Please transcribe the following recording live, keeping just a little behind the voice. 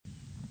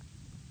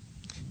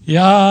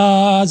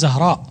يا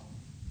زهراء،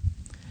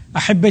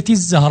 أحبتي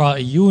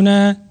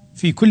الزهرائيون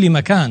في كل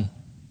مكان،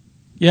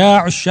 يا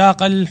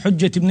عشاق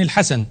الحجة بن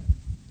الحسن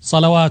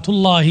صلوات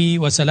الله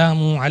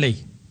وسلامه عليه،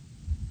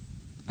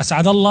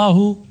 أسعد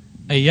الله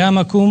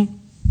أيامكم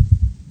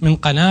من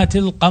قناة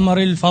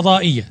القمر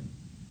الفضائية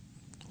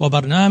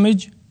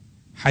وبرنامج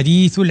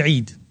حديث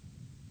العيد.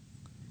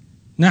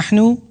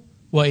 نحن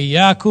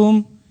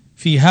وإياكم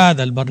في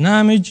هذا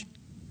البرنامج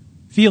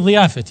في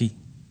ضيافتي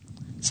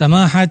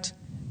سماحة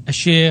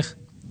الشيخ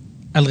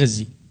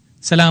الغزي.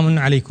 سلام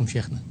عليكم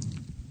شيخنا.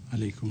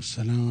 عليكم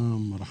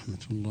السلام ورحمة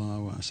الله،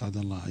 وأسعد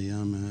الله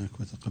أيامك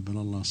وتقبل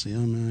الله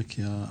صيامك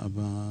يا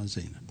أبا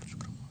زينب.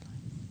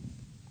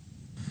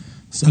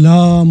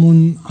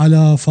 سلام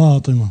على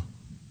فاطمة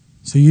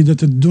سيدة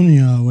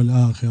الدنيا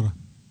والآخرة.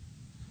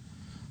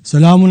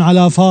 سلام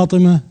على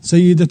فاطمة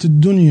سيدة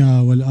الدنيا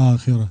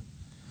والآخرة.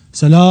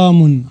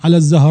 سلام على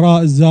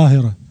الزهراء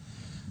الزاهرة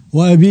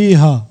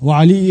وأبيها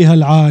وعليها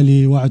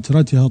العالي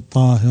وعترتها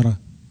الطاهرة.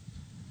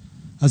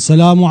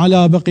 السلام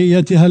على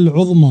بقيتها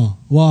العظمى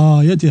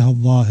وآيتها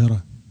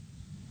الظاهرة.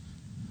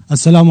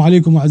 السلام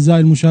عليكم أعزائي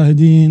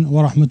المشاهدين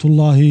ورحمة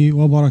الله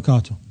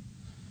وبركاته.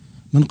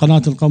 من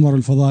قناة القمر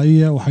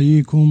الفضائية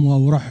أحييكم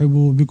وأرحب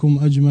بكم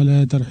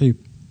أجمل ترحيب.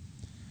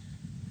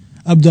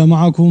 أبدأ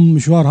معكم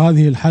مشوار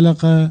هذه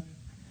الحلقة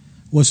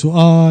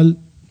وسؤال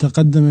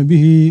تقدم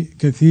به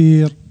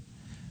كثير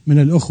من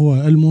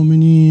الأخوة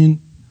المؤمنين،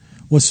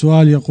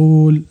 والسؤال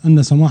يقول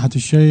أن سماحة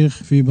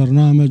الشيخ في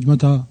برنامج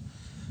متى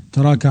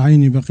تراك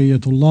عيني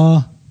بقية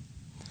الله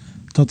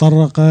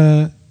تطرق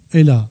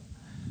إلى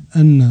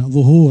أن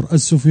ظهور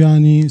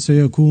السفياني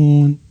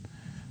سيكون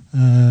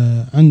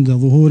عند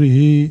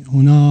ظهوره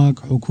هناك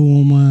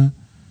حكومة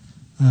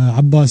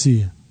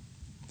عباسية.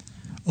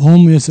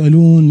 هم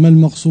يسألون ما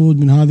المقصود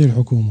من هذه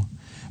الحكومة.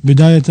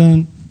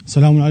 بداية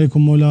السلام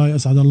عليكم مولاي،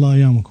 أسعد الله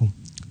أيامكم.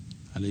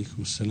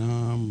 عليكم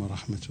السلام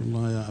ورحمة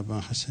الله يا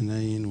أبا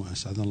حسنين،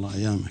 وأسعد الله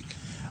أيامك.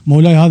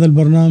 مولاي، هذا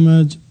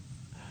البرنامج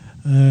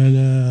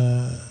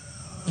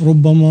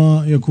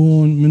ربما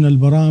يكون من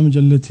البرامج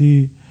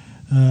التي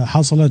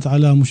حصلت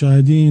على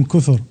مشاهدين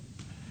كثر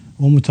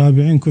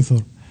ومتابعين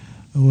كثر،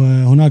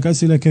 وهناك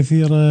أسئلة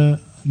كثيرة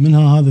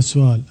منها هذا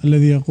السؤال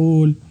الذي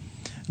يقول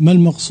ما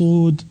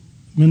المقصود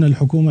من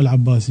الحكومة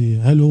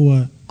العباسية؟ هل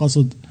هو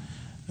قصد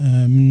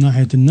من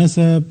ناحية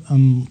النسب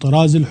أم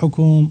طراز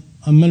الحكم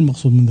أم ما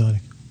المقصود من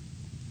ذلك؟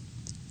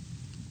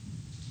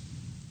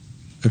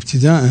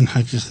 ابتداء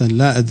حقيقة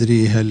لا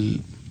أدري هل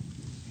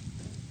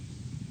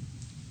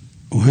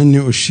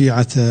أهنئ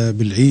الشيعة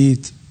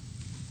بالعيد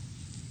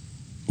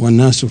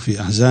والناس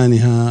في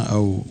أحزانها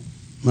أو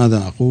ماذا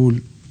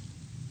أقول،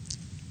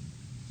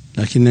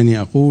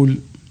 لكنني أقول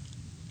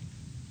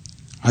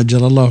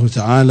عجل الله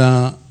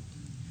تعالى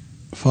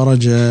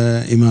فرج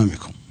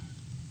إمامكم.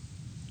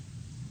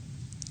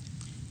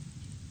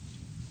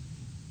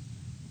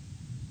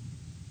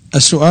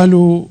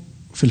 السؤال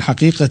في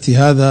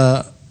الحقيقة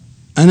هذا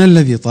أنا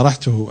الذي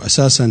طرحته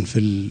أساسا في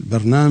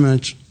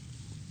البرنامج،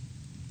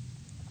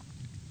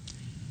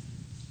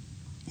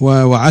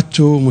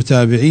 ووعدت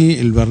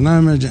متابعي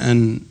البرنامج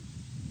أن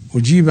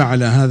أجيب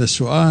على هذا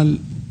السؤال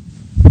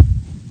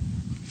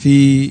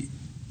في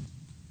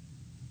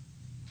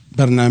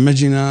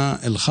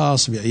برنامجنا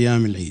الخاص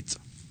بأيام العيد.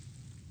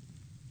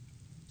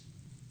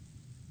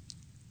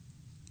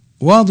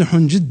 واضح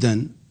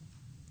جدا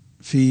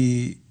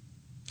في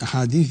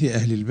أحاديث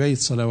أهل البيت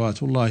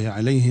صلوات الله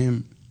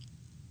عليهم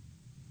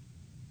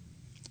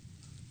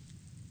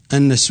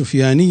أن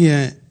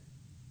السفيانية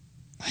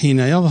حين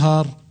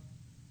يظهر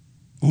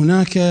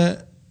هناك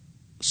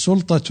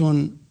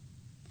سلطة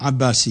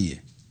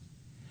عباسية،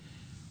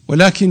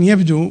 ولكن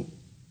يبدو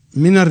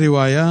من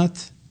الروايات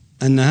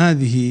أن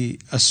هذه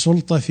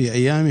السلطة في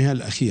أيامها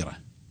الأخيرة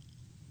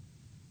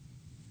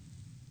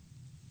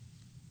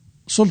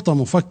سلطة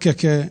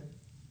مفككة،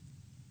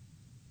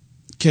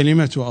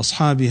 كلمة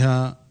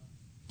أصحابها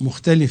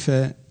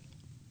مختلفة،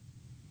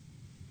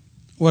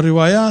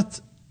 والروايات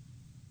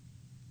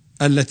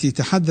التي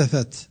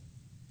تحدثت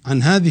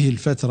عن هذه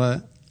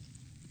الفترة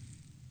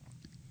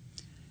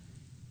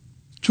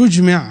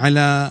تجمع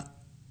على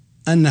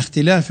أن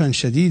اختلافا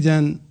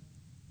شديدا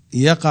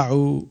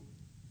يقع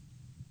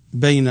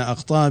بين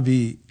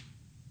أقطاب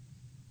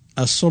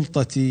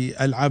السلطة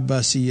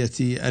العباسية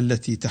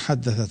التي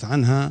تحدثت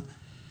عنها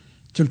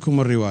تلكم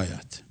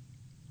الروايات.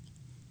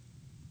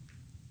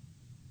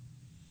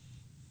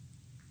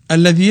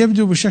 الذي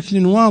يبدو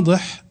بشكل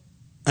واضح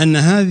أن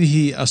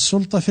هذه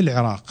السلطة في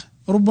العراق،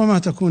 ربما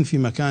تكون في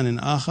مكان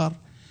آخر.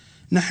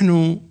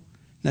 نحن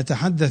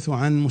نتحدث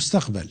عن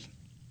مستقبل،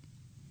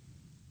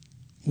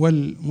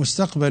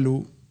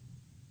 والمستقبل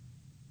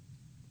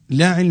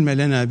لا علم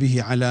لنا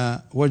به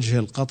على وجه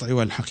القطع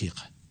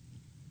والحقيقة.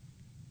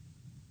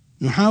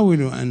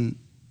 نحاول أن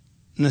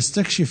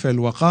نستكشف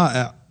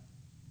الوقائع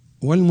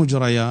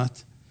والمجريات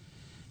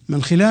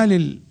من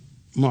خلال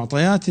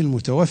المعطيات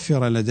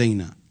المتوفرة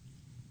لدينا،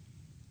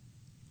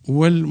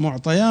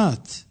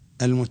 والمعطيات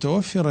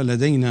المتوفرة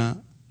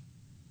لدينا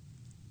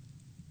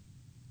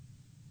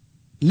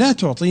لا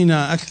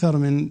تعطينا أكثر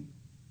من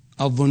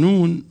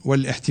الظنون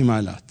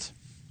والاحتمالات.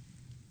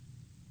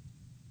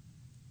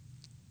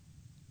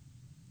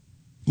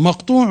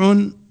 مقطوع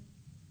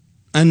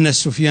أن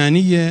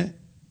السفيانية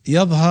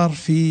يظهر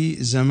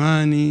في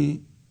زمان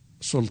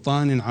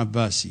سلطان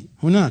عباسي،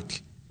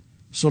 هناك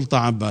سلطة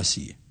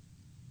عباسية.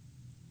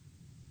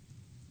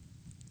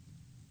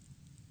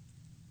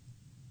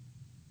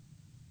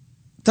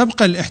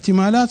 تبقى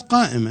الاحتمالات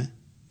قائمة.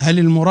 هل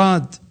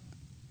المراد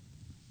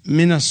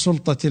من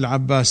السلطة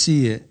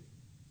العباسية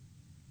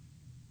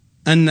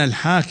أن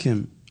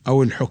الحاكم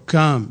أو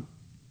الحكام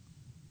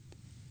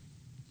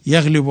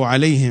يغلب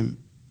عليهم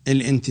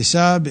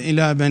الانتساب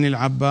إلى بني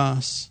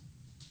العباس،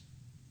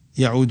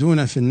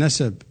 يعودون في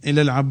النسب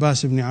إلى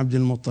العباس بن عبد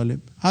المطلب؟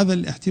 هذا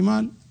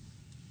الاحتمال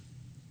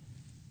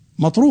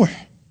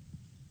مطروح.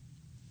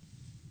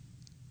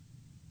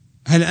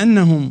 هل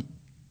أنهم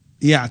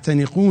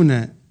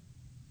يعتنقون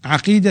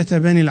عقيدة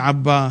بني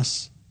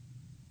العباس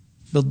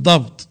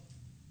بالضبط؟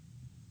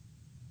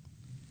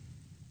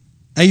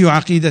 أي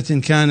عقيدة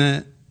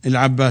كان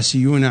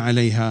العباسيون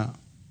عليها؟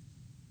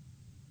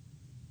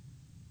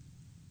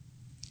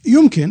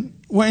 يمكن،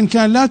 وإن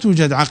كان لا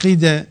توجد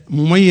عقيدة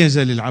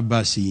مميزة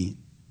للعباسيين.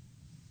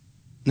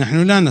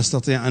 نحن لا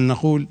نستطيع أن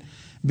نقول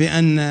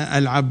بأن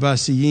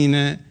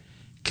العباسيين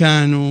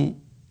كانوا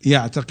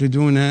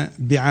يعتقدون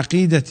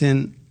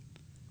بعقيدة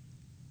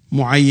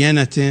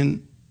معينة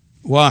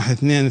 1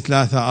 2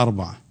 3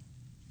 4،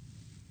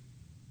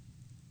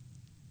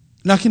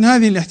 لكن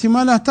هذه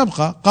الاحتمالات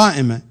تبقى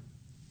قائمة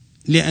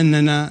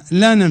لأننا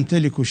لا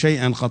نمتلك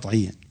شيئا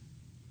قطعيا.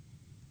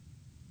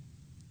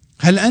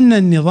 هل أن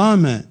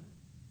النظام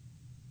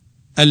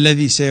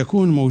الذي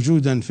سيكون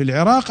موجودا في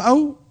العراق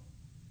أو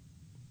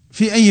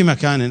في أي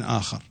مكان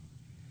آخر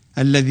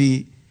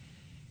الذي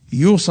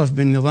يوصف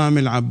بالنظام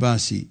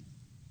العباسي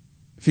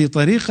في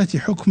طريقة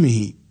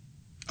حكمه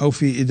أو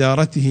في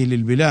إدارته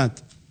للبلاد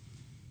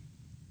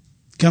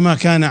كما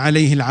كان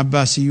عليه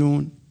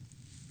العباسيون؟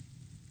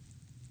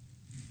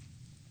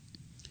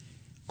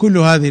 كل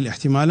هذه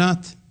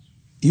الاحتمالات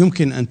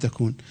يمكن أن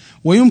تكون،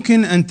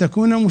 ويمكن أن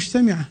تكون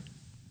مجتمعة.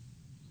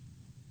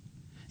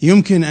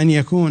 يمكن أن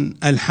يكون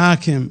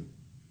الحاكم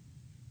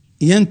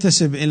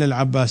ينتسب إلى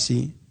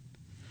العباسيين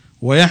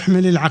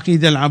ويحمل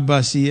العقيدة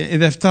العباسية،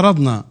 إذا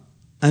افترضنا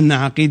أن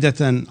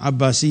عقيدة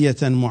عباسية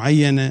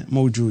معينة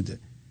موجودة،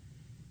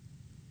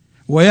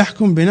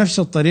 ويحكم بنفس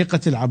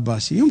الطريقة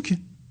العباسية. يمكن،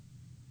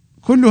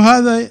 كل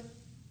هذا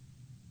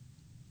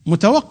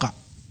متوقع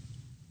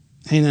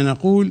حين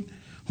نقول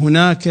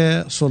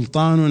هناك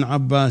سلطان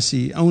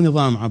عباسي أو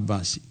نظام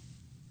عباسي،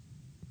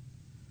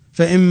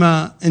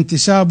 فإما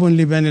انتساب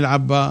لبني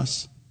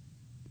العباس،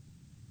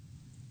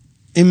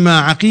 إما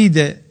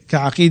عقيدة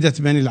كعقيدة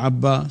بني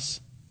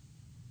العباس،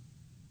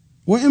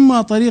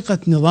 وإما طريقة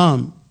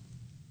نظام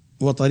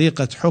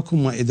وطريقة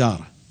حكم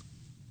وإدارة،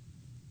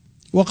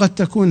 وقد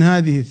تكون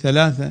هذه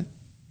الثلاثة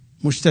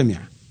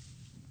مجتمعة.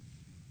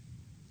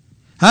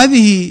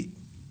 هذه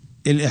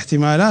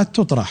الاحتمالات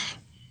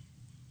تطرح.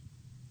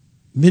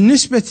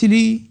 بالنسبة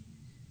لي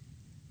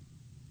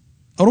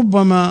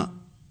ربما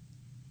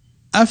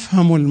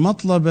أفهم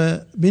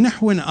المطلب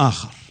بنحو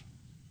آخر،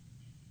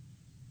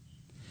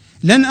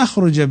 لن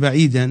أخرج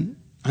بعيدا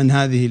عن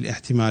هذه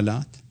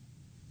الاحتمالات،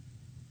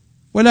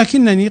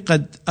 ولكنني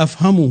قد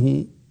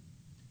أفهمه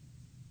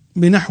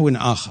بنحو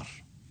آخر.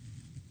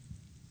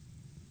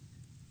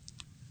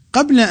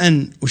 قبل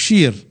أن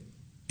أشير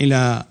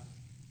إلى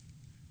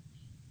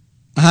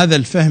هذا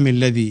الفهم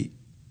الذي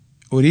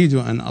أريد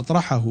أن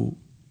أطرحه،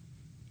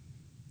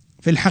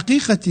 في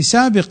الحقيقة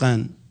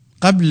سابقا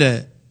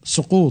قبل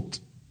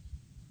سقوط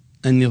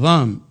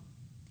النظام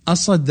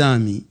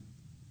الصدامي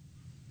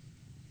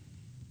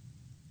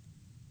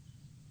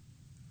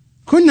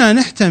كنا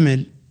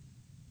نحتمل،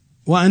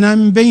 وأنا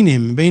من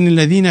بينهم، من بين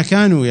الذين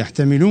كانوا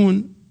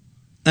يحتملون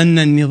أن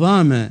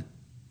النظام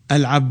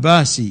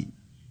العباسي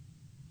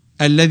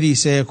الذي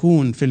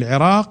سيكون في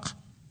العراق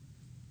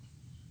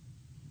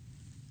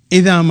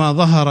إذا ما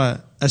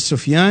ظهر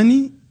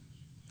السفياني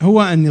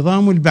هو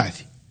النظام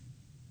البعثي.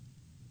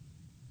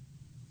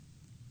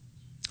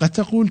 قد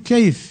تقول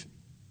كيف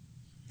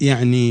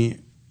يعني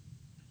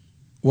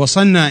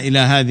وصلنا إلى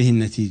هذه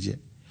النتيجة؟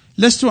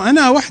 لست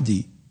أنا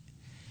وحدي،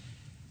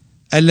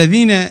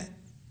 الذين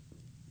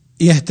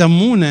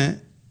يهتمون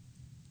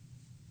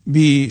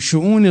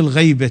بشؤون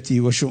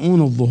الغيبة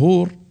وشؤون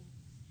الظهور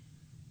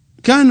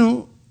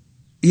كانوا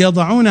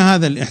يضعون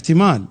هذا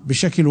الاحتمال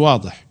بشكل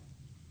واضح.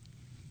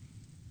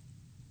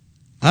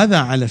 هذا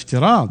على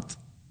افتراض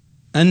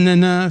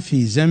أننا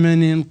في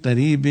زمن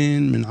قريب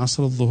من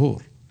عصر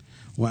الظهور،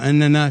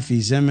 وأننا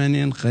في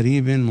زمن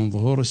قريب من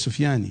ظهور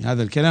السفياني.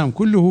 هذا الكلام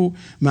كله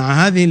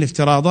مع هذه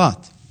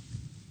الافتراضات.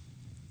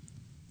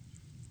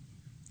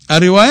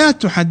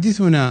 الروايات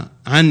تحدثنا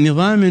عن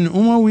نظام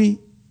أموي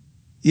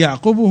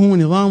يعقبه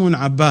نظام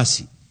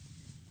عباسي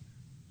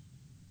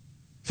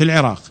في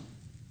العراق.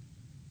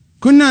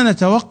 كنا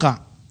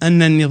نتوقع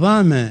أن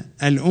النظام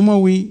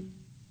الأموي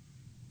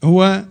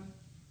هو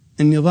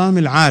النظام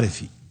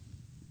العارفي،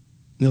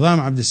 نظام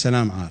عبد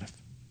السلام عارف.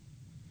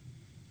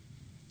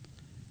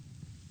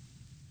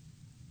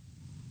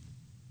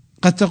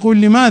 قد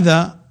تقول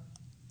لماذا؟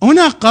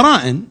 هناك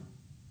قرائن،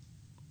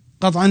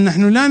 قطعا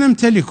نحن لا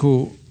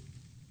نمتلك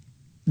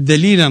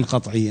دليلا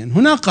قطعيا،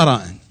 هناك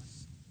قرائن.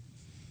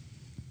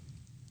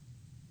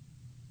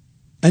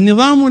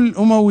 النظام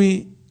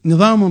الأموي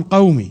نظام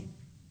قومي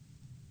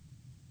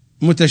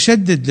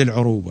متشدد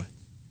للعروبة،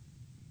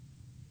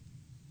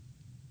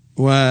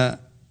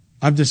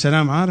 وعبد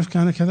السلام عارف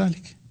كان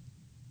كذلك.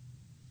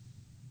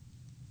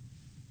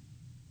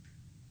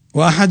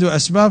 وأحد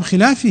أسباب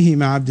خلافه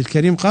مع عبد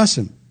الكريم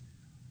قاسم،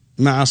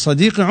 مع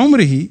صديق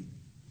عمره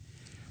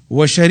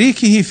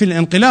وشريكه في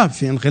الانقلاب،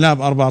 في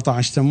انقلاب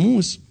 14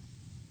 تموز،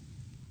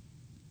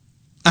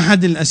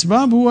 أحد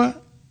الأسباب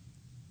هو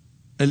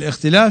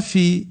الاختلاف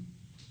في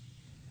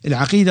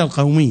العقيدة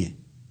القومية.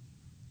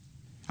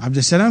 عبد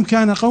السلام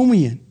كان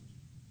قوميا،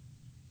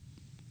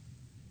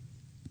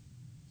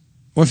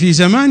 وفي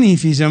زمانه،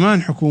 في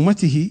زمان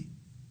حكومته،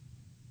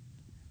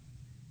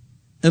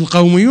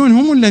 القوميون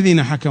هم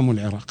الذين حكموا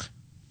العراق.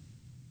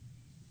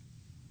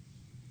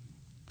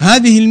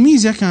 هذه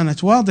الميزة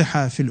كانت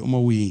واضحة في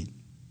الأمويين،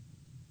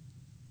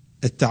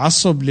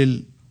 التعصب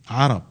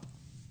للعرب.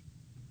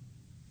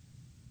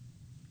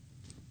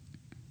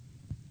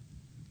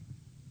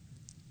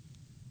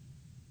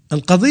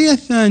 القضية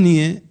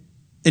الثانية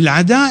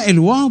العداء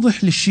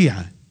الواضح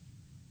للشيعة.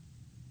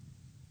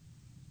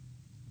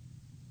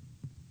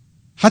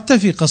 حتى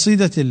في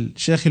قصيدة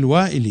الشيخ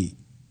الوائلي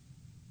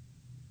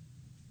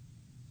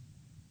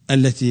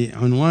التي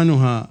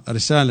عنوانها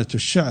رسالة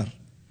الشعر،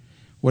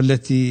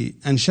 والتي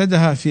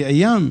أنشدها في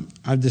أيام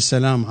عبد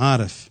السلام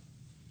عارف،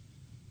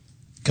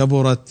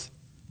 كبرت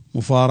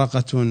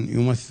مفارقة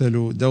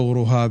يمثل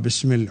دورها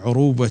باسم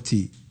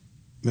العروبة،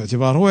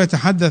 باعتبار هو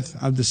يتحدث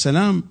عبد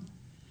السلام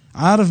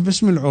عارف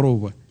باسم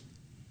العروبة،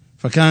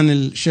 فكان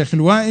الشيخ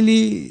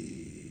الوائلي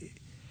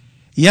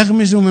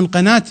يغمز من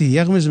قناته،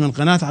 يغمز من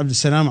قناة عبد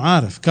السلام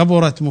عارف: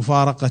 كبرت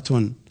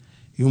مفارقة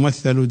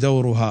يمثل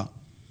دورها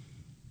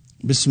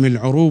باسم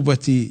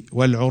العروبة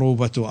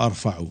والعروبة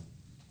أرفع.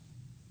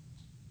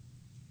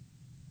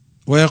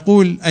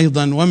 ويقول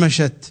أيضا: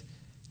 ومشت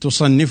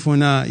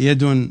تصنفنا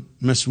يد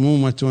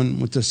مسمومة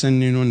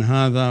متسنن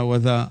هذا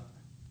وذا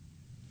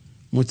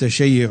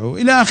متشيع،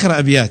 إلى آخر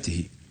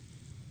أبياته.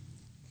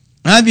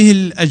 هذه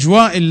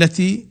الأجواء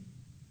التي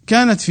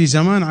كانت في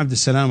زمان عبد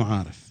السلام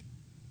عارف.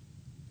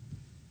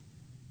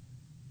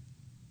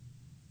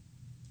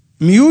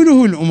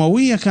 ميوله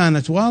الأموية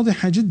كانت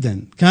واضحة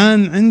جدا.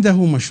 كان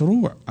عنده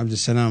مشروع عبد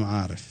السلام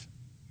عارف،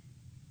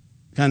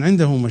 كان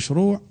عنده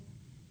مشروع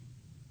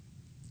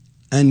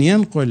أن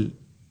ينقل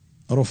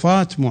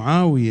رفاة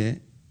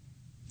معاوية،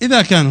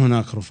 إذا كان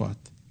هناك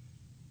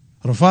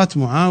رفاة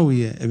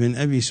معاوية ابن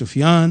أبي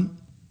سفيان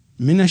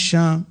من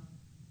الشام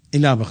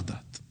إلى بغداد.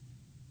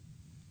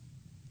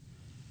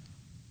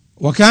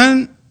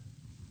 وكان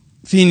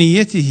في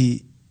نيته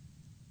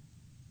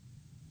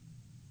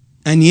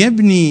أن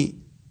يبني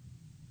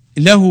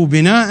له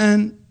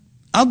بناء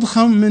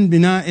أضخم من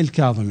بناء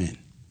الكاظمين.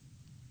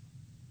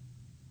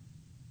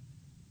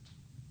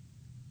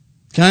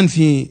 كان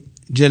في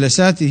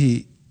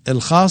جلساته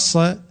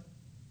الخاصة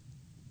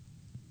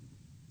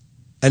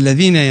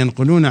الذين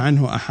ينقلون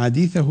عنه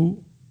أحاديثه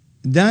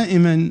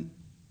دائما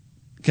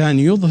كان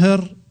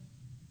يظهر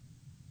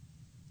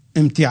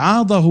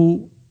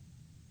امتعاضه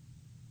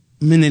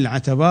من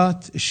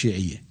العتبات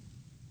الشيعية،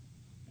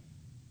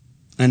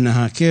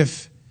 أنها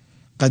كيف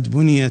قد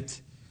بنيت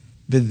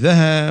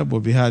بالذهب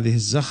وبهذه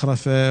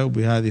الزخرفة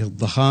وبهذه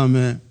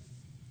الضخامة.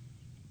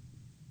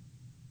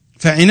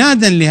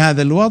 فعنادا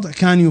لهذا الوضع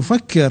كان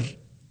يفكر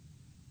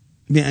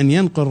بأن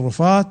ينقل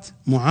رفاة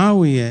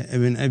معاوية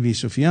ابن أبي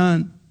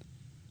سفيان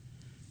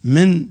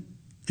من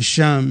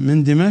الشام،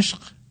 من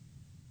دمشق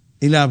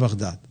إلى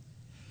بغداد.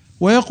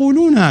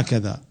 ويقولون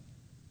هكذا،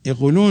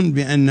 يقولون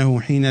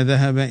بأنه حين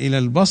ذهب إلى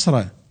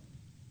البصرة،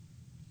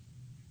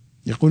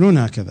 يقولون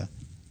هكذا.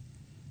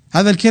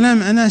 هذا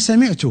الكلام أنا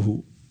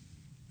سمعته،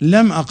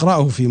 لم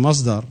أقرأه في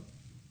مصدر.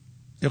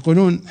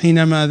 يقولون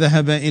حينما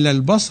ذهب إلى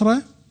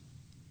البصرة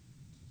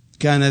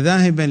كان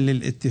ذاهبا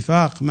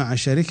للاتفاق مع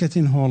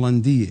شركة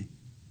هولندية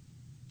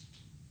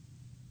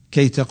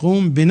كي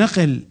تقوم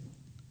بنقل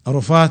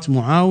رفاة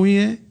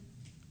معاوية،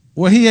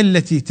 وهي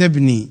التي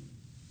تبني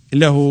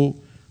له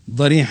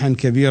ضريحا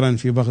كبيرا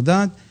في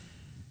بغداد.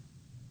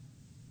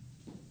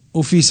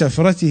 وفي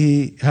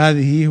سفرته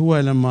هذه هو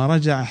لما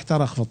رجع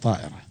احترق في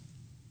الطائرة.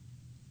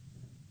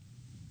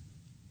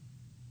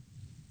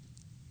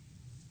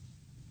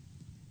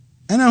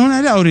 أنا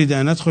هنا لا أريد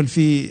أن أدخل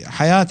في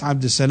حياة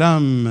عبد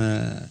السلام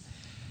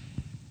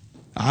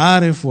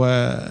عارف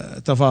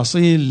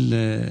وتفاصيل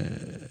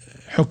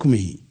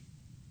حكمه.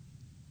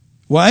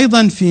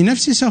 وأيضا في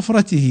نفس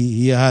سفرته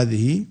هي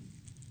هذه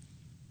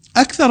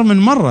أكثر من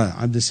مرة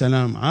عبد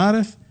السلام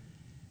عارف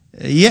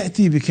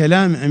يأتي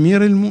بكلام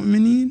أمير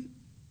المؤمنين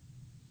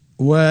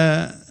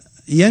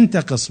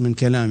وينتقص من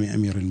كلام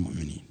أمير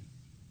المؤمنين.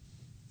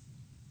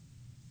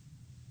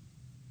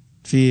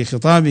 في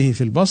خطابه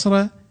في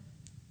البصرة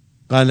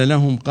قال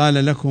لهم: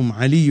 قال لكم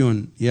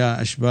علي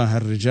يا أشباه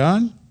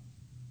الرجال.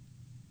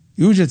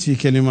 يوجد في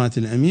كلمات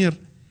الأمير: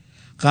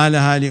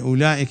 قالها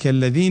لأولئك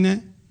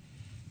الذين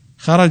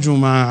خرجوا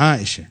مع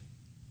عائشة: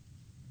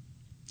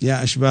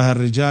 يا أشباه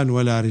الرجال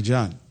ولا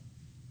رجال.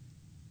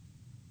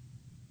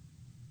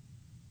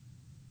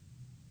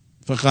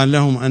 فقال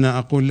لهم: أنا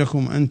أقول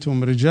لكم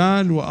أنتم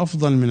رجال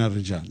وأفضل من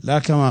الرجال، لا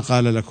كما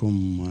قال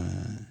لكم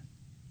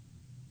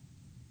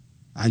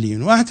علي.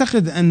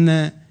 وأعتقد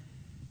أن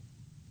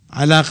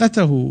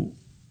علاقته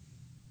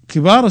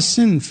كبار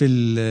السن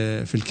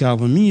في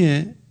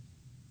الكاظمية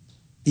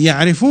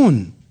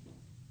يعرفون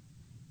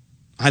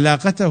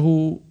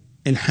علاقته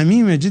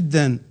الحميمة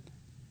جدا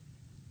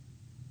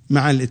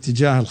مع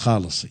الاتجاه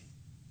الخالصي،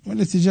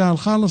 والاتجاه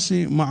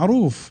الخالصي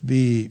معروف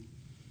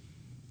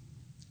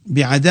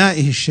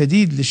بعدائه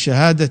الشديد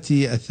للشهادة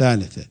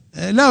الثالثة.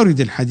 لا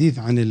أريد الحديث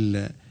عن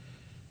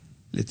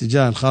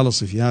الاتجاه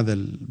الخالصي في هذا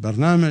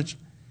البرنامج،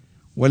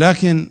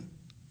 ولكن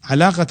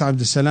علاقة عبد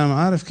السلام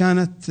عارف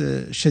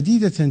كانت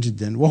شديدة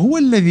جدا، وهو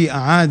الذي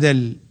أعاد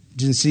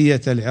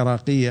الجنسية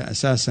العراقية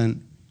أساسا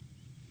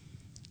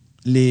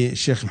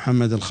للشيخ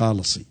محمد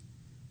الخالصي،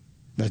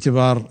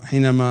 باعتبار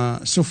حينما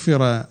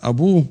سفر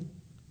أبوه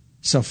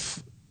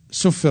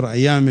سفر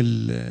أيام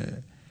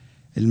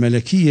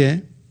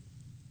الملكية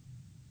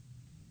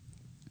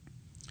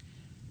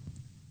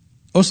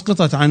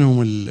أسقطت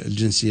عنهم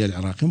الجنسية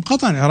العراقية. هم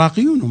قطعا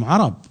عراقيون، هم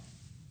عرب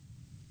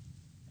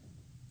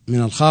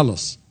من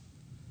الخالص،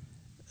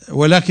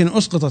 ولكن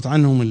أسقطت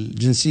عنهم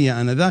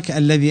الجنسية آنذاك.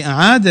 الذي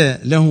أعاد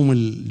لهم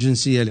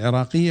الجنسية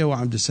العراقية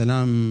وعبد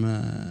السلام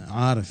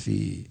عارف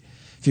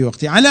في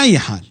وقته. على أي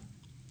حال،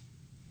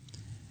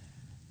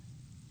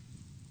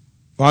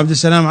 وعبد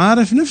السلام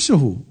عارف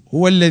نفسه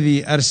هو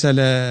الذي أرسل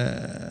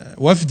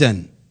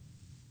وفدا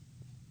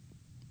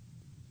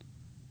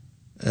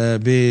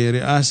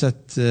برئاسة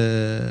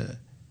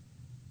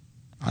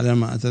على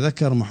ما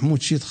أتذكر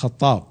محمود شيد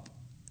خطاب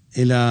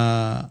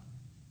إلى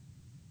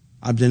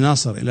عبد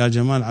الناصر، إلى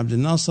جمال عبد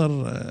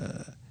الناصر،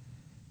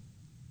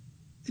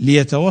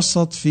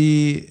 ليتوسط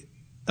في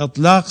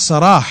إطلاق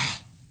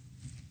سراح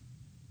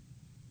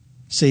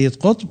سيد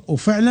قطب،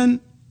 وفعلا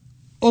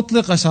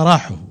أطلق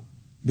سراحه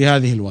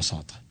بهذه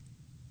الوساطة.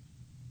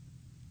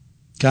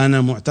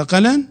 كان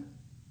معتقلا،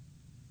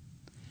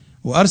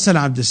 وأرسل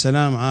عبد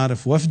السلام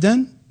عارف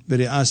وفدا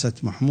برئاسة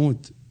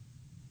محمود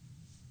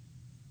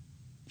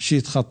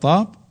شيد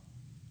خطاب،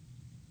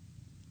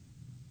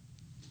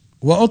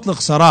 وأطلق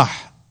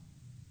سراح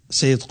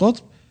سيد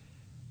قطب،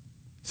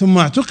 ثم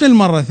اعتقل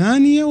مرة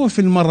ثانية،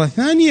 وفي المرة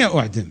الثانية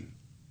أعدم،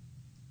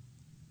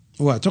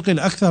 واعتقل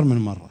أكثر من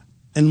مرة.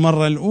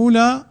 المرة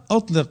الأولى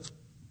أطلق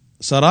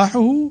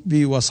سراحه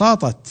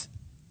بوساطة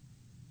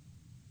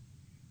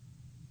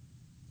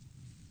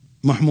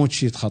محمود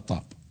شيد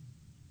خطاب.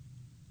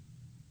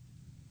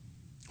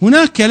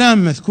 هناك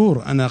كلام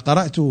مذكور أنا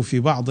قرأته في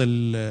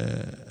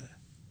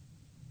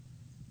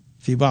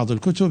بعض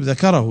الكتب،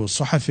 ذكره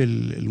الصحفي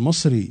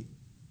المصري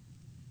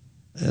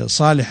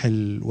صالح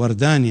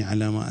الورداني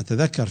على ما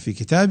أتذكر في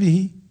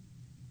كتابه،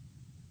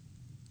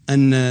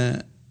 أن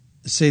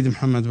السيد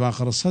محمد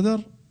باقر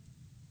الصدر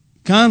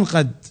كان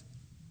قد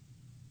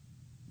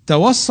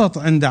توسط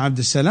عند عبد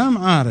السلام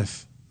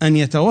عارف أن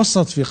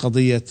يتوسط في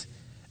قضية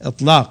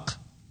إطلاق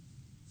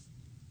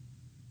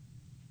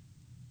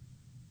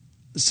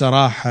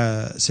سراح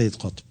سيد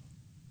قطب.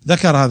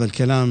 ذكر هذا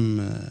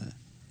الكلام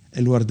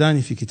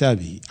الورداني في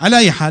كتابه. على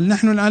أي حال،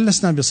 نحن الآن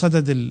لسنا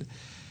بصدد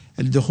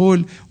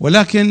الدخول،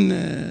 ولكن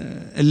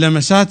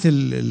اللمسات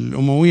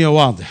الأموية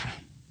واضحة،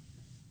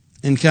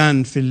 إن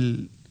كان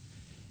في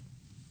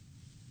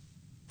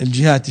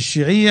الجهات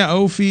الشيعية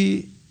أو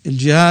في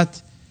الجهات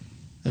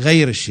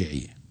غير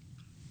الشيعية.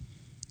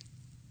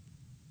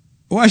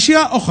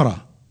 وأشياء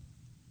أخرى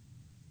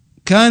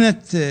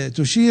كانت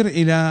تشير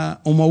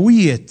إلى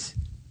أموية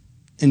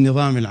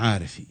النظام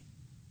العارفي.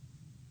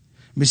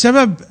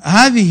 بسبب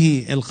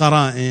هذه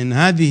القرائن،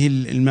 هذه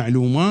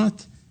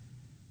المعلومات،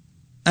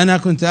 أنا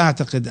كنت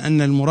أعتقد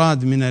أن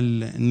المراد من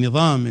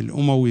النظام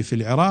الأموي في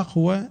العراق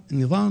هو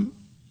النظام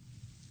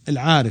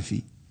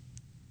العارفي،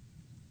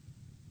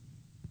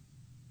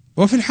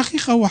 وفي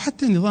الحقيقة هو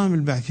حتى النظام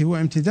البعثي هو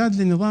امتداد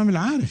للنظام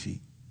العارفي.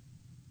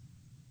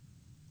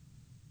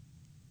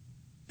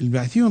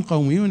 البعثيون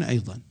قوميون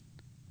أيضا،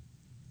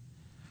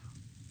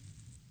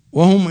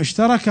 وهم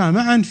اشتركا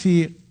معا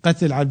في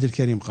قتل عبد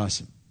الكريم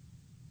قاسم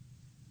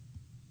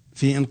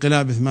في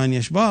انقلاب 8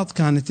 شباط.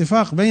 كان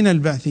اتفاق بين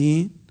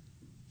البعثيين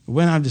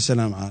وبين عبد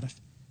السلام عارف.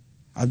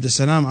 عبد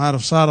السلام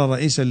عارف صار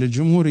رئيسا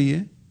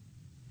للجمهورية،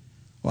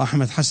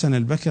 وأحمد حسن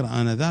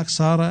البكر آنذاك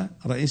صار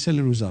رئيسا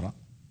للوزراء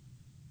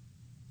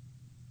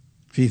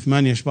في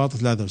 8 شباط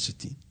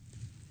 63.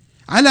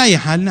 على أي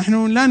حال،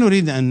 نحن لا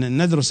نريد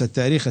أن ندرس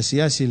التاريخ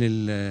السياسي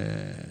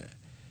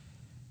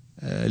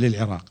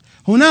للعراق.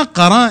 هناك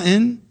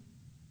قرائن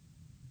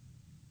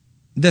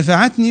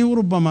دفعتني،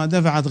 وربما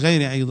دفعت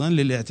غيري أيضا،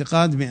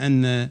 للاعتقاد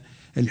بأن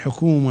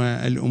الحكومة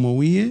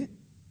الأموية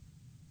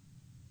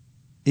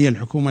هي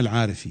الحكومة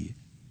العارفية.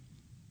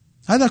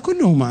 هذا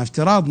كله مع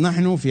افتراض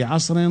نحن في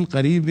عصر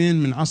قريب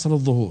من عصر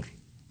الظهور،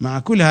 مع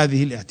كل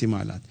هذه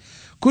الاحتمالات،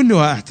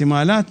 كلها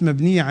احتمالات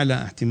مبنية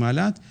على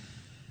احتمالات.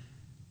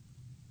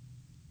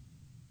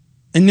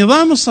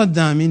 النظام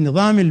الصدامي،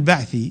 النظام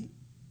البعثي،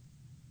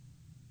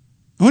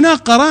 هناك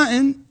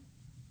قرائن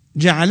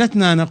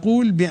جعلتنا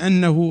نقول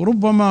بأنه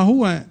ربما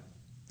هو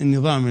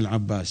النظام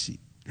العباسي،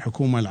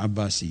 الحكومة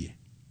العباسية.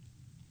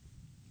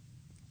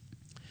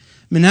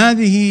 من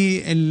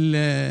هذه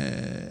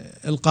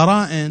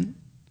القرائن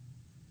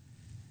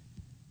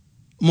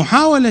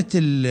محاولة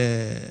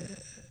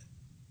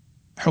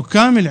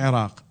حكام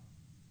العراق،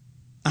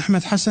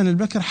 أحمد حسن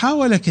البكر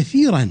حاول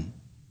كثيرا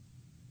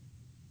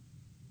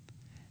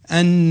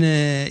أن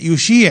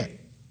يشيع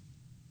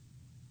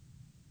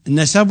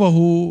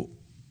نسبه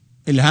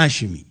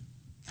الهاشمي،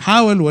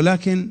 حاول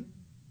ولكن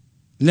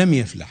لم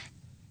يفلح.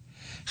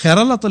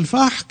 خير الله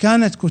طلفاح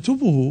كانت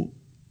كتبه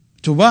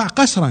تباع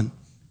قسرا،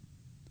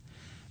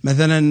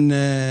 مثلا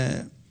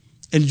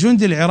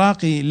الجندي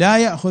العراقي لا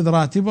يأخذ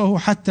راتبه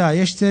حتى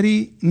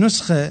يشتري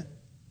نسخة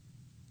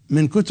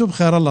من كتب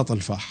خير الله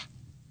طلفاح.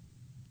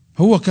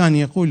 هو كان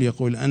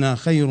يقول أنا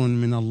خير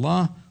من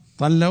الله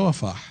طل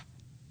وفاح.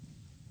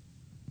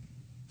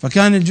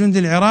 فكان الجندي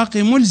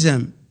العراقي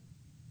ملزم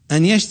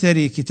أن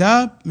يشتري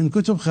كتاب من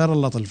كتب خير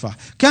الله طلفاح.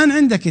 كان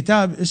عنده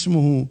كتاب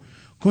اسمه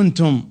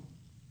كنتم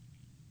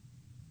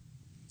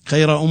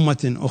خير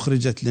أمة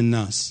أخرجت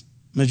للناس،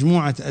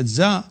 مجموعة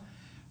أجزاء،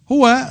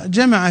 هو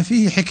جمع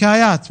فيه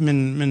حكايات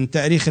من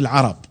تاريخ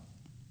العرب،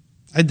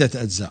 عدة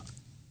أجزاء.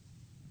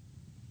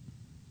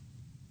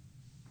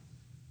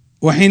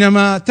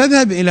 وحينما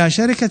تذهب إلى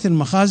شركة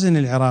المخازن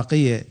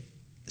العراقية،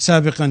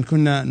 سابقا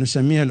كنا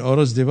نسميها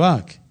الأورز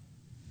ديباك،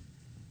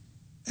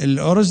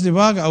 الأورز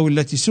ديباك أو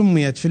التي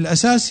سميت في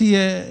الأساس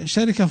هي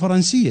شركة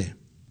فرنسية،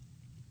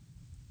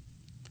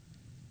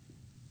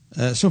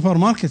 سوبر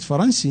ماركت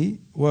فرنسي،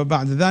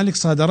 وبعد ذلك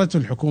صادرته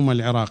الحكومة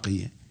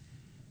العراقية،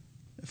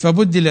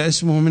 فبدل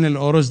اسمه من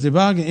الأورز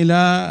ديباك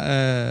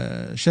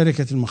إلى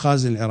شركة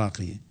المخازن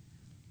العراقية.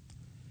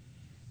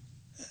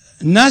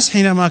 الناس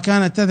حينما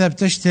كانت تذهب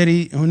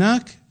تشتري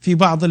هناك في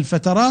بعض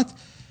الفترات،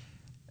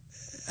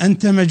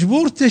 أنت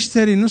مجبور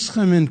تشتري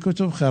نسخة من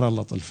كتب خير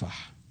الله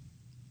طلفاح.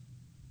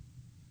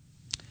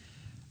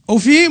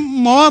 وفي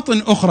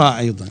مواطن أخرى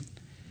أيضا،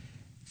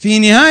 في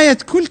نهاية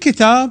كل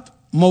كتاب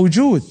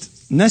موجود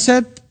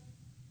نسب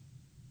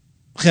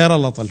خير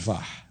الله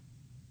طلفاح،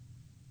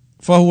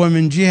 فهو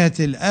من جهة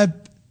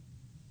الأب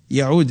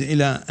يعود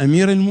إلى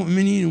أمير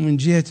المؤمنين، ومن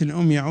جهة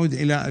الأم يعود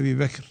إلى أبي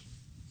بكر،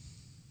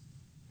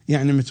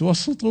 يعني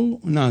متوسط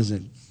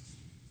ونازل.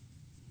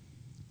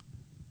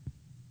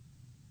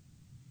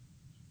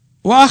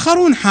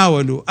 وآخرون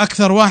حاولوا،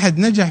 أكثر واحد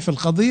نجح في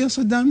القضية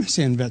صدام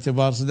حسين،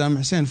 باعتبار صدام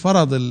حسين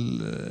فرض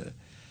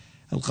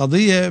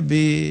القضية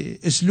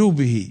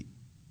بأسلوبه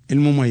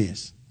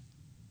المميز.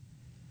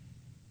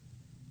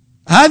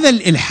 هذا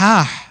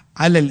الإلحاح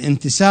على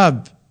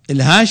الانتساب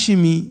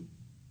الهاشمي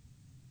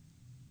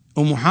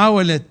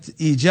ومحاولة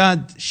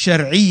إيجاد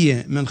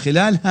شرعية من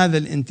خلال هذا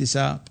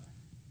الانتساب،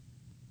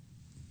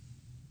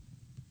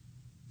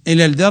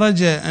 إلى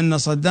الدرجة أن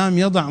صدام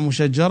يضع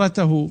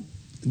مشجرته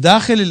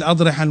داخل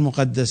الأضرحة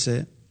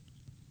المقدسة،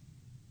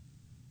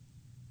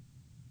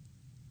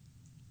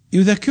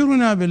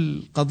 يذكرنا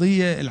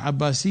بالقضية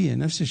العباسية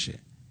نفس الشيء،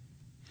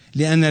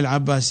 لأن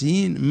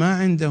العباسيين ما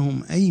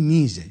عندهم أي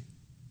ميزة،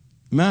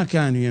 ما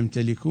كانوا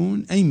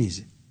يمتلكون أي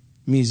ميزة،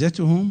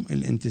 ميزتهم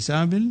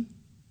الانتساب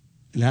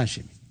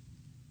الهاشمي،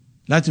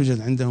 لا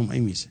توجد عندهم أي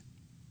ميزة.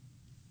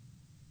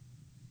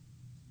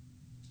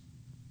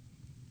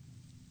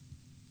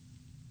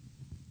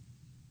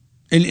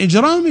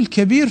 الإجرام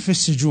الكبير في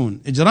السجون،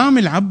 إجرام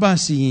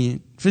العباسيين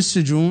في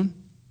السجون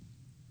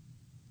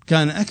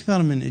كان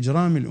أكثر من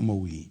إجرام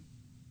الأمويين.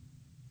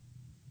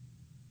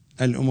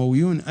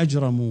 الأمويون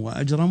أجرموا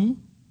وأجرموا،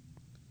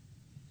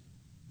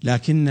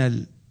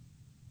 لكن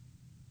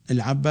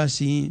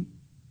العباسيين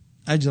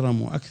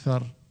أجرموا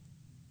أكثر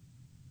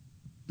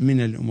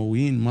من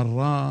الأمويين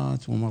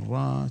مرات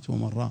ومرات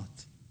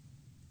ومرات.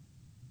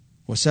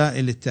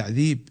 وسائل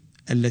التعذيب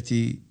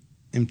التي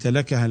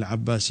امتلكها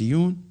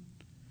العباسيون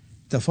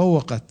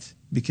تفوقت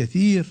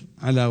بكثير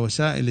على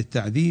وسائل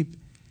التعذيب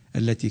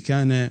التي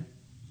كان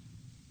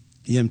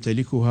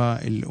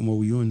يمتلكها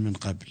الأمويون من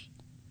قبل،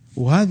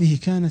 وهذه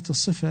كانت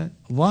الصفة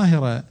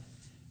ظاهرة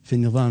في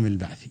النظام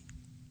البعثي،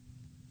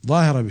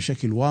 ظاهرة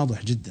بشكل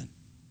واضح جدا.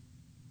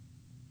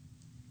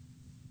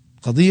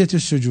 قضية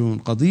السجون،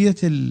 قضية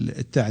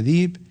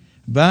التعذيب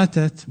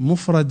باتت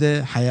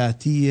مفردة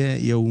حياتية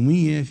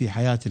يومية في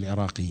حياة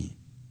العراقيين.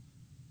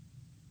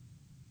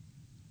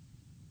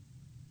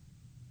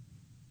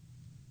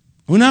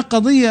 هناك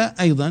قضية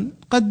أيضا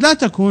قد لا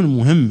تكون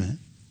مهمة،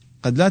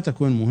 قد لا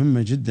تكون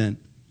مهمة جدا،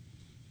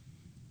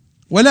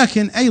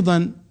 ولكن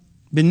أيضا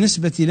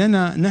بالنسبة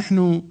لنا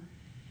نحن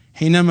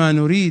حينما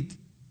نريد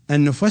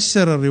أن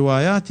نفسر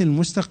الروايات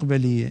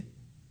المستقبلية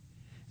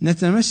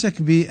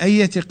نتمسك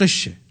بأية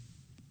قشة.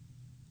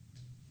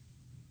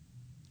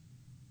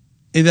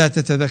 إذا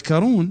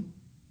تتذكرون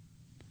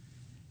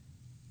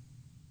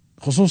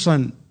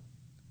خصوصا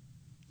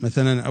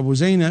مثلا أبو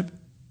زينب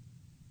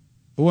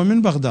هو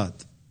من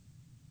بغداد،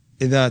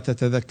 إذا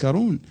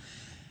تتذكرون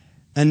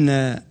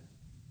أن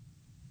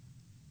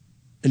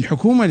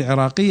الحكومة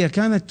العراقية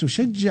كانت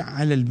تشجع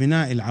على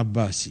البناء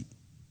العباسي،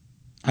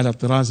 على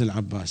الطراز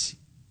العباسي،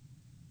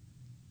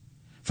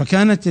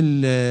 فكانت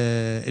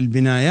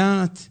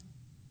البنايات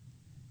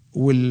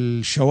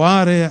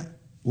والشوارع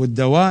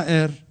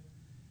والدوائر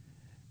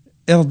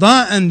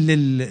إرضاء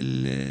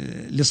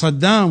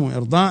لصدام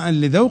وإرضاء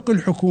لذوق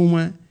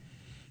الحكومة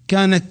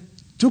كانت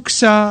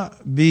تكسى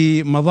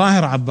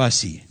بمظاهر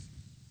عباسية.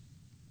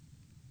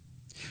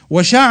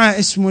 وشاع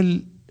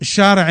اسم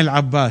الشارع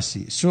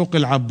العباسي، السوق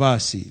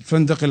العباسي،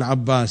 الفندق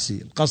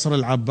العباسي، القصر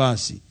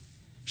العباسي،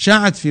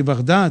 شاعت في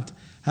بغداد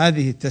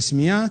هذه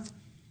التسميات،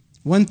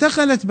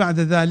 وانتقلت بعد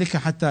ذلك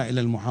حتى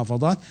إلى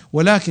المحافظات،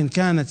 ولكن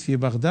كانت في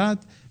بغداد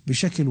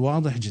بشكل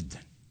واضح جدا.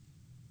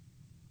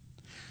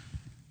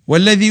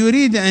 والذي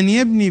يريد أن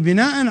يبني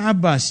بناء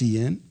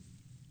عباسيا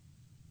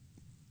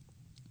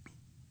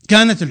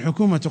كانت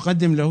الحكومة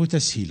تقدم له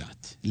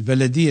تسهيلات،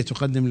 البلدية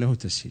تقدم له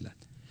تسهيلات.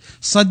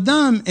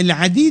 صدام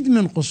العديد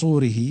من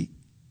قصوره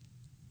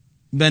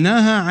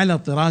بناها على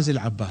الطراز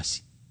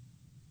العباسي.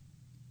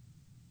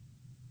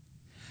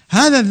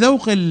 هذا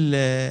الذوق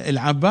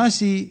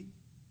العباسي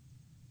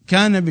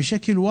كان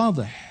بشكل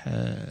واضح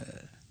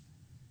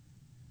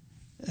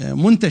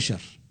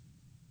منتشر.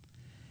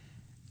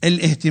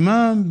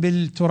 الاهتمام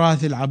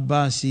بالتراث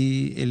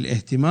العباسي،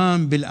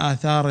 الاهتمام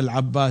بالآثار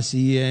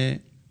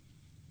العباسية،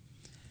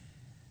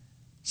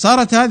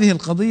 صارت هذه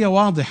القضية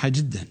واضحة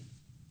جدا.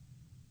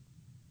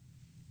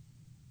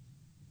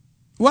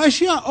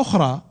 وأشياء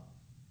أخرى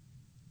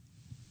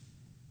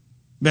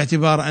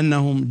باعتبار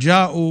أنهم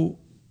جاءوا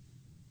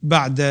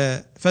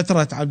بعد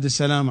فترة عبد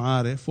السلام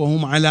عارف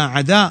وهم على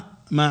عداء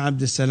مع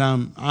عبد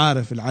السلام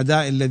عارف،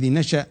 العداء الذي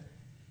نشأ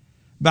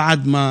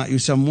بعد ما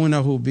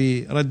يسمونه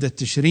بردة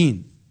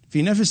تشرين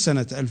في نفس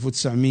سنة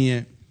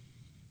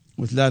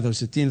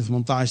 1963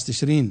 18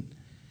 تشرين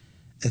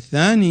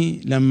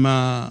الثاني،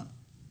 لما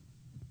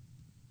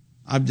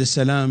عبد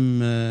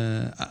السلام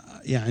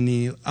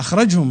يعني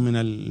أخرجهم من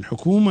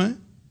الحكومة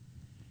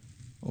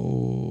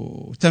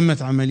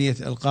وتمت عملية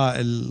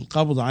إلقاء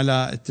القبض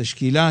على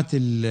التشكيلات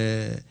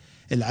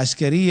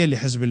العسكرية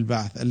لحزب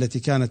البعث التي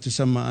كانت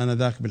تسمى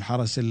آنذاك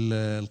بالحرس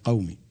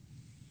القومي.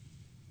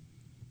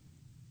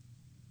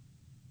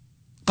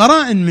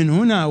 قرائن من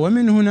هنا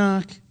ومن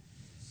هناك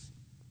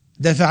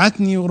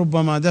دفعتني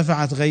وربما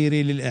دفعت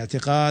غيري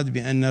للاعتقاد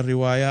بأن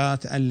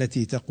الروايات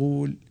التي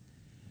تقول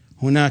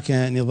هناك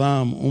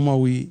نظام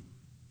أموي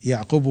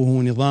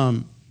يعقبه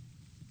نظام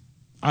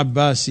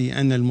عباسي،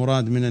 أن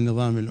المراد من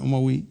النظام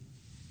الأموي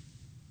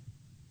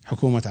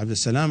حكومة عبد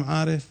السلام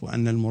عارف،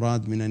 وأن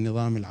المراد من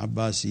النظام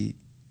العباسي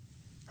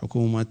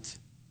حكومة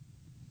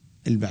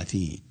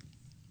البعثيين.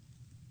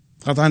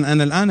 قطعا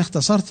أنا الآن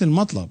اختصرت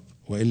المطلب،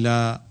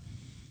 وإلا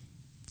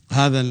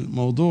هذا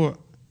الموضوع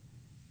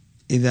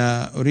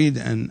إذا أريد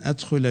أن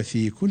أدخل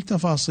في كل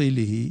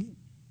تفاصيله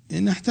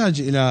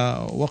نحتاج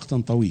إلى وقت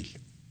طويل.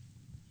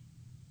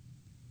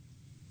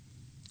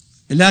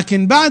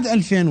 لكن بعد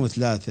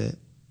 2003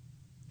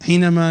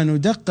 حينما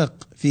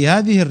ندقق في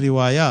هذه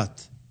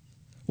الروايات،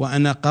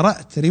 وأنا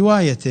قرأت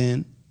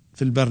روايتين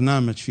في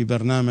البرنامج، في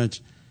برنامج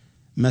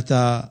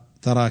متى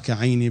تراك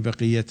عيني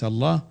بقية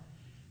الله،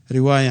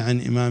 رواية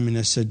عن إمامنا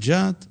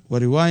السجاد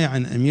ورواية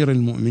عن أمير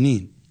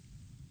المؤمنين.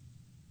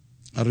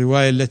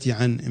 الرواية التي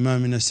عن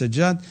إمامنا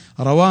السجاد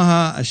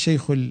رواها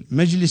الشيخ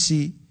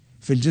المجلسي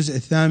في الجزء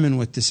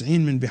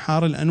 98 من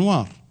بحار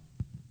الأنوار،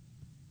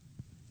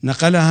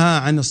 نقلها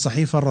عن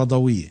الصحيفة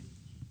الرضوية.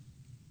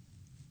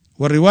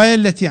 والرواية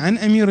التي عن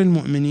أمير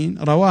المؤمنين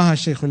رواها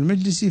الشيخ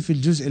المجلسي في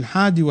الجزء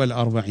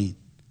 41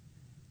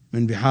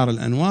 من بحار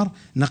الأنوار،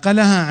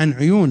 نقلها عن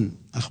عيون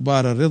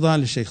أخبار الرضا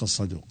للشيخ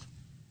الصدوق.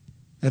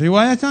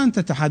 الروايتان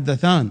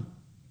تتحدثان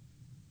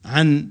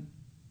عن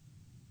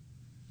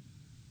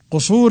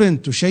قصور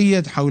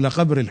تشيد حول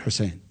قبر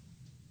الحسين،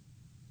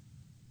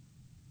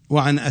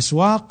 وعن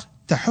أسواق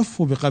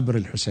تحف بقبر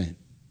الحسين،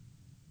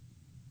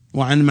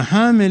 وعن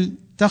محامل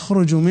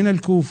تخرج من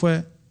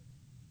الكوفة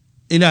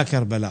إلى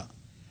كربلاء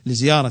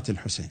لزيارة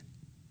الحسين.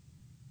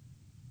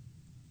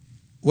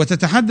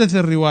 وتتحدث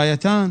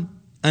الروايتان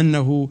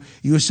أنه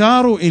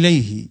يسار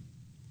إليه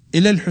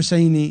إلى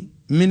الحسين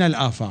من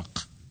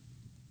الآفاق،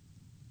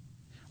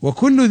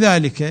 وكل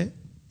ذلك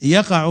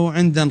يقع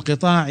عند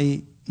انقطاع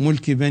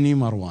ملك بني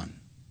مروان.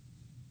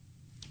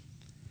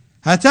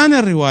 هاتان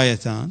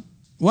الروايتان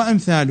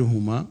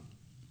وأمثالهما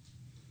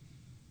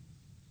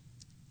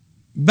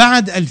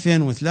بعد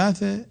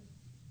 2003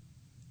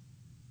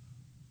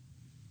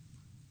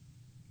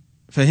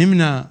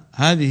 فهمنا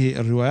هذه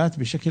الروايات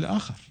بشكل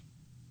آخر،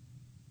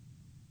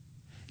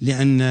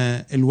 لأن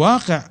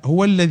الواقع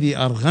هو الذي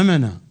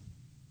أرغمنا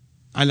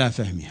على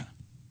فهمها.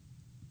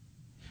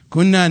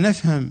 كنا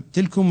نفهم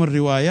تلكم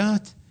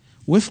الروايات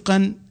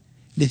وفقا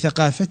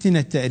لثقافتنا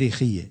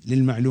التاريخية،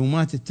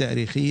 للمعلومات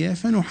التاريخية،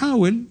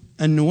 فنحاول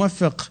أن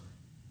نوفق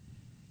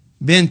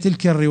بين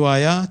تلك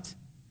الروايات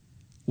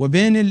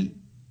وبين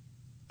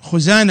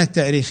الخزانة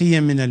التاريخية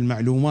من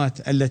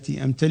المعلومات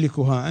التي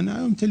أمتلكها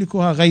أنا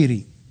وأمتلكها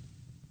غيري.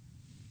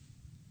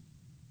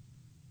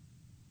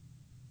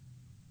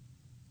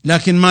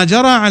 لكن ما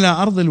جرى على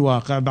أرض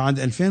الواقع بعد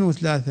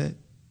 2003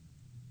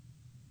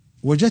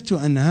 وجدت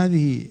أن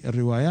هذه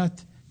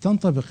الروايات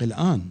تنطبق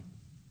الآن.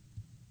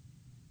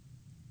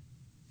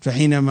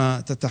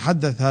 فحينما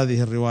تتحدث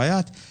هذه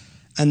الروايات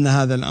أن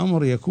هذا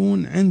الأمر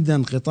يكون عند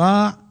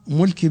انقطاع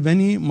ملك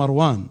بني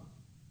مروان،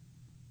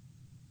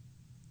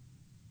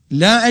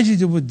 لا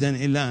أجد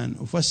بدا إلا أن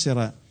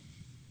أفسر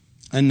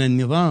أن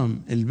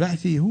النظام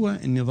البعثي هو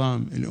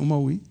النظام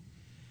الأموي،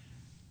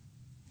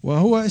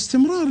 وهو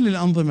استمرار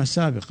للأنظمة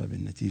السابقة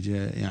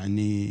بالنتيجة.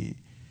 يعني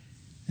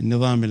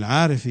النظام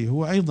العارفي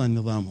هو أيضا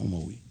نظام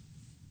أموي.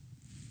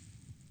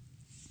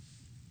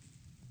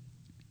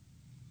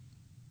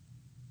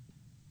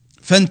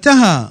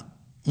 فانتهى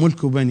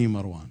ملك بني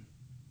مروان.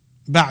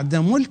 بعد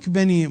ملك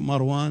بني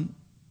مروان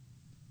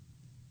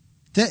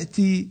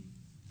تأتي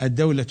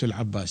الدولة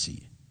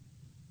العباسية.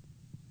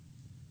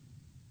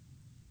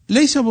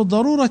 ليس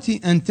بالضرورة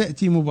أن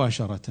تأتي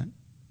مباشرة،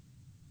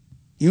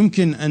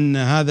 يمكن أن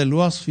هذا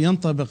الوصف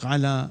ينطبق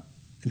على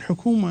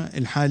الحكومة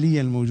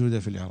الحالية الموجودة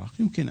في العراق،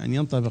 يمكن أن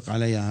ينطبق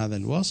عليها هذا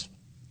الوصف،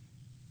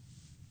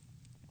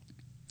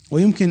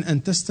 ويمكن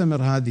أن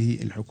تستمر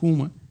هذه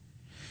الحكومة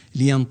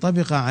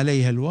لينطبق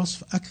عليها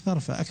الوصف أكثر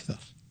فأكثر.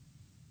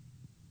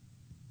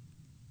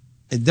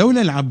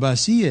 الدولة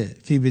العباسية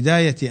في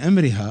بداية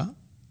أمرها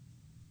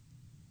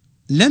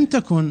لم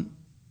تكن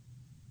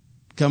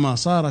كما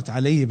صارت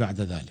عليه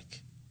بعد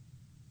ذلك.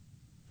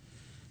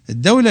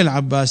 الدولة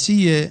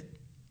العباسية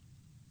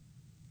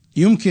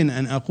يمكن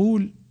أن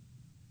أقول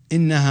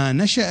إنها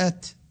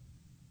نشأت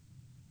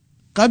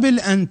قبل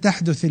أن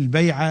تحدث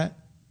البيعة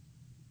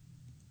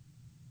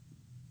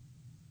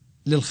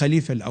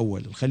للخليفة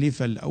الأول،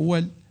 الخليفة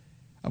الأول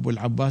أبو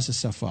العباس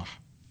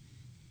السفاح،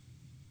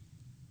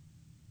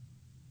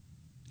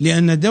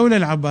 لأن الدولة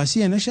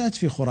العباسية نشأت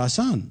في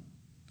خراسان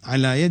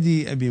على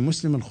يد أبي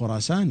مسلم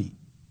الخراساني،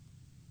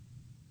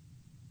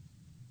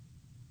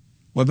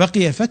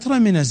 وبقي فترة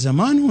من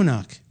الزمان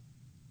هناك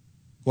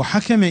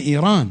وحكم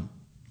إيران،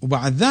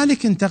 وبعد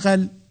ذلك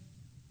انتقل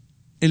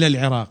إلى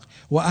العراق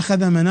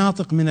وأخذ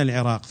مناطق من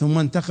العراق، ثم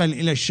انتقل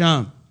إلى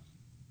الشام.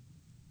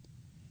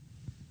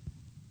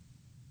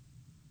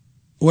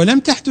 ولم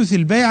تحدث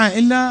البيعة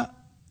إلا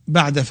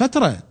بعد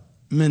فترة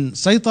من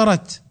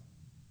سيطرة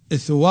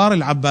الثوار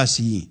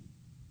العباسيين.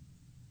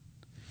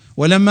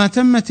 ولما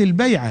تمت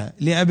البيعة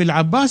لأبي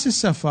العباس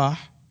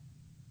السفاح،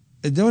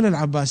 الدولة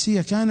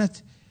العباسية كانت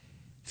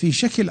في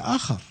شكل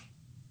آخر،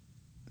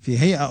 في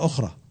هيئة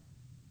أخرى.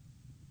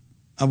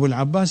 أبو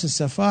العباس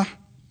السفاح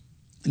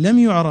لم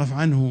يعرف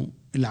عنه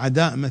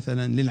العداء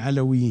مثلا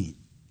للعلويين،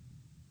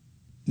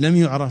 لم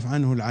يعرف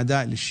عنه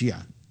العداء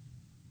للشيعة.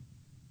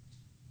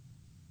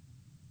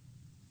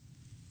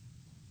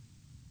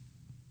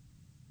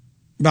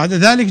 بعد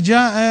ذلك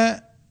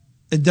جاء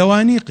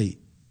الدوانيقي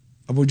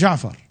أبو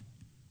جعفر،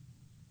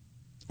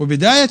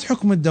 وبداية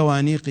حكم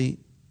الدوانيقي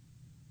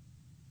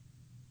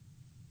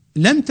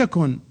لم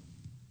تكن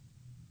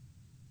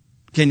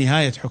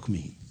كنهاية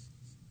حكمه.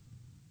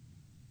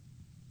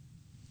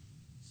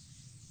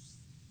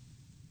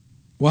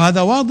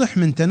 وهذا واضح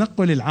من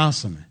تنقل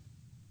العاصمة.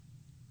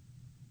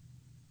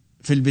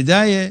 في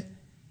البداية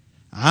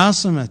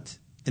عاصمة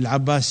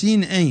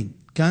العباسيين أين؟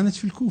 كانت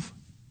في الكوفة،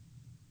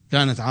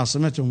 كانت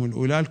عاصمتهم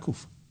الأولى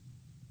الكوفة.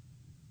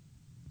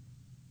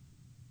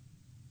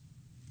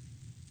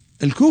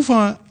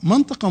 الكوفة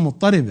منطقة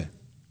مضطربة،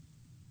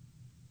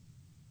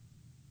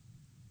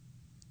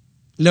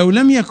 لو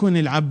لم يكن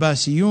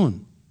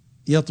العباسيون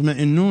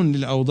يطمئنون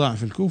للأوضاع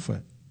في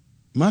الكوفة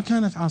ما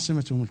كانت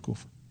عاصمتهم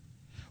الكوفة،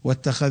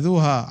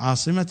 واتخذوها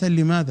عاصمة.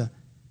 لماذا؟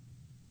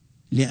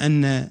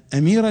 لأن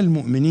أمير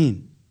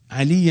المؤمنين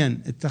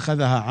عليا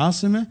اتخذها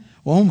عاصمة،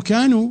 وهم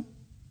كانوا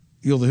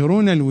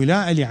يظهرون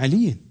الولاء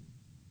لعلي.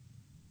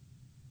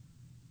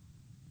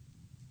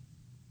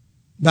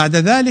 بعد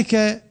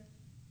ذلك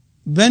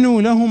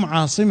بنوا لهم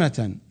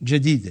عاصمة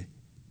جديدة،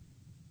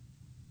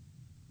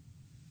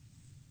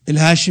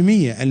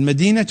 الهاشمية،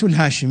 المدينة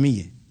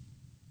الهاشمية،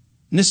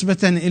 نسبة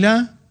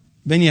إلى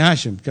بني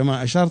هاشم،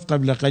 كما أشرت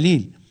قبل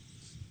قليل،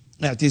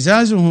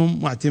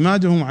 اعتزازهم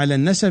واعتمادهم على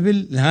النسب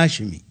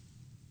الهاشمي.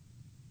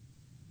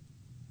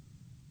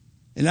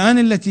 الآن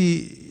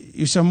التي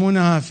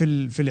يسمونها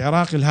في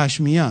العراق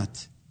الهاشميات،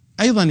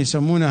 أيضا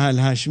يسمونها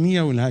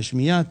الهاشمية،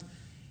 والهاشميات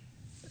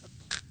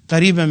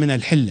قريبة من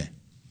الحلة،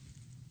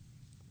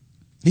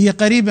 هي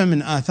قريبة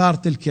من آثار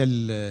تلك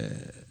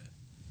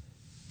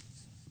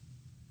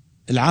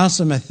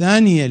العاصمة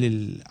الثانية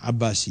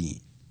للعباسيين.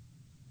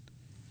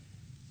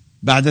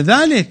 بعد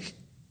ذلك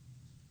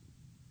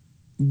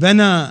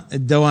بنى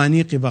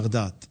الدوانيقي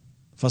بغداد،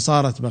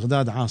 فصارت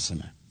بغداد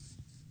عاصمة.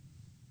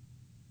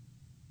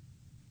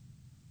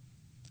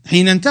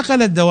 حين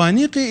انتقل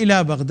الدوانيقي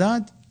إلى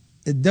بغداد،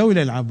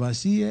 الدولة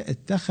العباسية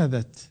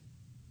اتخذت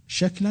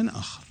شكلا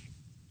آخر.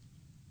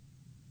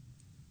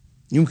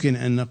 يمكن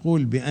أن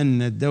نقول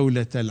بأن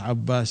الدولة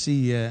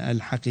العباسية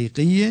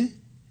الحقيقية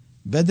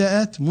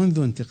بدأت منذ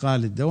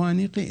انتقال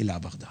الدوانيقي إلى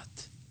بغداد.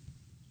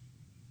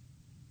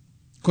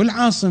 كل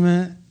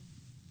عاصمة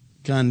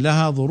كان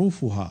لها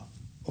ظروفها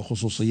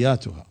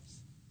وخصوصياتها.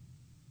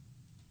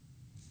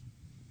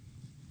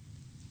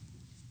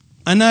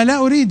 أنا لا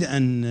أريد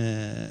أن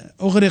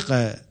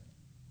أغرق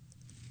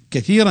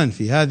كثيرا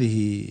في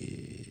هذه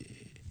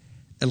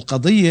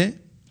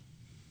القضية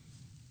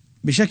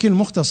بشكل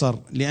مختصر،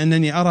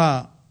 لأنني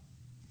أرى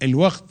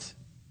الوقت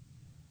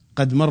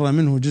قد مر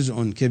منه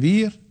جزء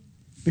كبير.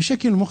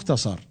 بشكل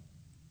مختصر،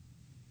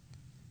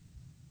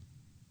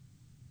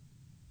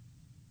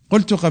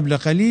 قلت قبل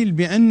قليل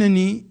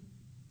بأنني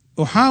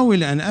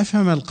أحاول أن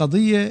أفهم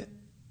القضية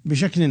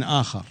بشكل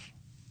آخر.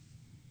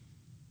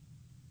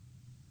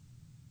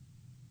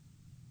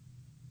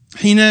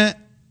 حين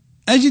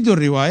أجد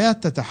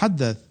الروايات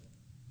تتحدث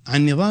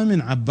عن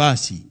نظام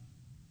عباسي،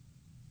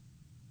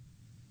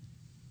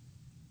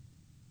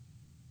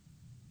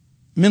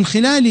 من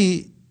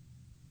خلال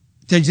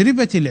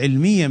تجربتي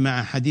العلمية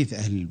مع حديث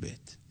أهل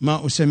البيت،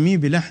 ما أسميه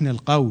بلحن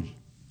القول،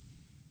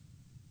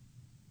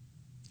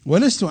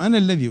 ولست أنا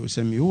الذي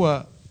أسميه،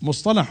 هو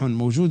مصطلح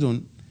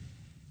موجود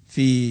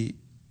في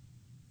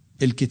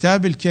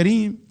الكتاب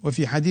الكريم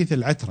وفي حديث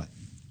العترة،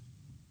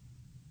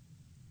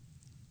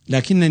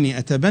 لكنني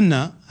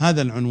أتبنى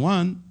هذا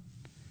العنوان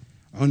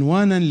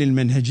عنوانا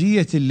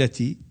للمنهجية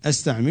التي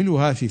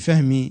أستعملها في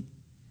فهم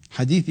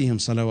حديثهم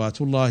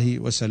صلوات الله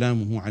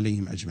وسلامه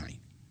عليهم أجمعين.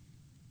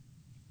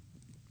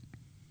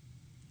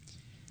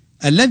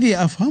 الذي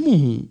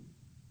أفهمه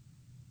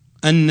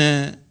أن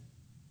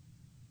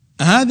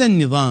هذا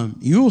النظام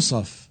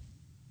يوصف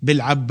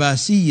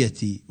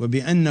بالعباسية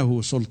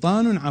وبأنه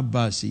سلطان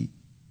عباسي.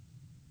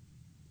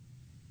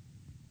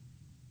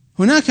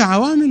 هناك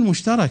عوامل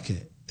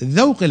مشتركة،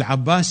 الذوق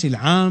العباسي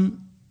العام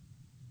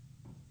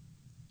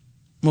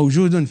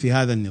موجود في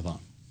هذا النظام.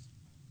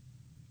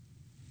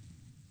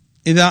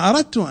 إذا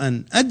أردت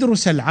أن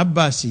أدرس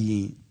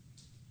العباسيين،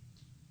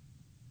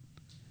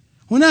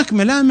 هناك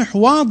ملامح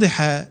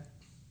واضحة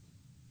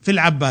في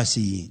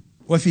العباسيين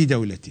وفي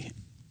دولتهم.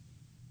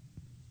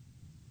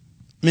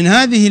 من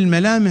هذه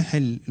الملامح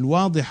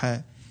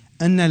الواضحة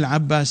أن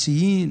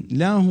العباسيين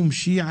لا هم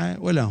شيعة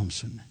ولا هم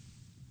سنة.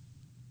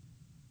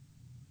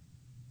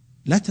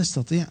 لا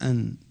تستطيع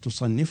أن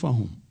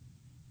تصنفهم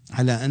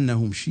على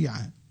أنهم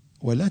شيعة،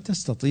 ولا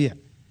تستطيع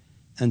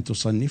أن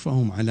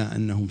تصنفهم على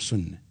أنهم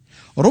سنة.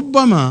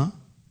 ربما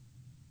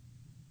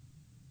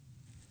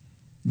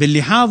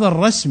باللحاظ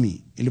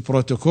الرسمي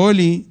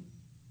البروتوكولي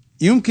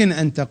يمكن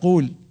أن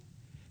تقول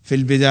في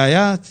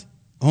البدايات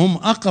هم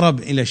أقرب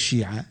إلى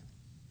الشيعة،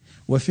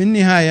 وفي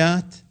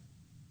النهايات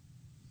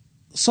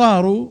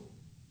صاروا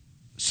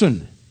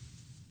سنة.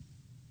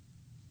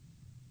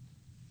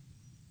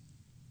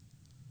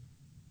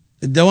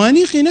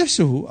 الدوانيقي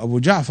نفسه أبو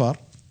جعفر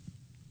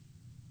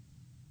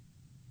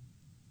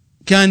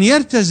كان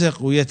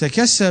يرتزق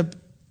ويتكسب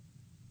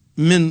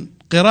من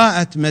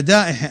قراءة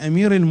مدائح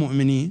أمير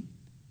المؤمنين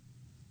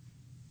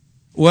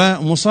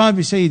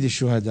ومصاب سيد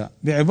الشهداء،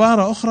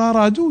 بعبارة أخرى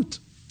رادود،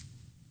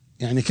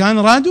 يعني كان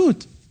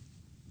رادود.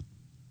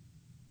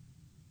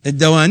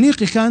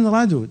 الدوانيقي كان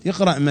رادود،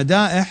 يقرأ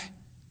مدائح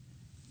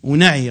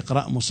ونعي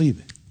يقرأ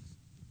مصيبة.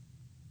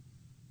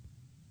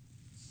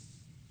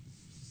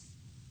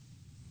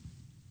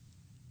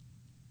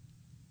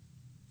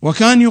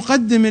 وكان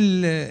يقدم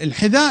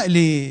الحذاء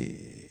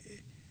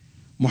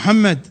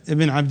لمحمد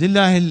بن عبد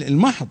الله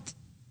المحض،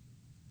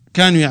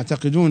 كانوا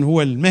يعتقدون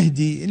هو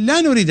المهدي.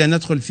 لا نريد أن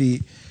ندخل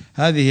في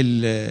هذه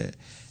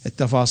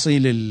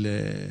التفاصيل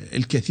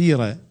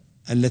الكثيرة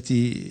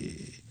التي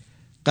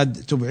قد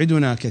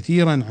تبعدنا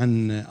كثيرا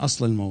عن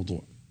أصل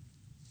الموضوع.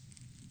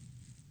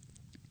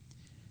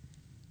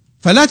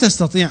 فلا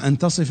تستطيع أن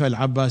تصف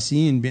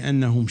العباسيين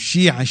بأنهم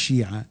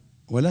شيعة،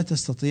 ولا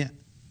تستطيع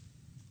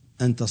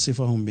أن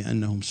تصفهم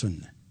بأنهم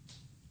سنة.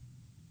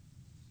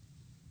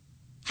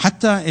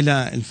 حتى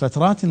إلى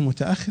الفترات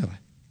المتأخرة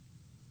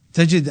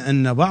تجد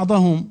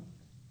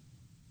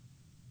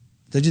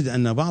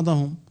أن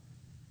بعضهم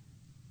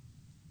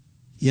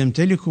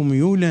يمتلك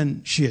ميولا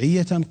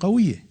شيعية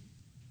قوية.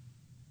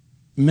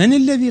 من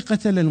الذي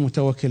قتل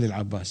المتوكل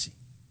العباسي؟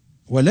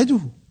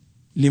 ولده.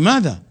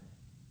 لماذا؟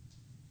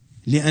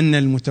 لأن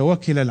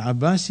المتوكل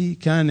العباسي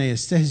كان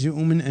يستهزئ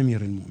من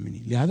أمير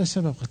المؤمنين، لهذا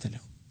السبب قتله.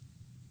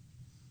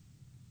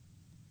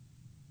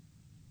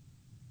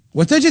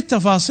 وتجد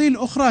تفاصيل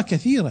أخرى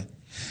كثيرة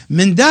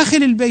من داخل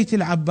البيت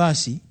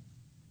العباسي.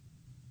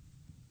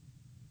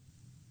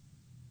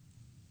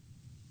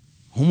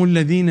 هم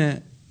الذين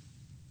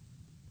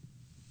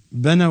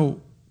بنوا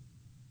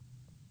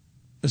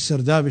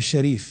السرداب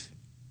الشريف.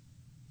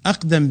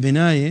 أقدم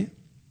بناية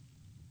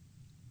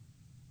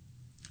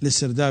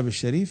للسرداب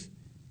الشريف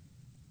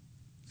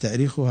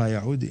تاريخها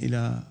يعود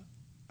إلى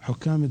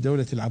حكام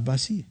الدولة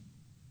العباسية،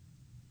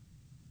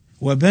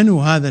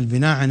 وبنوا هذا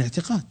البناء عن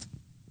اعتقاد.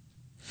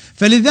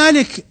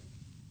 فلذلك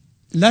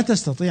لا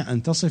تستطيع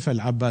أن تصف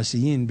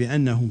العباسيين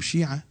بأنهم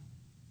شيعة،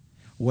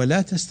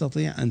 ولا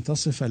تستطيع أن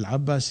تصف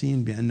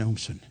العباسيين بأنهم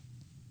سنة.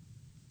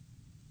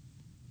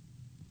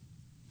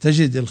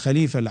 تجد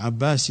الخليفة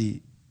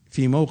العباسي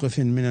في موقف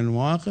من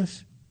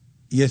المواقف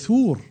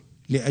يثور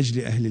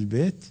لأجل أهل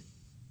البيت،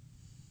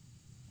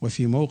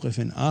 وفي موقف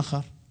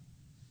آخر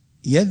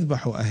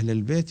يذبح أهل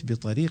البيت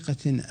بطريقة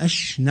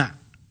أشنع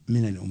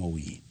من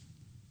الأمويين.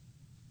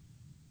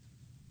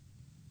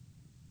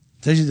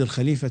 تجد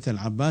الخليفة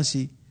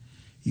العباسي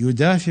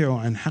يدافع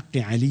عن حق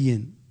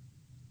علي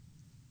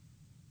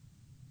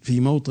في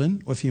موطن،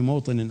 وفي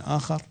موطن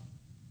آخر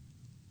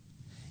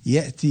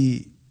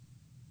يأتي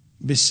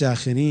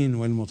بالساخرين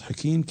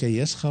والمضحكين كي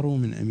يسخروا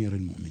من أمير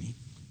المؤمنين،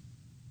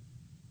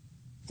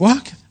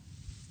 وهكذا.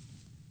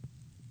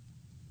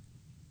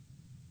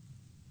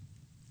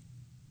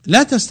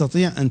 لا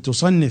تستطيع أن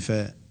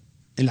تصنف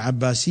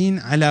العباسيين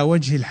على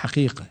وجه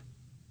الحقيقة،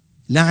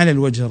 لا على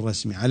الوجه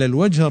الرسمي. على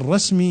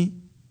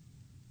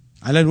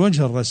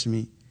الوجه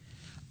الرسمي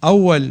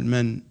أول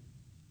من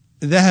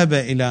ذهب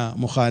إلى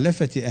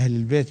مخالفة أهل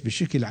البيت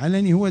بشكل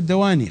علني هو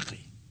الدوانيقي،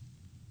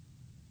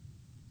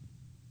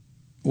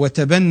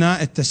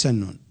 وتبنى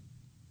التسنن،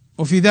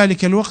 وفي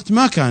ذلك الوقت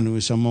ما كانوا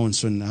يسمون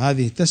سنة،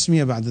 هذه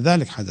التسمية بعد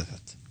ذلك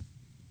حدثت.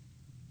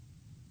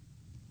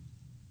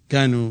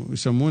 كانوا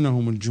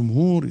يسمونهم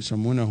الجمهور،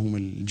 يسمونهم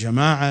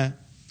الجماعة،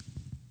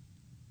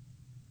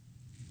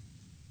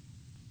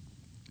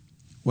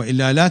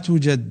 وإلا لا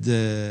توجد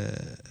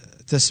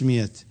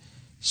تسمية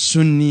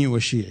سني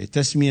وشيعي.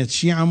 تسمية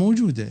شيعة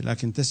موجودة،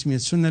 لكن تسمية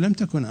سنة لم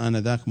تكن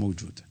آنذاك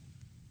موجودة.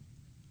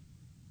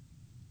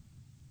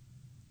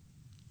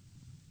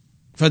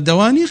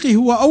 فالدوانيقي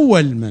هو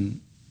أول من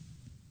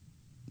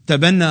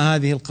تبنى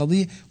هذه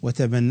القضية،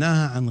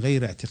 وتبناها عن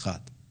غير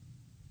اعتقاد.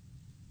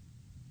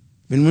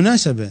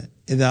 بالمناسبة،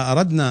 إذا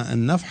أردنا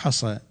أن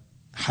نفحص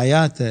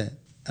حياة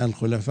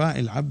الخلفاء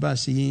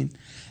العباسيين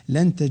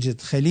لن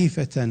تجد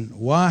خليفة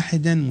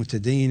واحدا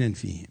متدينا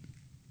فيهم.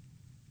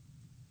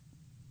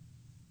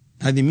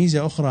 هذه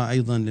ميزة أخرى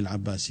أيضا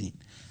للعباسيين.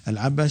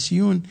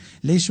 العباسيون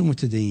ليسوا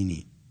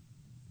متدينين،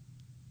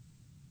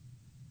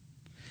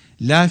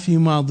 لا في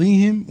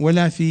ماضيهم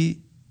ولا في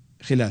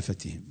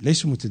خلافتهم،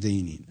 ليسوا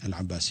متدينين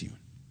العباسيون.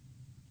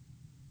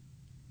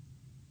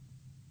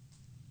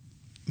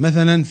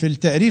 مثلا في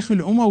التاريخ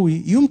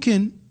الأموي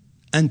يمكن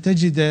أن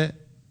تجد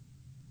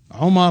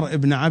عمر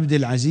بن عبد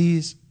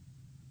العزيز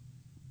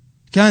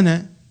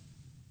كان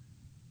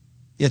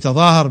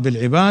يتظاهر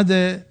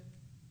بالعبادة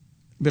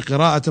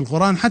بقراءة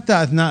القرآن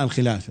حتى أثناء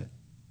الخلافة،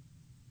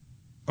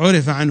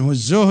 عرف عنه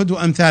الزهد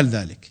وأمثال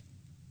ذلك،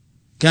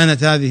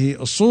 كانت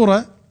هذه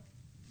الصورة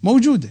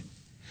موجودة.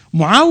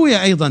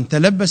 معاوية أيضا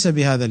تلبس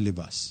بهذا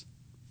اللباس،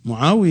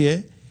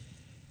 معاوية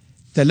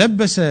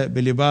تلبس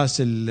بلباس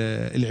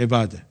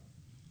العبادة،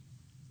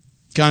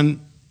 كان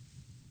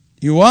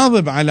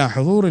يواظب على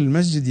حضور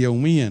المسجد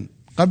يوميا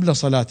قبل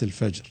صلاة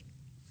الفجر،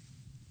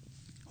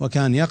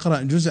 وكان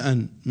يقرأ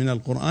جزءا من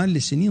القرآن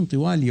لسنين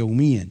طوال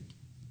يوميا،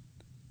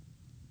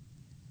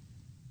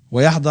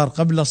 ويحضر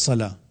قبل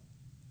الصلاة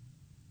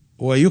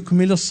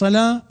ويكمل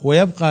الصلاة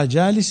ويبقى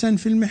جالسا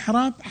في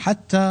المحراب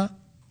حتى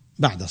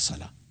بعد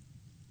الصلاة.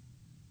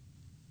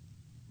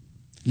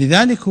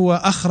 لذلك هو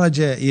أخرج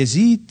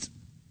يزيد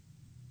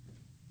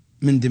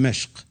من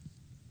دمشق،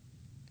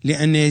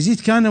 لأن يزيد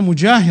كان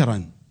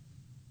مجاهرا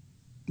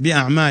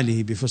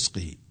بأعماله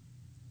بفسقه،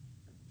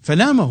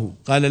 فلامه،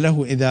 قال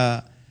له: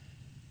 إذا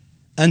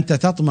أنت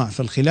تطمع في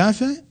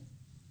الخلافة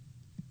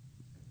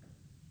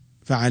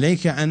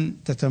فعليك أن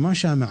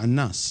تتماشى مع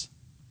الناس،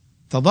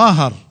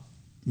 تظاهر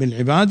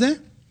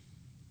بالعبادة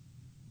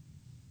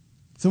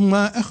ثم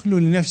اخلو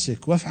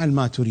لنفسك وافعل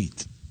ما تريد.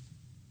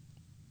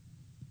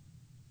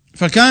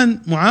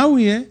 فكان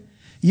معاوية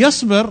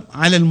يصبر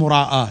على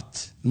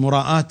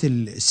المراءات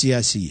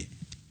السياسية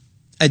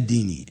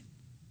الدينية.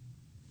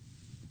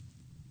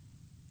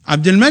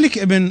 عبد الملك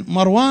بن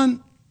مروان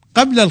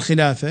قبل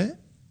الخلافة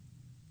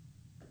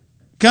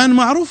كان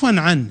معروفا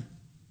عن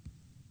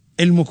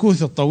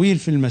المكوث الطويل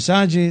في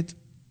المساجد،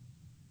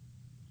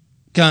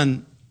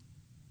 كان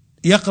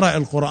يقرأ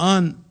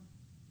القرآن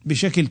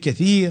بشكل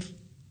كثير،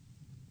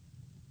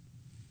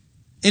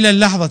 إلى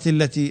اللحظة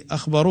التي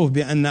أخبروه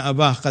بأن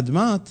أباه قد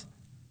مات،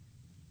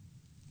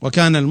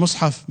 وكان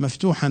المصحف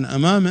مفتوحا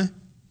أمامه،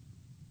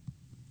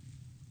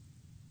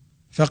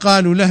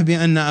 فقالوا له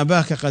بأن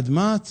أباك قد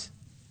مات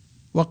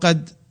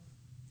وقد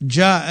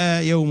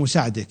جاء يوم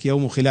سعدك،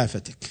 يوم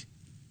خلافتك.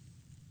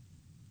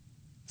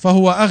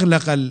 فهو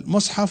أغلق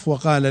المصحف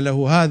وقال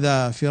له: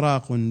 هذا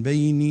فراق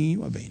بيني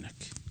وبينك.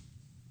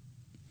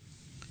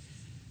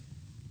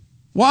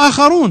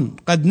 وآخرون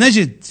قد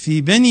نجد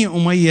في بني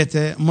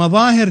أمية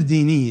مظاهر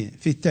دينية،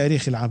 في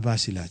التاريخ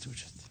العباسي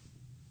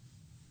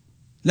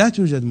لا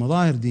توجد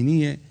مظاهر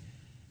دينية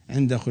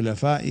عند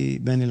خلفاء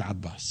بني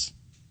العباس.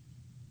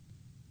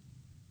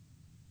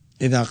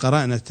 إذا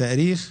قرأنا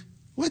التاريخ،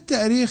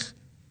 والتاريخ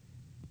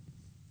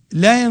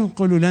لا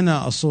ينقل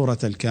لنا الصورة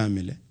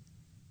الكاملة،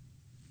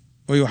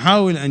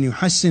 ويحاول أن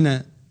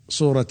يحسن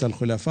صورة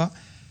الخلفاء.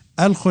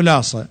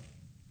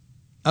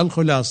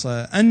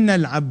 الخلاصة أن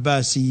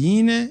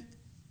العباسيين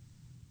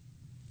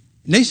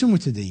ليسوا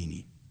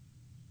متدينين،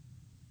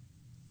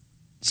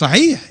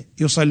 صحيح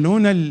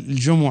يصلون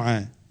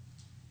الجمعة،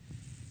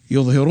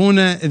 يظهرون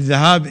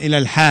الذهاب إلى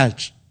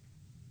الحاج،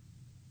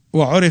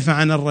 وعرف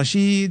عن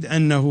الرشيد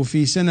أنه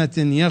في سنة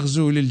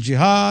يغزو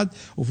للجهاد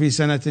وفي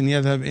سنة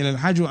يذهب إلى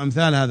الحج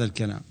وأمثال هذا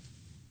الكلام.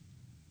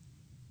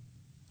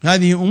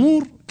 هذه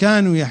أمور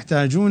كانوا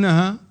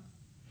يحتاجونها،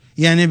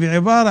 يعني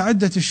بعبارة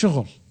عدة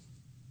الشغل،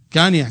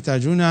 كانوا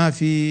يحتاجونها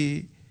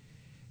في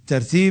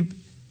ترتيب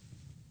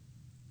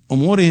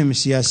أمورهم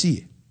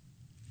السياسية.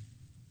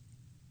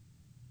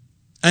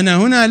 أنا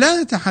هنا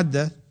لا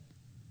أتحدث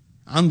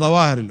عن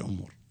ظواهر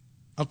الأمور،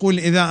 أقول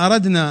إذا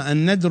أردنا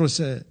أن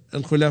ندرس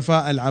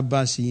الخلفاء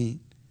العباسيين،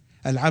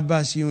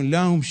 العباسيون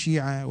لا هم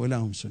شيعة ولا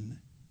هم سنة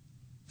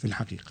في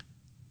الحقيقة،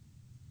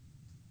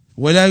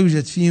 ولا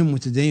يوجد فيهم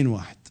متدين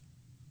واحد،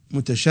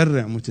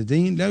 متشرع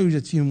متدين لا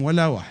يوجد فيهم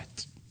ولا واحد،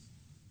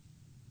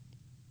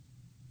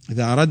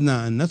 إذا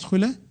أردنا أن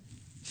ندخل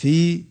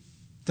في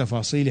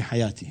تفاصيل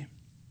حياتهم.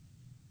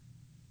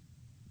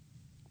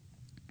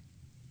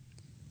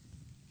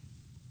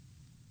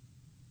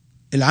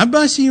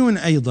 العباسيون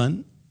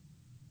أيضا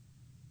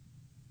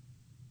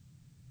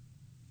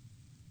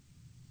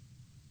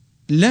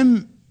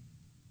لم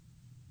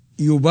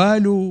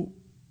يبالوا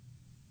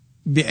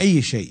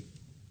بأي شيء،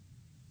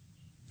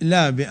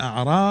 لا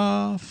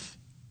بأعراف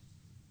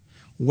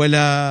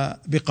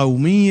ولا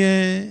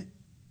بقومية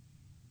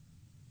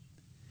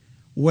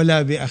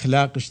ولا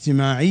بأخلاق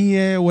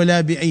اجتماعية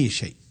ولا بأي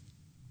شيء،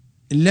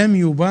 لم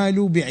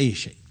يبالوا بأي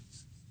شيء،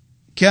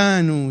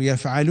 كانوا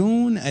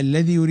يفعلون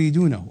الذي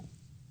يريدونه.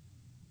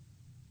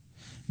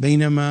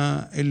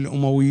 بينما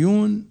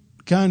الأمويون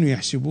كانوا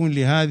يحسبون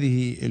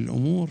لهذه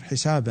الأمور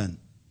حسابا،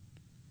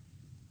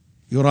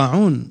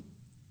 يراعون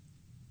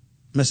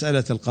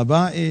مسألة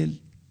القبائل،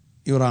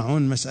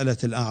 يراعون مسألة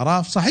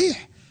الأعراف.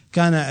 صحيح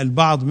كان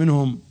البعض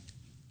منهم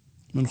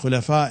من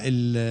خلفاء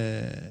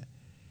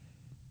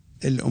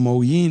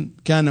الأمويين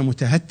كان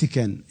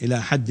متهتكا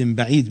إلى حد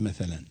بعيد،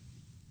 مثلا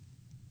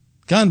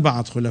كان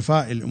بعض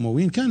خلفاء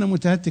الأمويين كان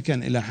متهتكا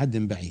إلى حد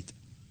بعيد،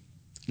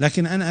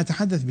 لكن أنا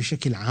أتحدث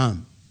بشكل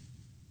عام.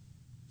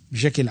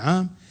 بشكل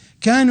عام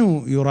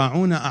كانوا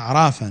يراعون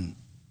أعرافا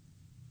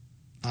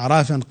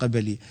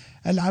قبلية.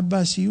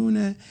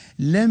 العباسيون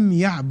لم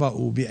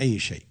يعبأوا بأي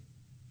شيء،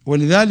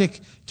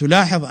 ولذلك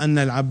تلاحظ أن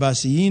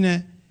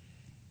العباسيين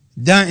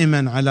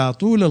دائما على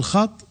طول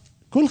الخط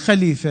كل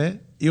خليفة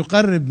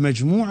يقرب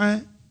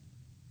مجموعة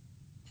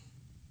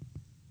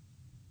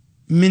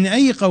من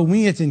أي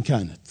قومية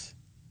كانت،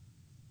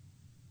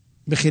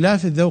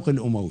 بخلاف الذوق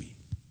الأموي.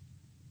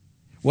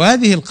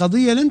 وهذه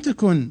القضية لم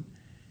تكن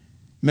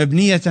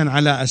مبنية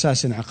على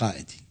أساس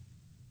عقائدي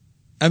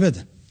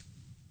أبدا.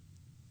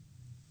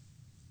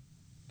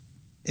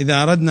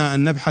 إذا أردنا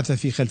أن نبحث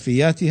في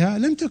خلفياتها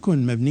لم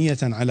تكن مبنية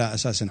على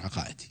أساس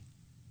عقائدي.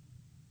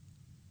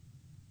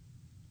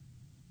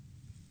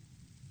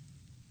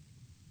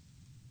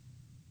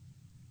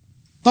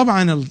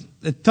 طبعا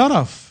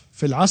الترف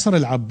في العصر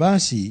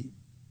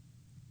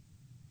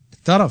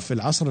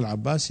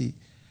العباسي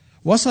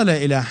وصل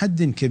إلى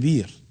حد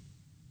كبير،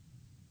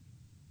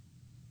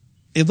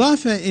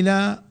 إضافة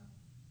إلى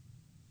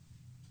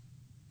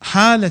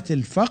حالة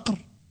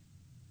الفقر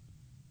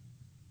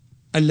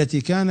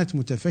التي كانت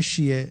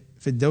متفشية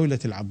في الدولة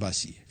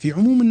العباسية في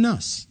عموم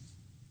الناس.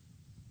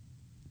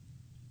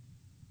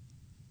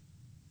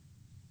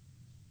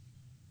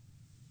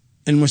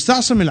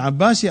 المستعصم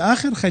العباسي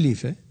آخر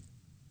خليفة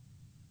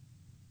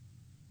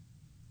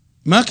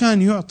ما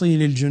كان يعطي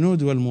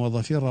للجنود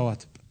والموظفين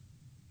رواتب،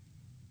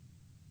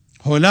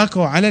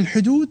 هولاكو على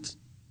الحدود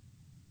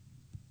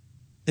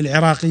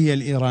العراقية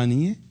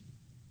الإيرانية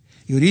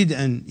يريد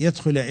أن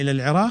يدخل إلى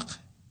العراق،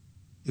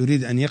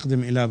 يريد أن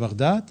يقدم إلى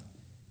بغداد،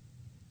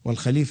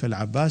 والخليفة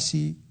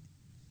العباسي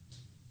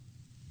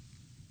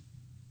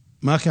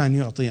ما كان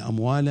يعطي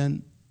أموالا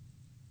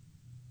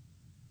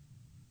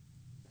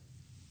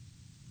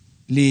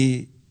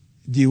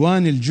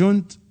لديوان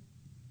الجند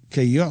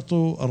كي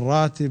يعطوا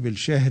الراتب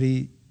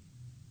الشهري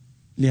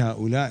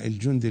لهؤلاء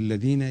الجند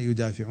الذين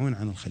يدافعون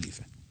عن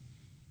الخليفة.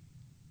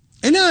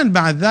 إلى أن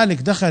بعد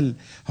ذلك دخل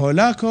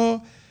هولاكو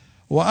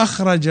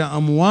وأخرج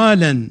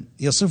أموالا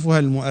يصفها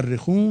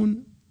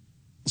المؤرخون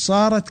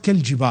صارت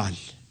كالجبال.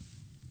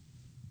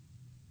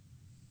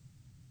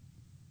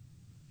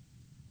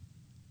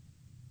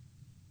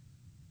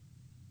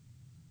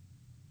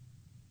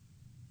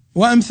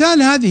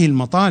 وأمثال هذه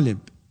المطالب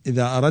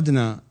إذا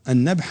أردنا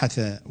أن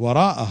نبحث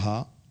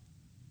وراءها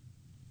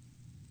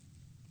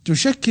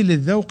تشكل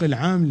الذوق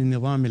العام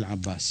للنظام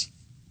العباسي،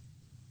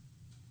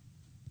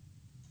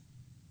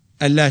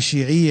 اللا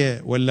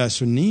شيعية ولا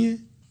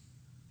سنية،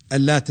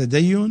 اللا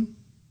تدين،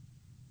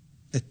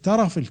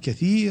 الترف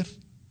الكثير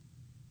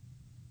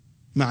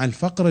مع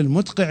الفقر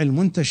المدقع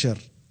المنتشر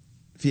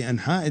في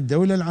أنحاء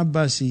الدولة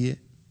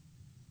العباسية.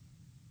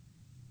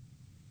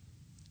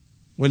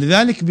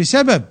 ولذلك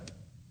بسبب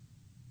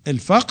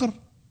الفقر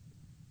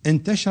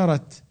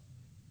انتشرت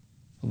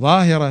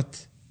ظاهرة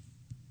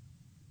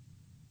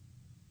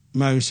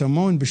ما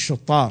يسمون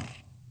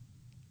بالشطار.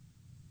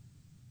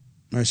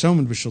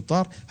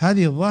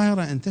 هذه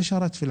الظاهرة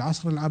انتشرت في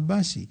العصر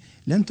العباسي،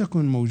 لم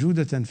تكن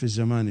موجودة في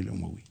الزمان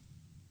الأموي،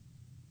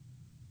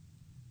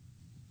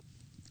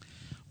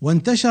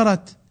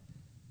 وانتشرت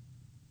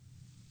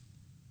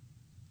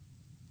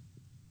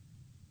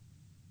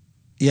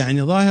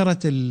يعني ظاهرة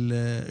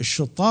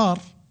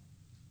الشطار.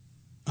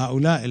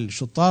 هؤلاء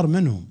الشطار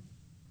منهم؟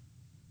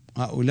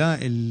 هؤلاء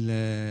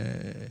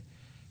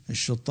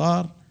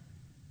الشطار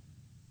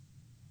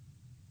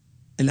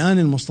الآن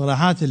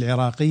المصطلحات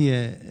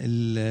العراقية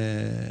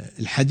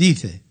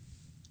الحديثة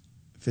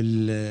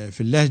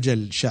في اللهجة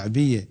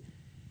الشعبية،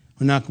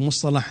 هناك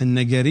مصطلح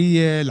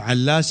النجرية،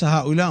 العلاسة،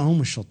 هؤلاء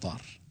هم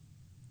الشطار.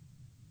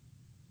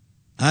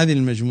 هذه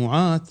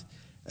المجموعات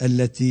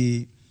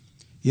التي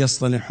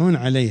يصطلحون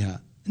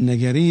عليها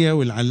النجرية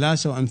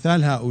والعلاسة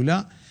وأمثال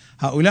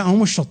هؤلاء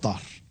هم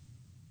الشطار.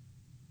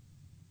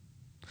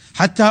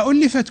 حتى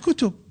ألفت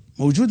كتب،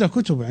 موجودة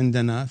كتب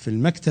عندنا في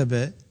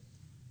المكتبة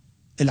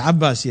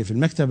العباسية، في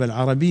المكتبة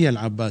العربية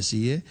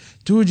العباسية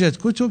توجد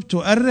كتب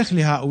تؤرخ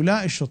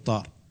لهؤلاء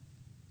الشطار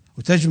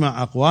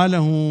وتجمع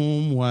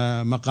أقوالهم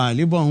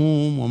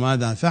ومقالبهم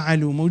وماذا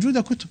فعلوا،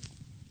 موجودة كتب.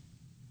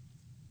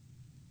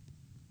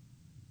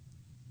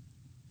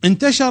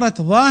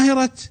 انتشرت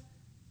ظاهرة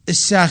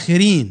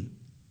الساخرين،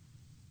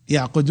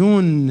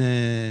 يعقدون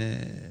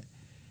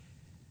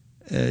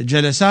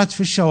جلسات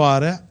في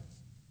الشوارع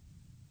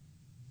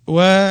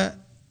ويقيمون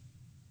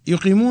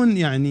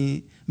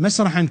يعني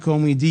مسرحا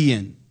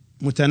كوميديا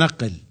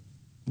متنقل،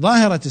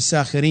 ظاهرة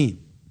الساخرين.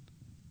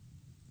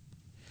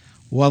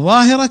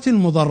 وظاهرة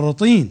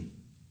المضرطين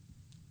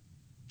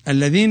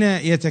الذين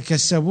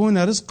يتكسبون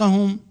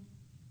رزقهم،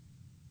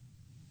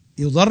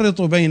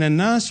 يضرط بين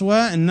الناس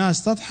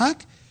والناس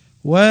تضحك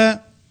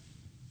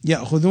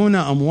ويأخذون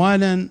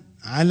أموالا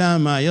على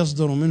ما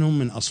يصدر منهم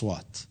من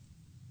أصوات.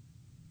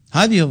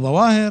 هذه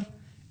الظواهر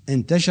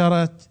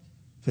انتشرت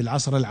في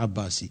العصر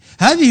العباسي.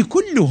 هذه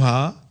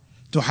كلها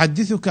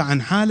تحدثك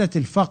عن حالة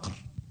الفقر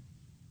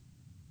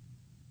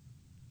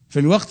في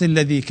الوقت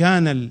الذي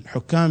كان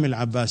الحكام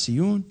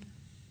العباسيون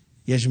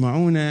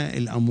يجمعون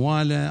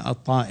الأموال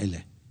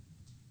الطائلة.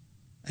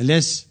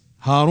 أليس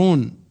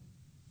هارون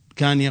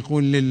كان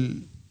يقول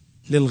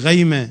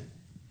للغيمة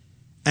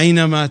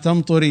أينما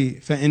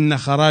تمطري فإن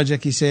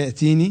خراجك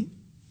سيأتيني؟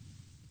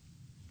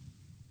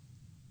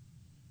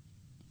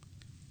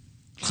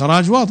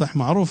 الخراج واضح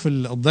معروف،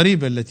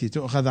 الضريبة التي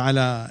تؤخذ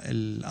على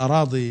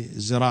الأراضي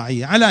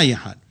الزراعية. على أي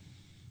حال،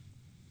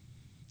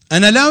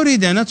 أنا لا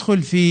أريد أن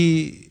أدخل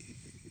في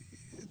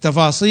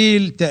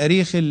تفاصيل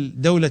تاريخ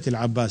الدولة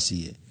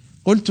العباسية.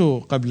 قلت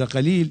قبل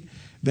قليل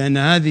بأن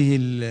هذه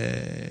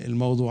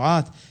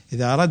الموضوعات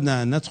إذا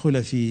أردنا أن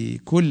ندخل في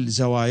كل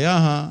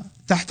زواياها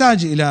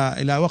تحتاج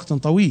إلى وقت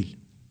طويل،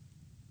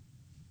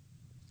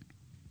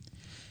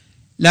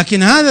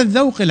 لكن هذا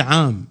الذوق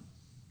العام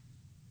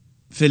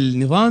في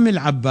النظام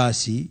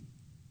العباسي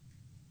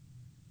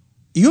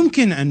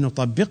يمكن أن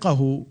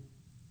نطبقه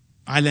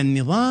على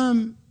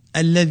النظام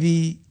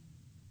الذي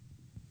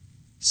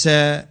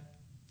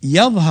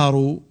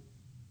سيظهر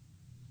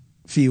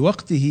في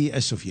وقته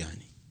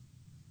السفياني.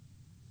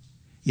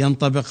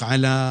 ينطبق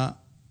على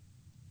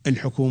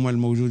الحكومة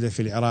الموجودة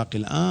في العراق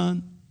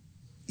الآن،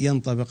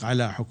 ينطبق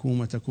على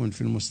حكومة تكون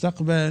في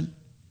المستقبل،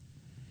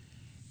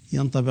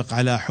 ينطبق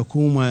على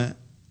حكومة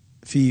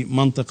في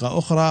منطقة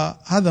أخرى.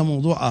 هذا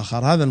موضوع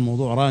آخر، هذا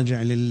الموضوع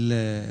راجع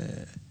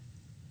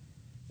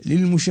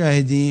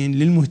للمشاهدين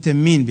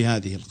للمهتمين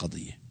بهذه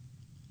القضية.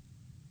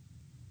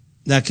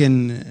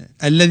 لكن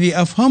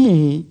الذي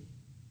أفهمه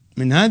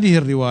من هذه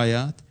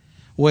الروايات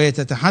وهي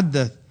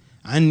تتحدث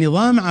عن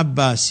نظام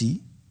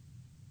عباسي،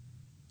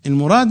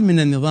 المراد من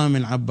النظام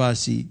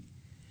العباسي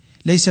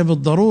ليس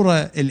بالضرورة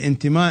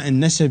الانتماء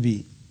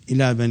النسبي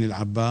إلى بني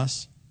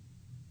العباس،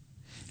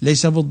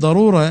 ليس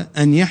بالضرورة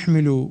أن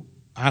يحملوا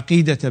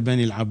عقيدة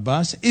بني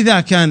العباس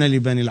إذا كان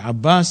لبني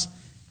العباس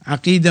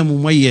عقيدة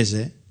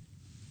مميزة،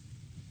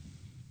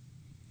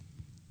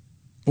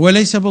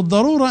 وليس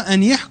بالضرورة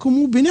أن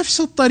يحكموا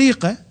بنفس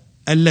الطريقة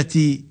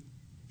التي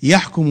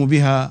يحكم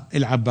بها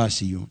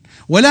العباسيون،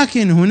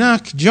 ولكن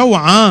هناك جو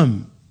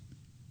عام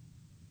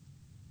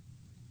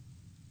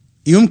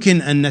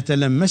يمكن أن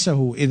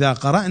نتلمسه إذا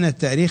قرأنا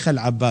التاريخ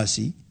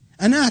العباسي.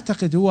 أنا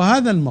أعتقد هو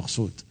هذا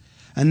المقصود،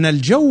 أن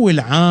الجو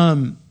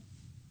العام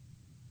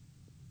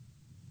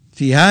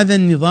في هذا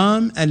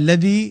النظام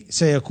الذي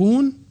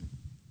سيكون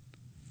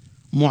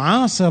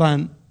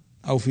معاصرا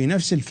أو في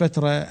نفس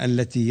الفترة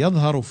التي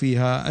يظهر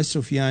فيها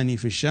السفياني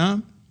في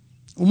الشام،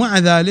 ومع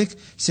ذلك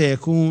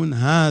سيكون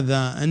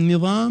هذا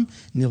النظام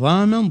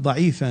نظاما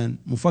ضعيفا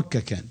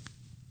مفككا.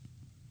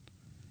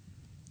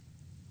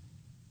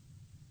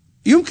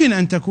 يمكن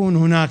أن تكون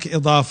هناك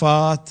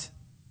إضافات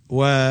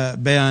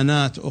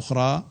وبيانات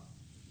أخرى،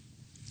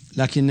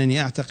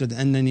 لكنني أعتقد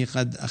أنني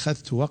قد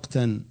أخذت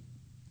وقتا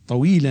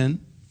طويلا.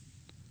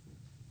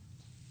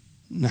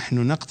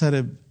 نحن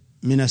نقترب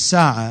من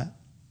الساعة،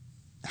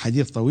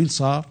 حديث طويل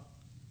صار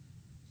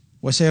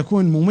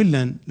وسيكون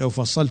مملا لو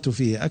فصلت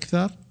فيه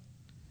أكثر.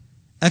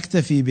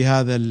 أكتفي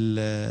بهذا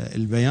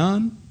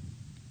البيان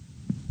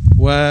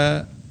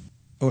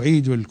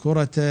وأعيد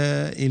الكرة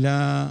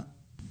إلى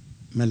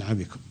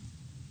ملعبكم.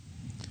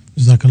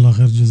 جزاك الله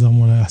خير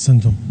جزاكم الله،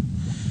 أحسنتم.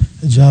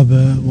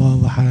 إجابة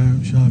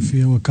واضحة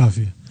شافية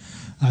وكافية.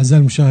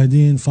 أعزائي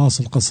المشاهدين،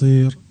 فاصل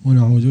قصير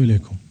ونعود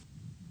إليكم.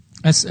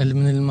 أسأل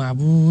من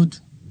المعبود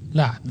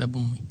لا عذب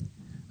أمي.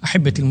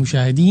 أحبتي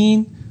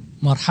المشاهدين،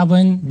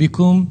 مرحبا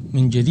بكم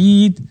من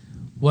جديد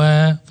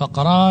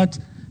وفقرات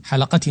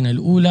حلقتنا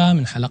الأولى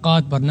من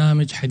حلقات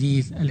برنامج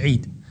حديث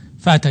العيد.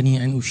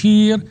 فاتني أن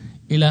أشير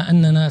إلى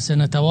أننا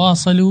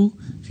سنتواصل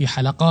في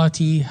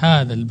حلقات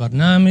هذا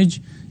البرنامج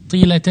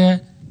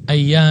طيلة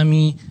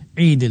أيام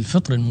عيد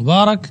الفطر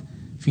المبارك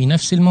في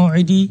نفس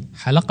الموعد،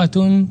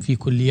 حلقة في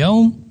كل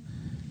يوم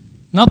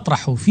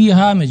نطرح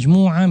فيها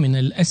مجموعة من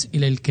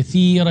الأسئلة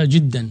الكثيرة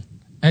جدا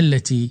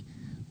التي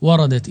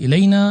وردت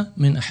إلينا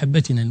من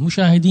أحبتنا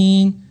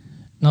المشاهدين،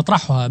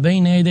 نطرحها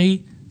بين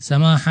يدي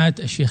سماحة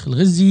الشيخ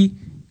الغزي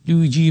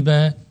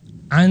ليجيب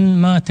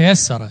عن ما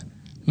تيسر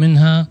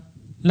منها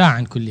لا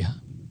عن كلها.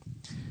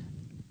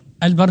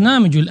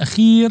 البرنامج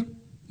الأخير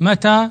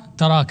متى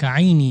تراك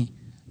عيني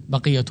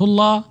بقية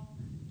الله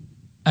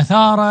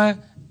أثار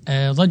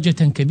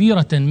ضجة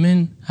كبيرة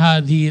من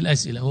هذه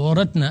الأسئلة،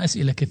 ووردنا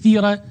أسئلة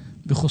كثيرة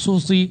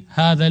بخصوص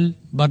هذا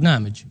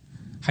البرنامج،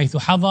 حيث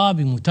حظى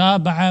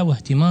بمتابعة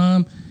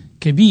واهتمام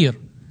كبير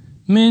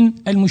من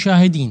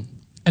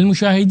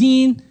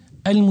المشاهدين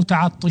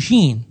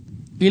المتعطشين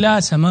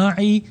إلى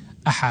سماع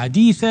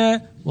أحاديث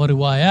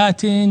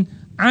وروايات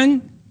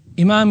عن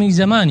إمام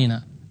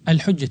زماننا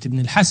الحجة بن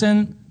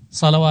الحسن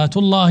صلوات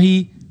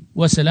الله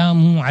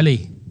وسلامه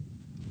عليه،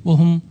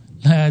 وهم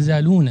لا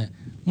يزالون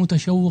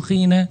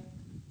متشوقين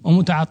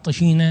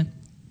ومتعطشين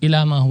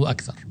إلى ما هو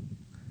أكثر.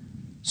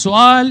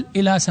 سؤال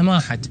إلى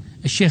سماحة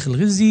الشيخ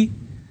الغزي.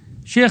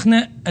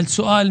 شيخنا،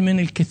 السؤال من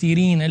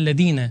الكثيرين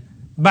الذين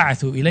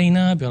بعثوا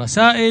إلينا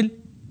برسائل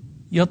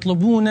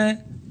يطلبون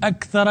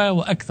أكثر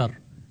وأكثر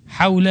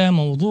حول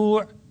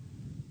موضوع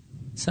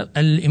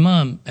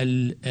الإمام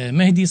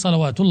المهدي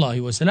صلوات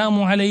الله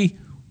وسلامه عليه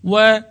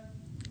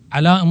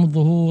وعلائم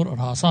الظهور،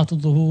 إرهاصات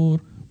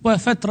الظهور،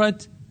 وفترة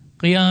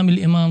قيام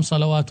الإمام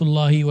صلوات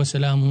الله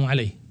وسلامه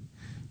عليه.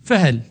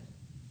 فهل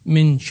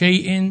من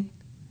شيء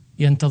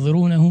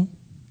ينتظرونه؟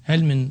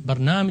 هل من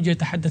برنامج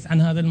يتحدث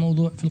عن هذا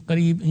الموضوع في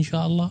القريب إن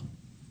شاء الله؟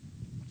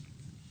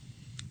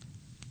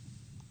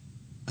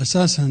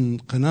 أساسا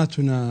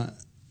قناتنا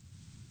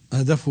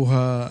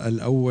هدفها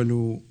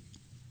الأول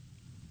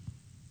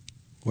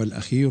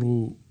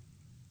والأخير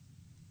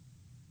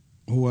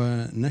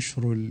هو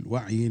نشر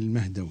الوعي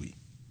المهدوي،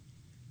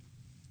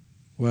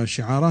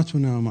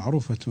 وشعاراتنا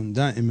معروفة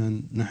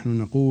دائما، نحن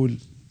نقول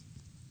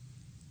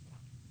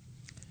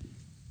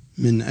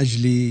من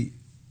أجل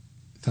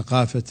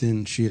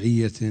ثقافة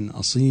شيعية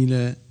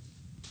أصيلة،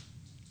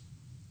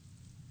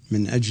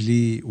 من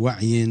أجل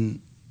وعي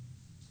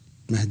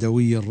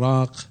مهدوي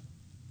راق.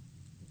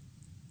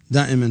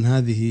 دائما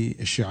هذه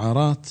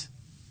الشعارات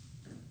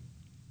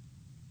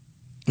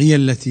هي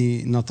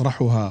التي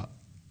نطرحها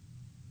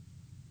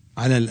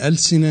على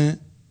الألسنة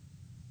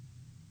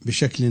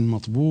بشكل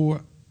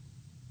مطبوع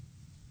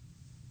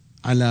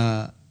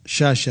على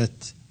شاشة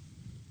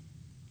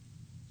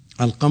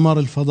القمر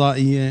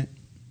الفضائية.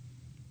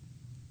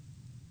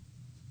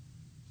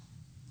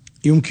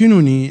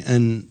 يمكنني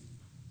أن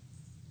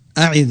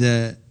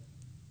أعد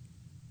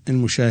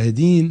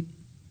المشاهدين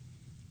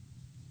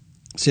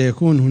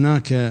سيكون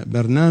هناك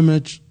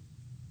برنامج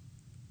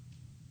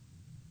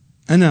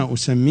أنا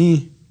أسميه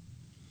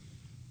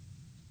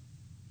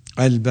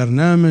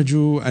البرنامج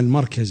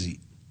المركزي.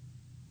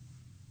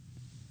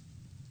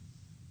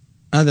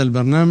 هذا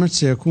البرنامج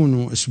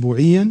سيكون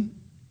أسبوعيا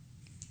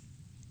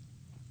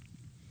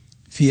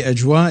في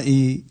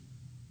أجواء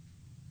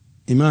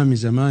إمام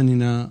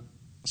زماننا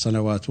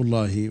صلوات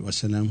الله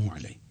وسلامه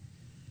عليه.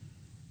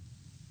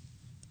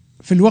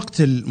 في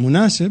الوقت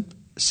المناسب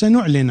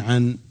سنعلن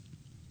عن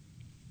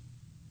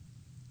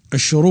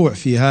الشروع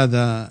في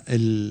هذا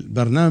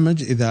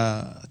البرنامج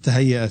إذا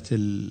تهيأت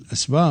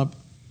الأسباب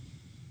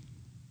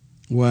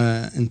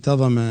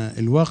وانتظم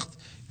الوقت.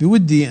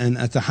 بودي أن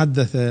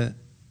أتحدث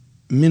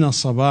من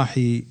الصباح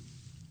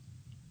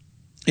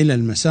إلى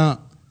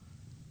المساء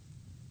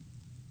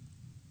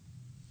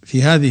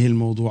في هذه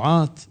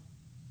الموضوعات،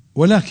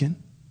 ولكن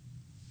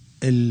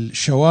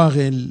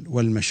الشواغل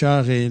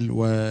والمشاغل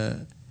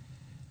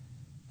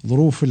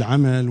وظروف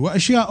العمل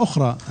وأشياء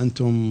أخرى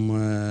أنتم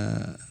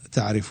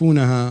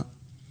تعرفونها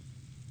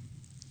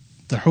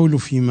تحول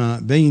فيما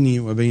بيني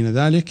وبين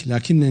ذلك.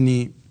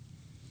 لكنني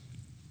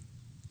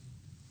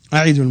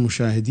أعد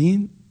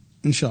المشاهدين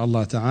إن شاء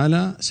الله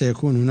تعالى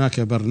سيكون هناك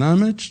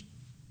برنامج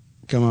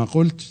كما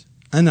قلت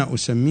أنا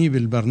أسميه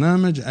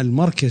بالبرنامج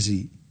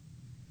المركزي،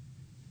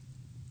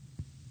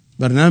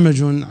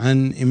 برنامج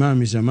عن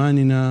إمام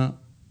زماننا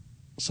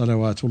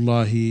صلوات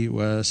الله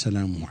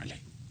وسلامه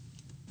عليه.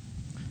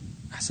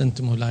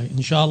 أحسنت مولاي.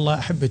 إن شاء الله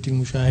أحبتي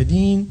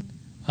المشاهدين،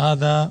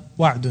 هذا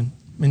وعد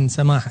من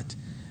سماحة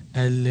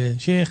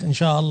الشيخ. إن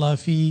شاء الله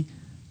في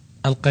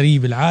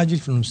القريب العاجل،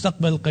 في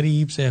المستقبل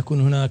القريب،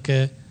 سيكون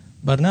هناك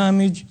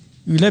برنامج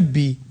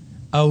يلبي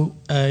أو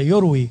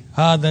يروي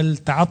هذا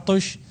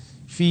التعطش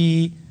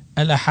في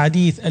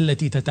الأحاديث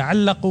التي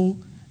تتعلق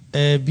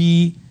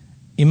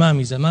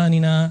بإمام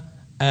زماننا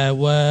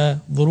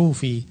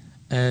وظروف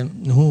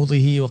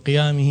نهوضه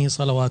وقيامه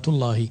صلوات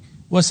الله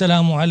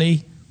وسلامه عليه،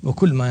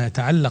 وكل ما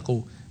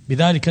يتعلق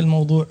بذلك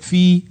الموضوع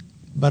في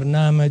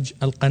برنامج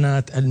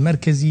القناة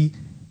المركزي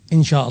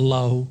إن شاء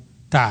الله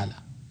تعالى.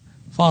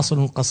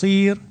 فاصل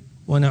قصير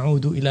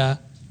ونعود إلى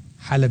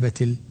حلبة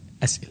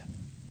الأسئلة.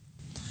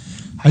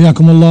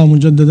 حياكم الله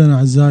مجددا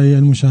أعزائي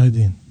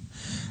المشاهدين.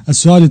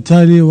 السؤال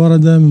التالي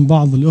ورد من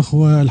بعض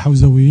الأخوة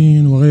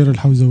الحوزويين وغير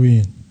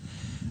الحوزويين.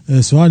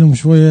 سؤالهم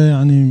شوية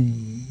يعني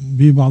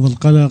ببعض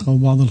القلق أو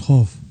بعض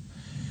الخوف،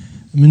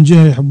 من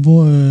جهة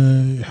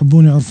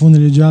يحبون يعرفون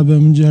الإجابة،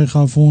 من جهة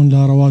يخافون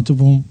لا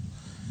رواتبهم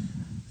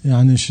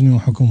يعني شنو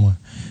حكمها.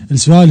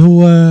 السؤال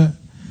هو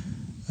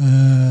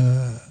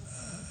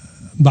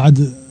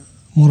بعد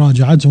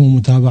مراجعتهم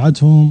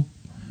ومتابعتهم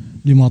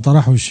لما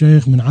طرحه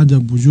الشيخ من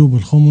عدم وجوب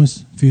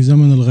الخمس في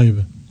زمن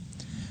الغيبة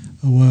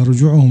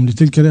ورجوعهم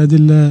لتلك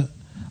الأدلة،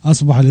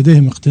 أصبح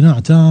لديهم اقتناع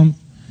تام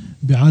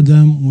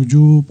بعدم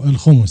وجوب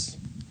الخمس.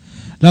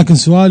 لكن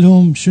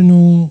سؤالهم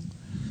شنو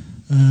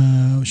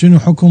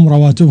حكم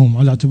رواتبهم،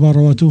 على اعتبار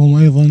رواتبهم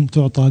أيضا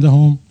تعطى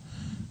لهم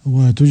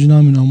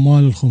وتجنى من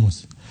أموال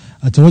الخمس.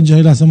 أتوجه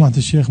إلى سماحة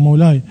الشيخ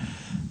مولاي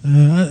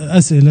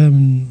أسئلة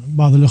من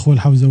بعض الأخوة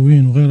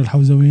الحوزويين وغير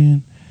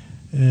الحوزويين،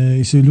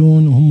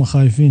 يسألون وهم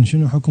خايفين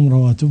شنو حكم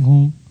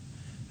رواتبهم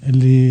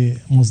اللي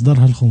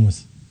مصدرها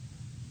الخمس.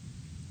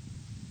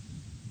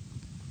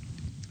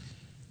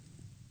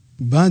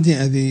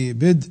 بادئ ذي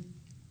بدء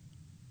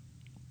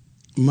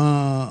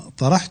ما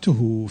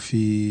طرحته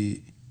في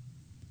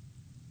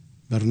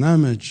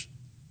برنامج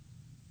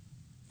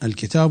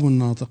الكتاب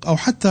الناطق أو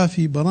حتى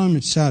في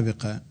برامج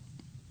سابقة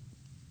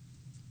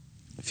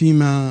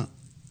فيما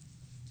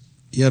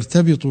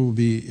يرتبط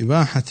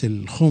بإباحة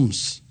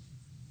الخمس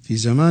في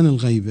زمان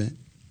الغيبة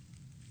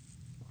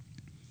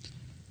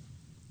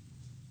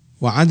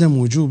وعدم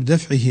وجوب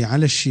دفعه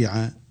على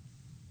الشيعة،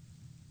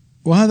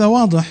 وهذا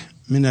واضح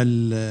من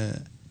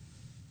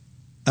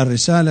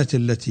الرسالة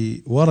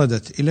التي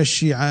وردت إلى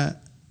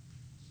الشيعة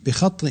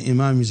بخط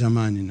إمام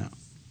زماننا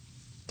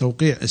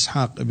توقيع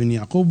إسحاق بن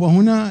يعقوب.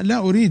 وهنا لا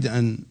أريد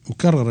أن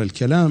أكرر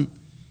الكلام،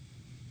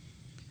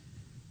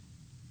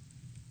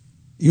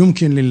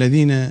 يمكن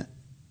للذين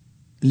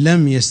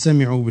لم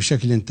يستمعوا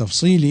بشكل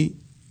تفصيلي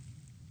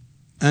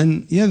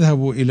أن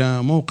يذهبوا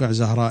إلى موقع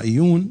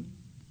زهرائيون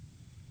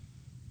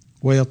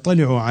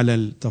ويطلعوا على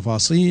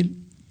التفاصيل.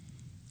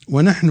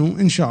 ونحن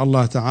إن شاء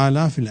الله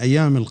تعالى في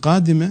الأيام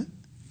القادمة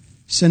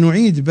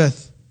سنعيد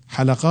بث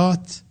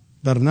حلقات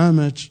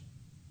برنامج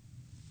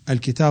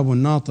الكتاب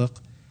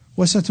الناطق،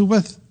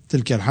 وستبث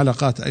تلك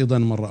الحلقات أيضا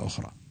مرة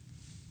أخرى.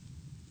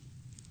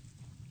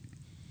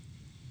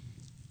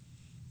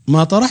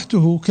 ما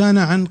طرحته كان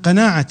عن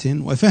قناعة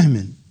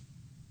وفهم،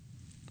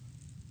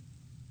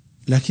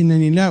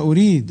 لكنني لا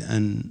أريد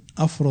أن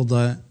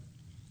أفرض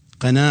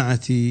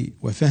قناعتي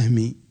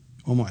وفهمي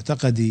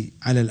ومعتقدي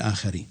على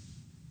الآخرين.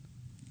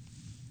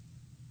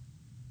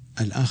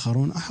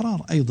 الآخرون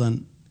أحرار أيضا،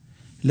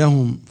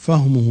 لهم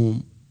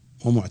فهمهم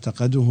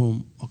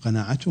ومعتقدهم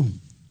وقناعتهم،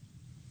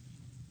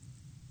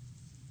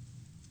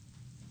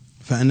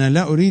 فأنا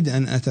لا أريد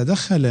أن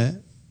أتدخل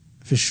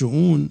في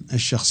الشؤون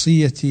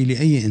الشخصية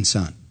لأي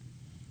إنسان.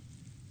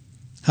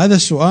 هذا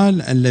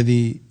السؤال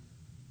الذي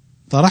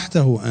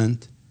طرحته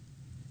أنت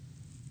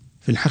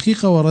في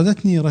الحقيقة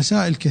وردتني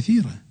رسائل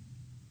كثيرة،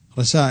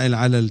 رسائل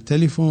على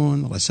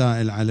التليفون،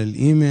 رسائل على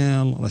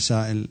الإيميل،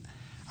 رسائل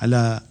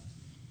على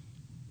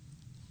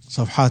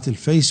صفحات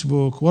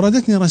الفيسبوك،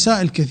 وردتني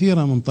رسائل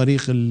كثيرة من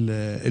طريق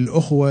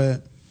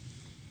الأخوة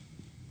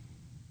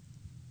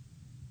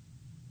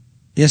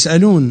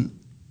يسألون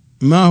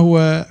ما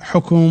هو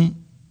حكم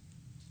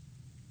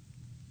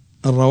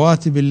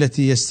الرواتب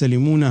التي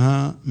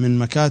يستلمونها من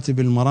مكاتب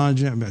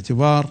المراجع،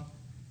 باعتبار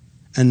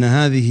أن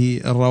هذه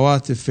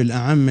الرواتب في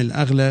الأعم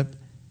الأغلب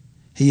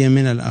هي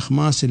من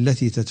الأخماس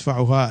التي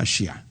تدفعها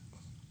الشيعة.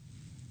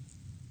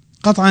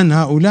 قطعا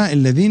هؤلاء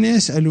الذين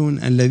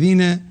يسألون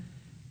الذين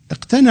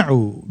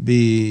اقتنعوا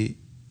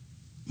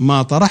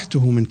بما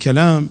طرحته من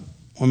كلام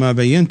وما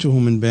بينته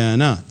من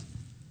بيانات،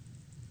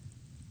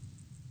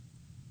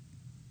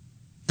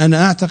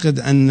 أنا أعتقد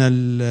أن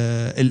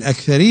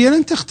الأكثرية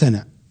لن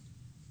تقتنع.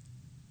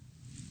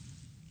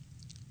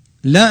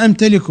 لا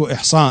أمتلك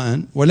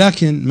إحصاء،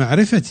 ولكن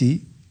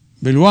معرفتي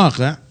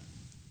بالواقع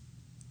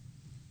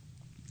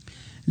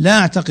لا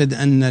أعتقد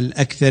أن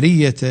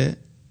الأكثرية،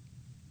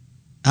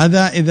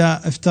 هذا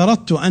إذا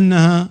افترضت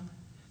أنها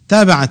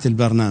تابعت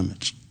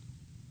البرنامج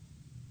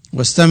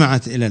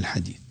واستمعت إلى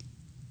الحديث،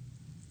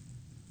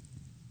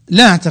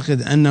 لا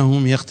أعتقد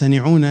أنهم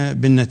يقتنعون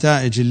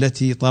بالنتائج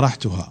التي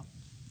طرحتها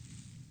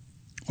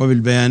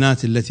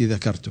وبالبيانات التي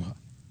ذكرتها.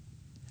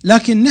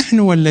 لكن نحن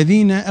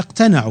والذين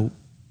اقتنعوا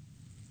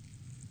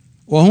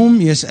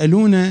وهم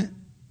يسألون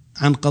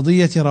عن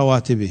قضية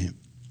رواتبهم،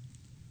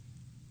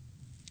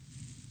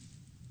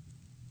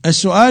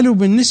 السؤال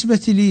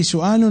بالنسبة لي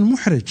سؤال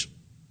محرج.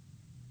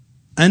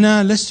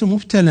 أنا لست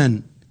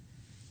مبتلا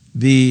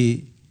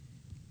بقضية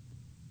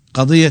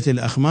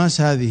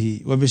الأخماس هذه،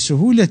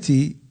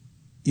 وبالسهولة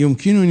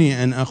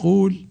يمكنني أن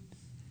أقول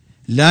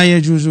لا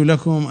يجوز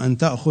لكم أن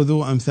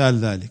تأخذوا أمثال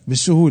ذلك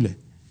بالسهولة،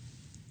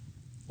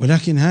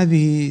 ولكن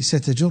هذه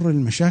ستجر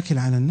المشاكل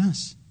على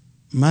الناس.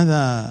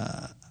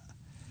 ماذا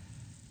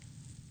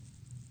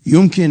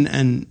يمكن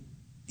أن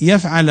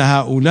يفعل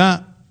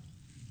هؤلاء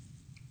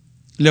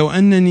لو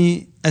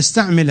أنني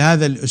أستعمل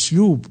هذا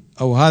الأسلوب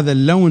أو هذا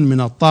اللون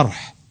من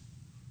الطرح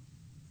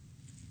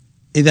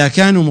إذا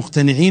كانوا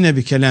مقتنعين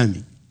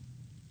بكلامي.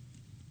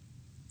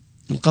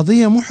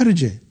 القضية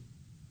محرجة،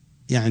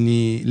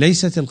 يعني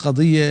ليست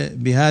القضية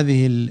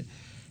بهذه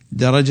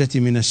الدرجة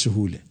من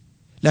السهولة،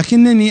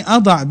 لكنني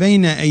أضع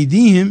بين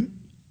أيديهم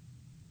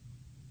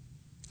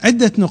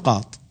عدة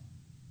نقاط.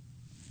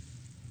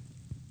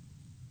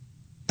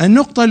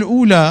 النقطة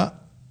الأولى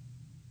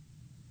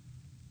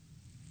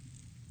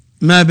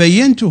ما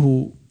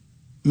بينته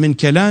من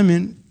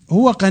كلام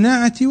هو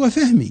قناعتي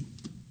وفهمي.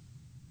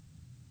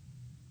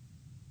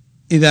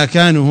 إذا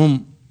كانوا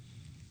هم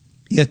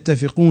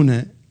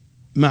يتفقون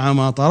مع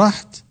ما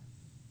طرحت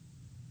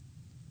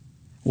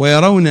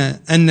ويرون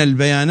أن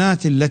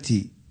البيانات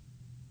التي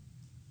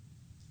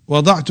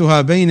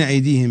وضعتها بين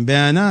أيديهم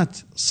بيانات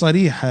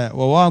صريحة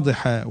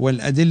وواضحة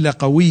والأدلة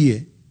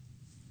قوية،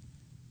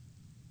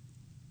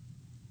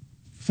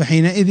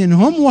 فحينئذ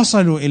هم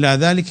وصلوا إلى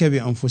ذلك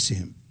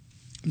بأنفسهم،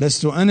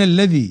 لست أنا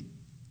الذي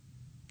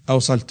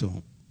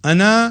أوصلتهم،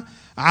 أنا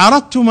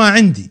عرضت ما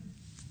عندي.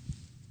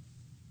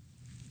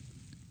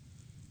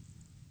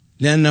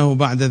 لأنه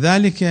بعد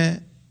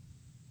ذلك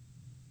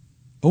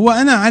هو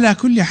أنا على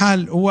كل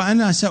حال هو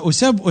أنا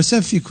سأسب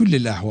في كل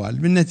الأحوال،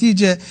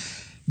 بالنتيجة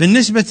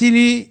بالنسبة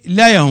لي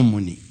لا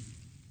يهمني،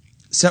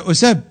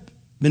 سأسب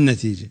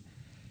بالنتيجة،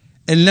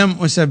 إن لم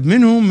أسب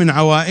منهم من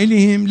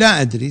عوائلهم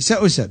لا أدري،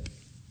 سأسب.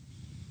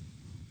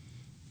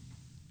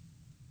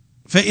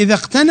 فإذا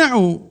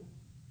اقتنعوا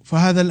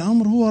فهذا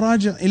الأمر هو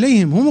راجع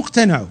إليهم، هم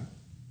اقتنعوا،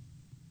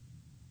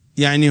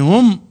 يعني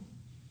هم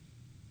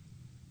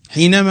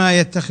حينما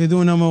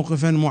يتخذون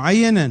موقفا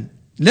معينا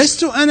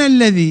لست أنا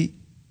الذي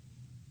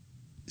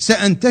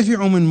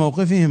سأنتفع من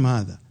موقفهم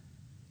هذا،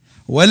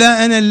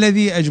 ولا أنا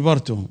الذي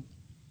أجبرتهم،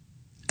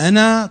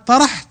 أنا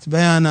طرحت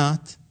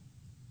بيانات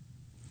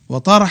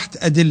وطرحت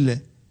أدلة،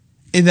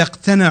 إذا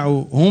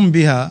اقتنعوا هم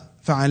بها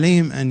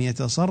فعليهم أن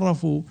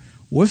يتصرفوا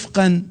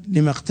وفقا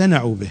لما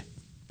اقتنعوا به.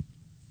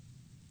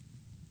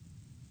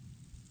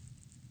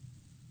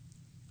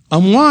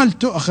 أموال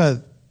تؤخذ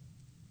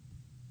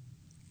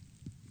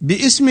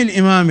باسم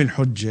الإمام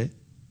الحجة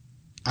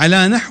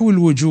على نحو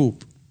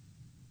الوجوب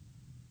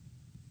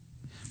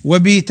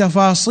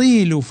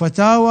وبتفاصيل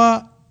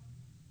وفتاوى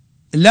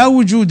لا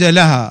وجود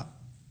لها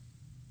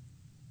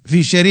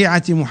في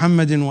شريعة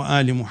محمد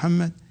وآل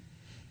محمد،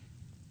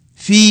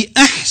 في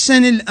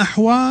أحسن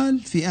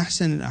الأحوال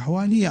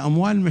هي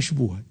أموال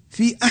مشبوهة،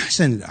 في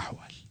أحسن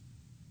الأحوال.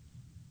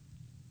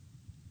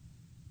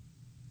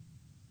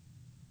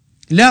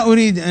 لا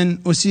أريد أن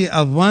أسيء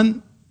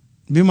الظن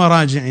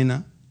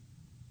بمراجعنا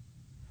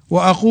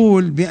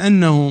وأقول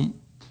بأنهم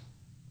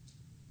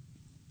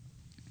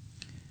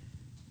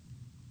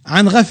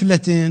عن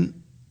غفلة،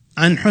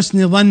 عن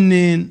حسن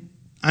ظن،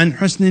 عن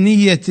حسن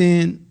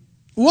نية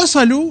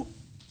وصلوا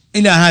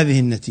إلى هذه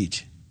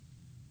النتيجة،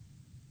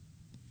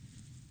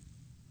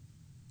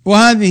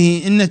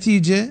 وهذه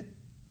النتيجة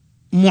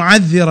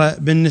معذرة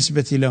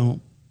بالنسبة لهم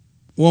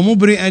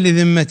ومبرئة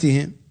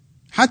لذمتهم،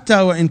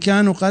 حتى وإن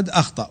كانوا قد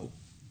أخطأوا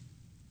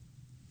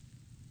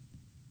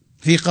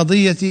في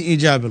قضية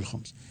إيجاب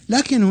الخمس.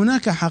 لكن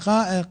هناك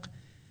حقائق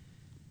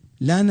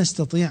لا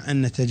نستطيع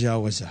أن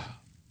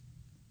نتجاوزها،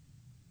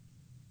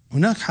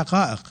 هناك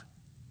حقائق.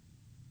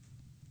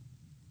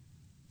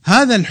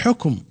 هذا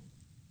الحكم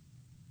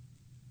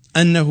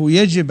أنه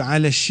يجب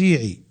على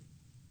الشيعي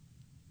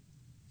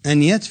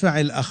أن يدفع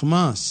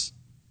الأخماس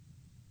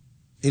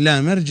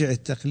إلى مرجع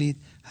التقليد،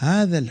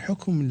 هذا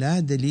الحكم لا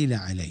دليل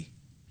عليه،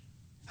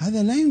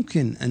 هذا لا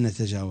يمكن أن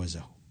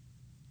نتجاوزه.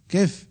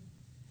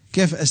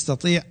 كيف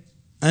أستطيع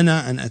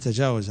أنا أن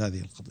أتجاوز هذه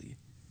القضية؟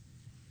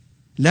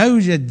 لا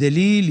يوجد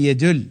دليل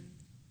يدل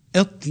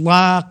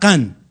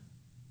إطلاقا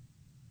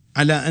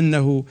على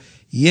أنه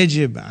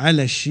يجب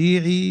على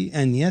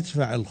الشيعي أن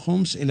يدفع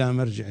الخمس إلى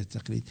مرجع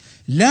التقليد،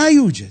 لا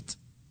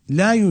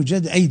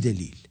يوجد أي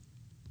دليل.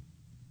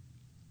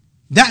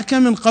 دعك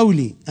من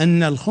قولي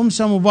أن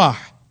الخمس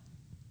مباح،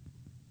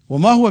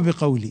 وما هو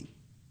بقولي،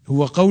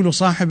 هو قول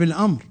صاحب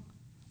الأمر.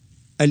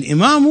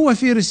 الإمام هو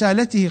في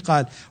رسالته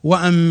قال: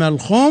 وأما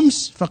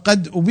الخمس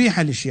فقد أبيح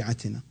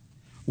لشيعتنا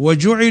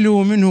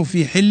وجعلوا منه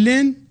في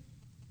حل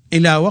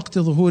إلى وقت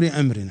ظهور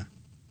أمرنا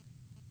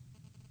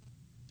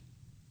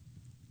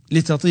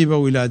لتطيب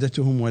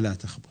ولادتهم ولا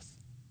تخبث.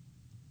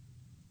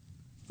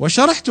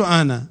 وشرحت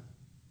أنا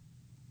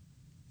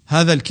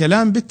هذا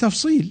الكلام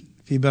بالتفصيل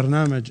في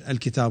برنامج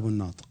الكتاب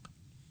الناطق.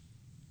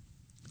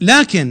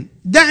 لكن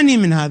دعني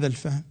من هذا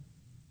الفهم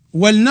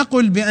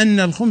ولنقل بأن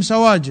الخمس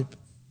واجب.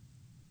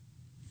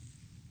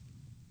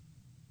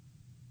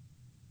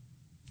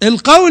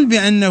 القول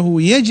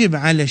بأنه يجب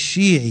على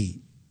الشيعي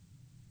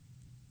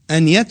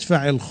أن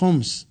يدفع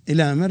الخمس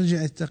إلى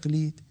مرجع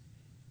التقليد،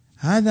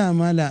 هذا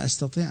ما لا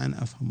أستطيع أن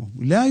أفهمه.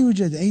 لا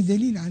يوجد أي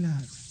دليل على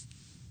هذا،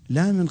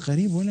 لا من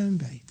قريب ولا من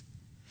بعيد،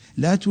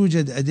 لا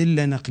توجد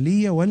أدلة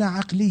نقلية ولا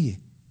عقلية،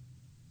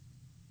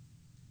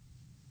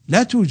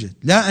 لا توجد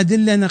لا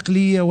أدلة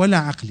نقلية ولا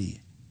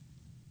عقلية.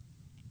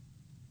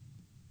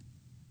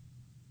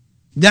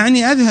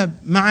 دعني أذهب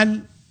مع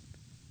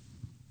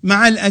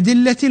مع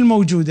الأدلة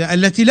الموجودة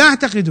التي لا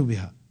أعتقد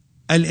بها.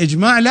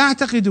 الإجماع لا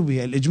أعتقد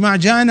به، الإجماع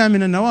جاءنا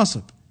من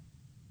النواصب،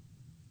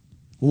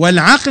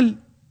 والعقل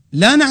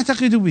لا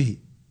نعتقد به.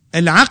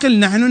 العقل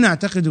نحن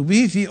نعتقد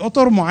به في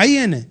أطر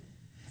معينة،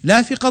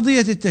 لا في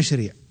قضية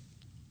التشريع.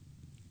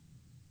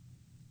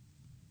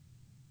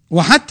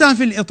 وحتى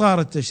في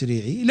الإطار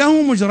التشريعي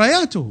له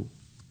مجرياته،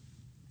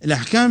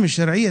 الأحكام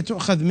الشرعية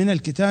تؤخذ من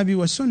الكتاب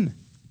والسنة.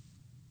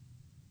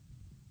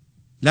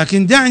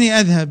 لكن دعني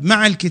أذهب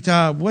مع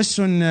الكتاب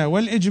والسنة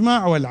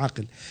والإجماع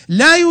والعقل.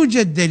 لا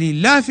يوجد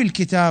دليل لا في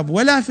الكتاب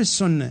ولا في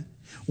السنة،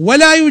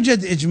 ولا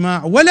يوجد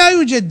إجماع ولا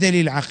يوجد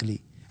دليل عقلي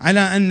على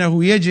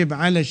أنه يجب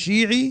على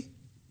الشيعي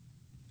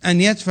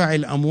أن يدفع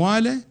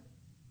الأموال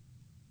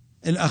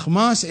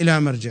الأخماس إلى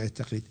مرجع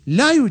التقليد.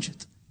 لا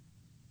يوجد.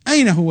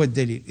 أين هو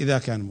الدليل إذا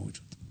كان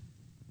موجود؟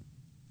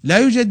 لا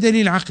يوجد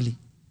دليل عقلي،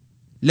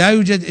 لا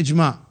يوجد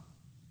إجماع،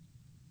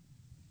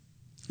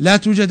 لا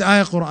توجد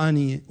آية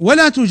قرآنية،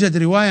 ولا توجد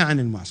رواية عن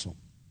المعصوم.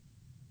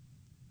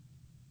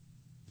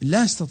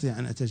 لا أستطيع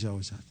أن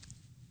أتجاوز هذا،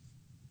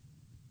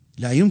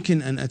 لا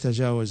يمكن أن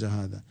أتجاوز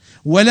هذا.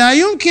 ولا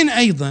يمكن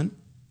أيضا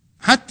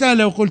حتى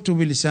لو قلت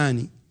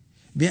بلساني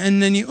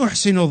بأنني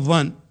أحسن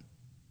الظن،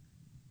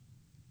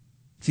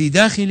 في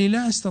داخلي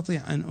لا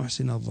أستطيع أن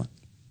أحسن الظن.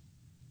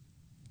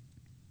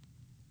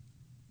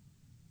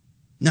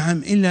 نعم،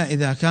 إلا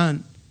إذا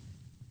كان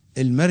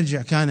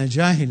المرجع كان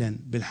جاهلا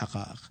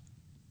بالحقائق،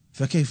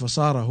 فكيف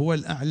صار هو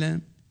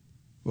الأعلم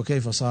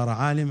وكيف صار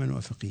عالما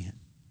وفقيها؟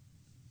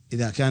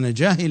 إذا كان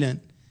جاهلا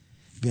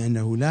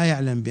بأنه لا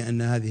يعلم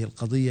بأن هذه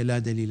القضية لا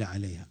دليل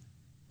عليها،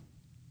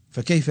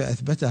 فكيف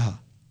أثبتها؟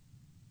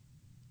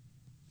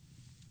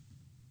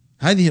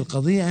 هذه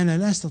القضية أنا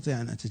لا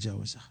أستطيع أن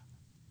أتجاوزها.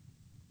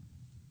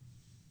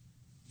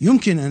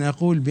 يمكن أن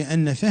أقول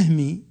بأن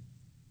فهمي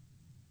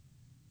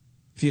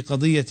في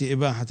قضية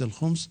إباحة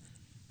الخمس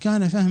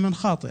كان فهما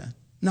خاطئا.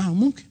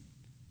 نعم،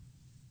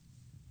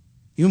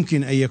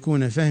 يمكن أن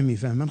يكون فهمي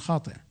فهما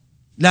خاطئا،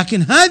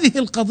 لكن هذه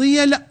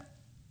القضية لا،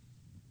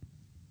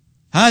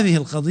 هذه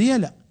القضية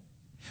لا.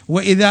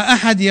 وإذا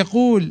أحد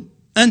يقول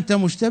أنت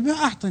مشتبه،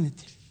 أعطني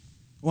الدليل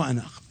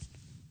وأنا أقبل.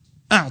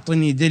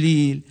 أعطني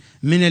دليل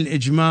من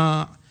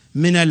الإجماع،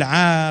 من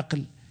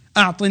العقل،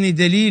 أعطني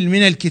دليل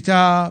من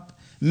الكتاب،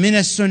 من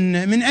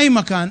السنة، من أي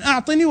مكان،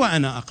 أعطني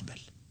وأنا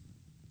أقبل.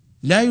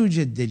 لا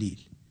يوجد دليل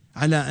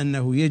على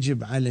أنه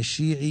يجب على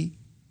الشيعي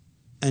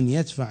أن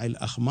يدفع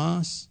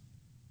الأخماس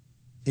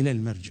إلى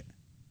المرجع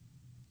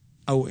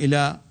أو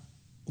إلى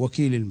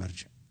وكيل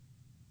المرجع.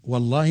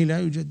 والله لا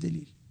يوجد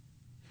دليل.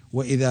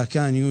 وإذا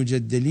كان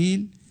يوجد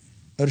دليل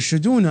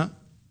ارشدونا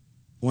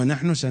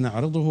ونحن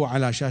سنعرضه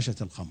على شاشة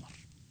القمر،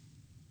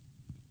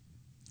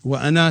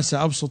 وأنا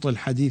سأبسط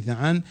الحديث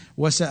عنه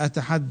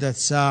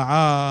وسأتحدث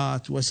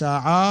ساعات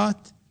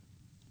وساعات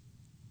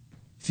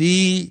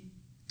في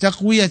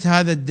تقوية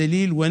هذا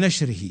الدليل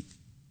ونشره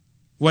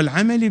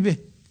والعمل به.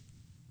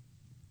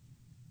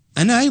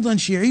 أنا أيضا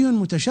شيعي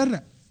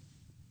متشرع،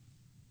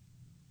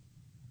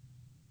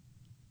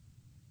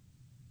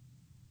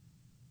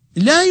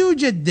 لا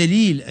يوجد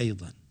دليل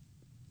أيضا،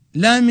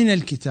 لا من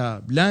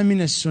الكتاب، لا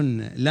من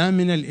السنة، لا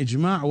من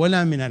الإجماع،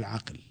 ولا من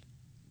العقل.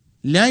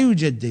 لا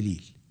يوجد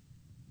دليل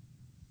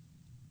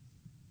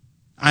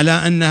على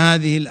أن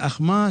هذه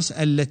الأخماس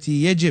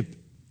التي يجب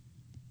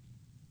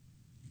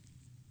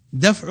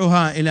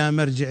دفعها إلى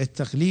مرجع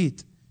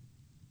التقليد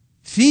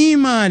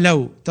فيما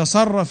لو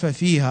تصرف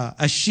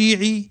فيها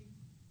الشيعي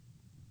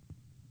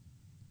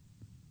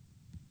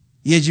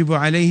يجب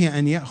عليه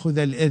أن يأخذ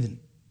الإذن،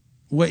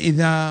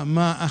 وإذا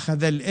ما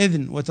أخذ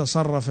الإذن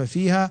وتصرف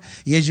فيها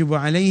يجب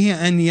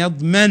عليه أن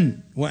يضمن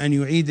وأن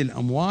يعيد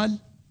الأموال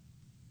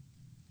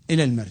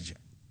إلى المرجع.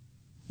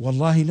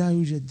 والله لا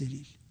يوجد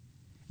دليل،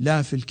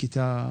 لا في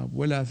الكتاب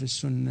ولا في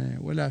السنة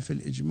ولا في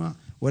الإجماع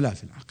ولا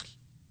في العقل.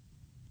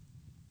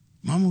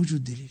 ما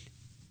موجود دليل.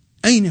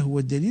 أين هو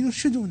الدليل؟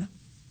 ارشدونا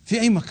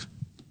في أي مكان.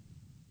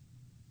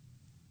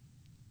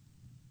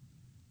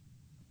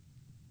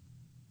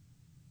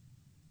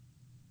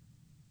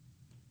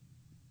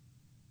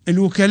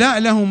 الوكلاء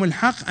لهم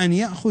الحق أن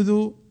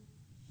يأخذوا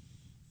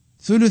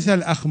ثلث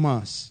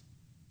الأخماس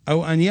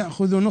أو أن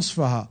يأخذوا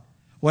نصفها،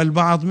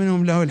 والبعض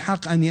منهم له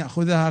الحق أن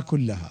يأخذها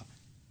كلها.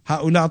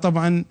 هؤلاء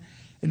طبعا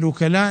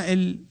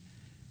الوكلاء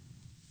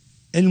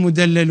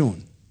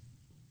المدللون،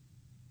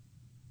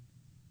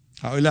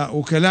 هؤلاء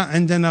وكلاء.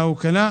 عندنا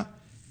وكلاء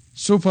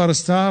سوبر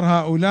ستار،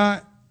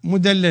 هؤلاء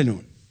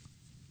مدللون.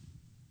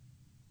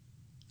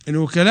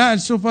 الوكلاء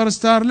السوبر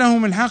ستار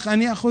لهم الحق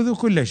أن يأخذوا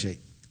كل شيء،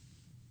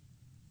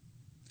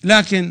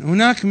 لكن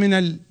هناك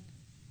من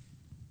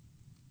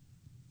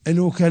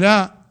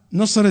الوكلاء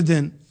نصر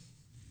الدين،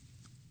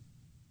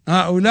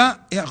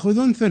 هؤلاء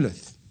يأخذون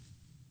ثلث،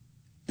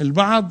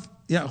 البعض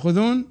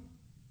يأخذون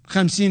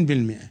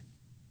 50%.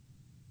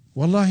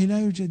 والله لا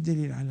يوجد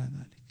دليل على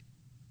ذلك.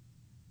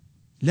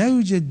 لا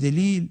يوجد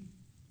دليل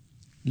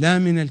لا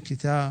من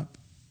الكتاب،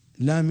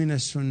 لا من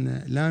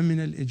السنة، لا من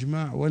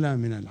الإجماع، ولا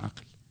من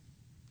العقل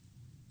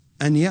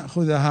أن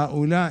يأخذ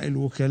هؤلاء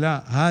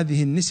الوكلاء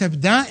هذه النسب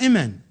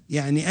دائما.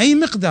 يعني أي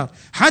مقدار،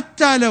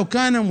 حتى لو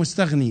كان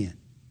مستغنيا،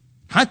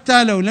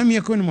 حتى لو لم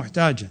يكن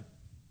محتاجا.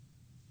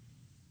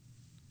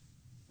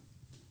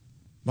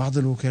 بعض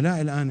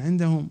الوكلاء الآن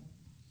عندهم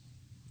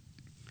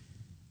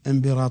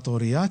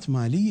امبراطوريات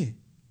مالية،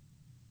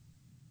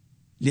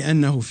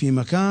 لأنه في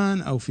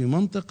مكان أو في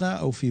منطقة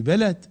أو في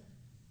بلد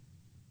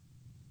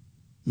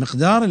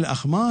مقدار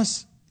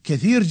الأخماس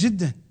كثير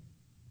جدا،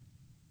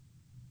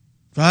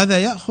 فهذا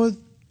يأخذ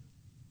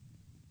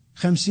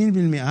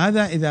 50%.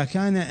 هذا إذا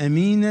كان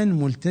أمينا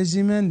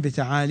ملتزما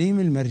بتعاليم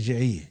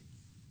المرجعية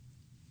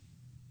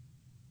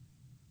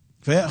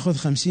فيأخذ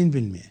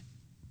 50%.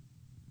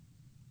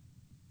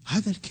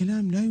 هذا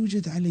الكلام لا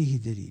يوجد عليه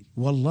دليل،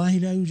 والله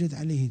لا يوجد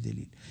عليه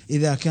دليل.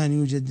 إذا كان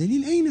يوجد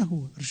دليل أين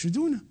هو؟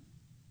 ارشدونا،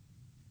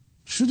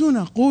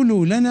 ارشدونا،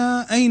 قولوا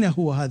لنا أين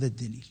هو هذا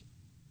الدليل.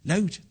 لا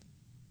يوجد.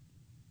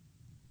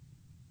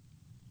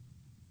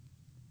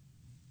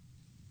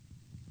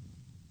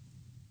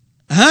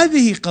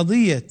 هذه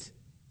قضية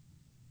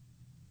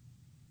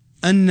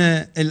أن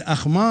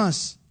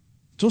الأخماس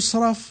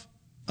تصرف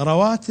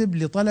رواتب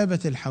لطلبة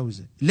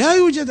الحوزة لا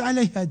يوجد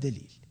عليها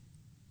دليل،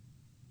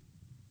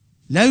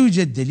 لا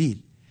يوجد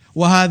دليل.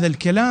 وهذا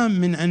الكلام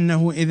من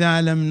أنه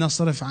إذا لم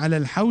نصرف على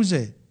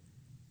الحوزة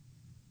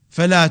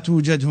فلا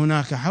توجد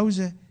هناك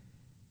حوزة،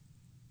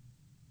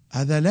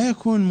 هذا لا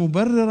يكون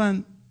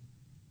مبررا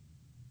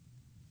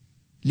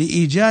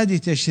لإيجاد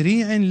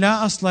تشريع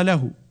لا أصل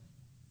له.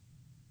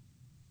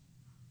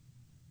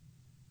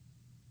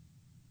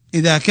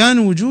 إذا كان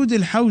وجود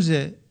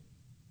الحوزة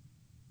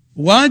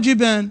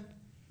واجبا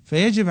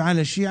فيجب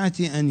على الشيعة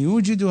أن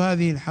يوجدوا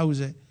هذه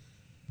الحوزة،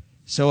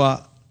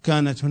 سواء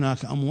كانت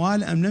هناك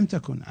أموال أم لم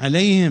تكن.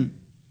 عليهم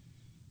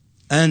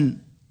أن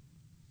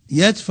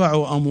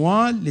يدفعوا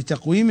أموال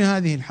لتقويم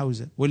هذه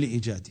الحوزة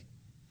ولإيجادها.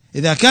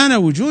 إذا كان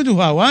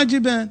وجودها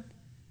واجبا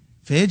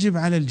فيجب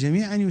على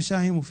الجميع أن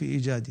يساهموا في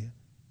إيجادها.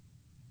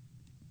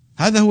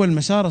 هذا هو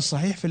المسار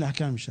الصحيح في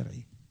الأحكام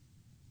الشرعية.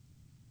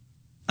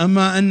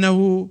 أما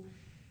أنه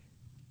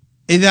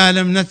إذا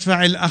لم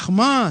ندفع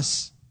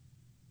الأخماس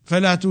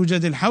فلا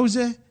توجد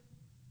الحوزة،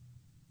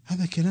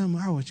 هذا كلام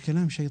أعوج،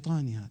 كلام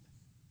شيطاني، هذا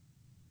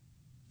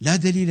لا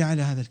دليل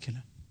على هذا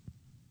الكلام.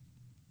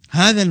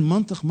 هذا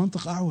المنطق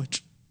منطق أعوج.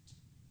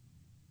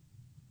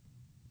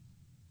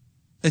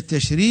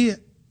 التشريع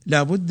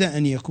لا بد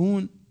أن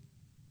يكون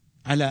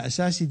على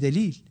أساس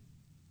دليل.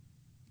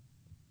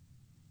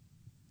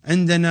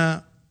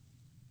 عندنا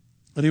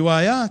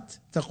روايات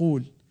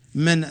تقول: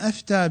 من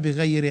أفتى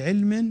بغير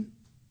علم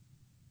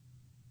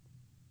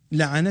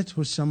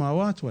لعنته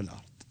السماوات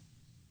والأرض.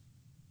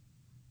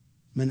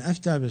 من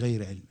أفتى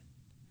بغير علم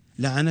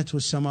لعنته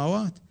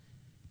السماوات،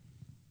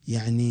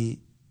 يعني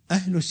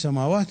أهل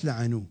السماوات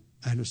لعنوه.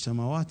 أهل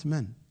السماوات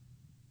من؟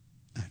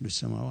 أهل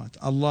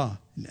السماوات الله،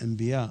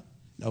 الأنبياء،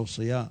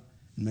 الأوصياء،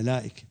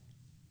 الملائكة،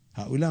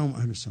 هؤلاء هم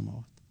أهل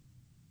السماوات.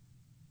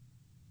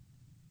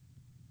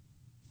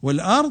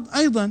 والأرض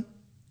أيضا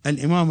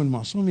الإمام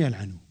المعصوم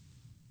يلعنه.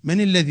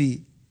 من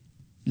الذي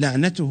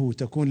لعنته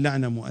تكون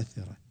لعنة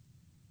مؤثرة؟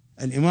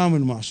 الإمام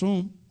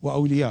المعصوم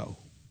وأولياؤه.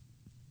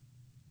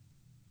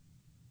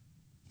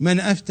 من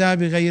أفتى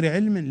بغير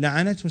علم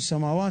لعنته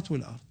السماوات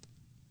والأرض.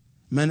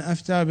 من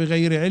أفتى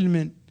بغير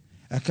علم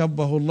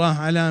أكبه الله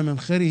على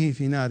منخره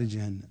في نار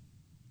جهنم.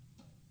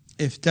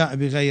 إفتاء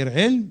بغير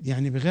علم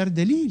يعني بغير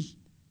دليل.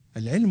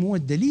 العلم هو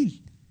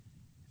الدليل،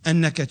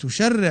 أنك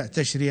تشرع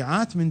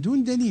تشريعات من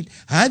دون دليل.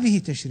 هذه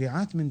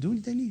تشريعات من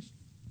دون دليل.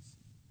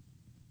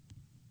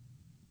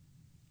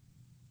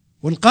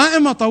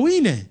 والقائمة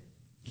طويلة،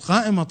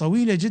 القائمة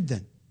طويلة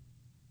جدا.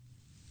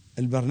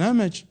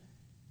 البرنامج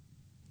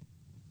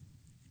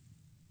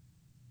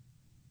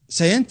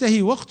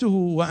سينتهي وقته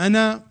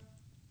وأنا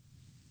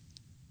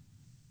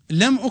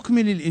لم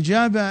أكمل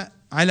الإجابة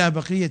على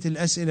بقية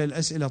الأسئلة.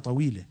 الأسئلة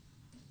طويلة،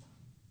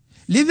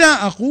 لذا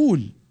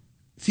أقول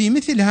في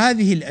مثل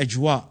هذه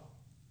الأجواء،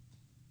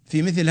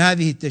 في مثل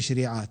هذه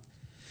التشريعات،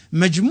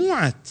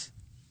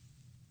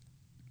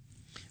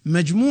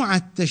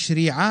 مجموعة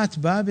تشريعات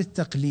باب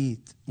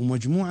التقليد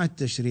ومجموعة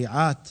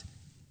تشريعات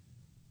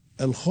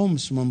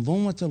الخمس،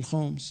 منظومة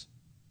الخمس،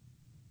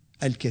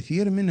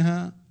 الكثير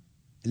منها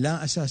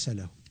لا أساس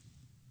له.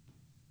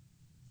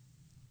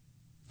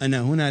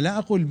 أنا هنا لا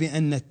أقول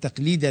بأن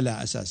التقليد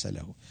لا أساس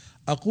له،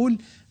 أقول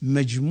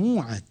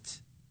مجموعة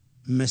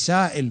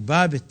مسائل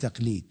باب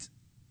التقليد،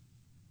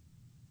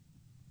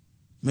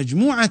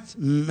 مجموعة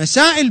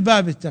مسائل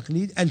باب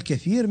التقليد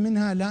الكثير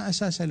منها لا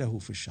أساس له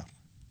في الشرع.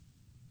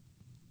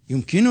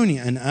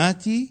 يمكنني أن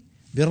آتي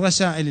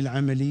بالرسائل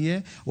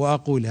العملية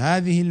وأقول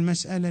هذه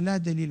المسألة لا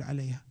دليل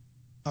عليها،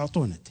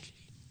 أعطونا الدليل.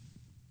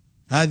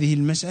 هذه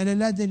المسألة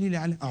لا دليل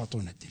عليها،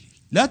 أعطونا الدليل.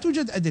 لا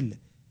توجد أدلة.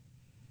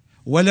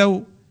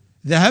 ولو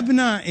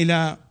ذهبنا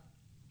إلى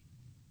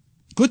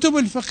كتب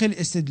الفقه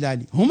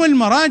الاستدلالي، هم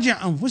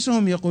المراجع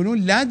أنفسهم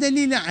يقولون لا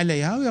دليل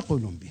عليها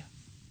ويقولون بها.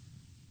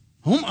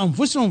 هم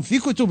أنفسهم في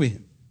كتبهم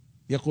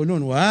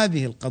يقولون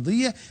وهذه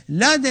القضية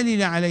لا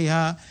دليل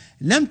عليها،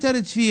 لم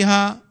ترد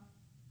فيها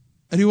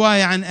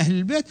رواية عن أهل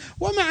البيت،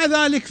 ومع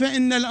ذلك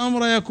فإن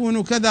الأمر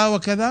يكون كذا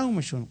وكذا،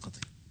 ومشون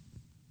القضية.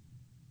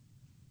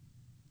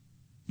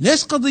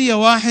 ليس قضية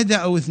واحدة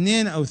أو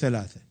اثنين أو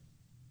ثلاثة،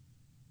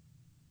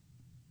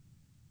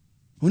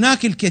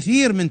 هناك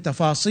الكثير من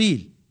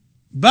تفاصيل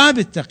باب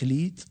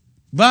التقليد،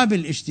 باب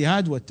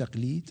الاجتهاد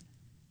والتقليد،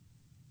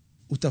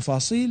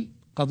 وتفاصيل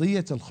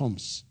قضية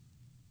الخمس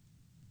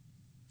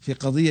في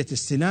قضية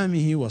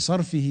استلامه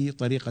وصرفه،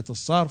 طريقة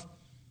الصرف،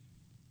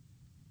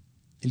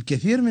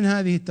 الكثير من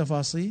هذه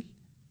التفاصيل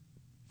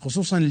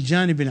خصوصا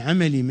الجانب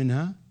العملي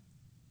منها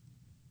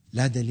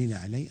لا دليل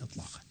عليه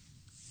إطلاقا.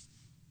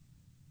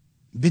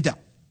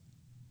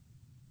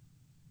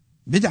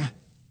 بدعة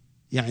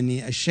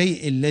يعني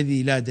الشيء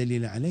الذي لا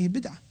دليل عليه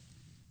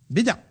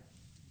بدعة.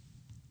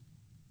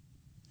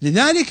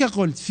 لذلك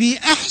قلت في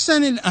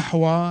أحسن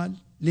الأحوال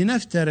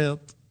لنفترض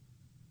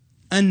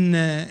أن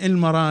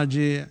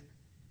المراجع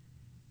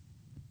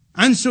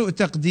عن سوء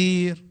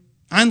تقدير،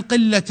 عن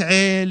قلة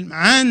علم،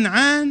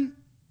 عن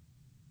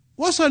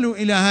وصلوا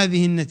إلى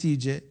هذه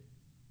النتيجة،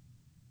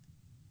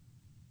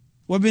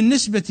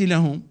 وبالنسبة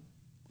لهم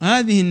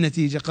هذه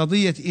النتيجة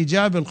قضية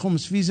إيجاب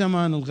الخمس في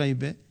زمان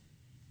الغيبة،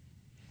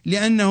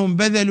 لأنهم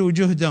بذلوا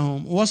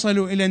جهدهم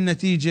ووصلوا إلى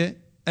النتيجة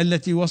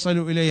التي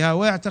وصلوا إليها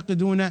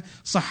ويعتقدون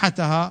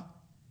صحتها،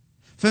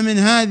 فمن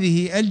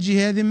هذه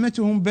الجهة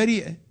ذمتهم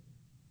بريئة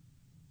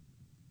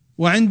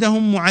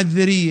وعندهم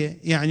معذرية،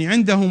 يعني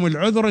عندهم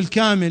العذر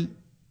الكامل،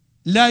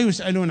 لا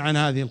يسألون عن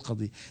هذه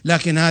القضية.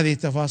 لكن هذه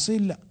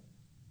التفاصيل لا،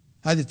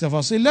 هذه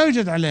التفاصيل لا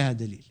يوجد عليها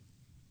دليل.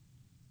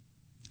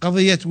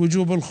 قضية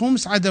وجوب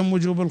الخمس، عدم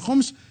وجوب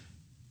الخمس،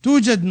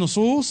 توجد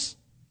نصوص،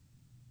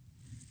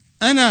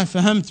 أنا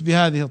فهمت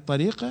بهذه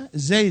الطريقة،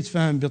 زيد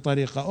فهم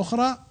بطريقة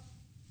أخرى،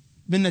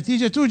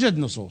 بالنتيجة توجد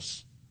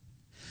نصوص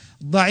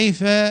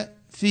ضعيفة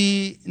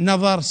في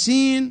نظر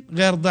سين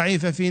غير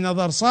ضعيفة في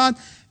نظر صاد،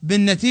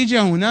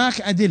 بالنتيجة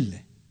هناك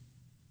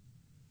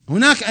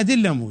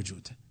أدلة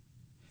موجودة،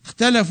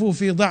 اختلفوا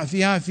في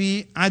ضعفها،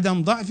 في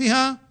عدم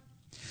ضعفها،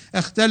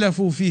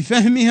 اختلفوا في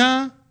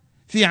فهمها،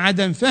 في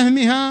عدم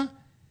فهمها،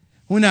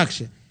 هناك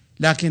شيء.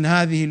 لكن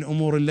هذه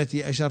الأمور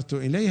التي أشرت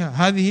إليها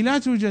هذه لا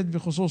توجد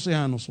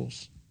بخصوصها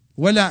نصوص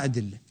ولا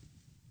أدلة.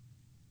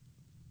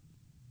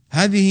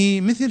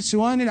 هذه مثل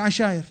سواني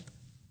العشائر،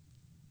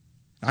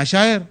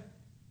 العشائر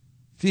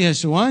فيها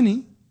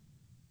سواني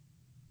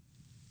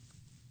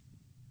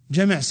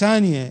جمع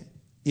ثانية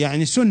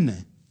يعني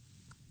سنة.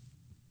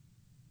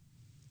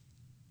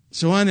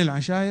 سواني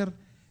العشائر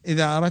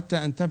إذا أردت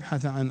أن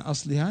تبحث عن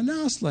أصلها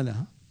لا أصل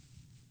لها،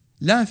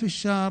 لا في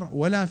الشرع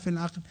ولا في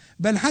العقل،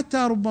 بل حتى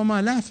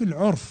ربما لا في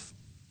العرف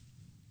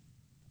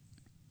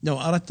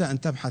لو أردت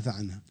أن تبحث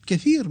عنها،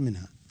 كثير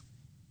منها،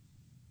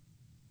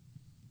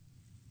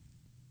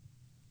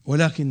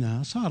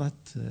 ولكنها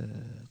صارت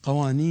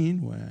قوانين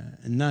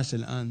والناس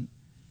الآن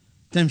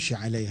تمشي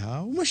عليها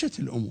ومشت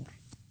الأمور.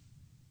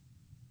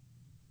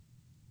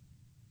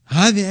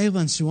 هذه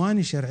أيضا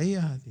سواني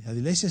شرعية، هذه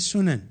ليست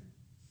سنن،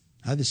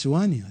 هذه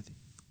سواني،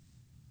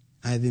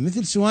 هذه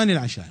مثل سواني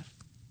العشائر،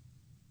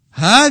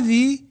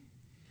 هذه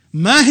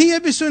ما هي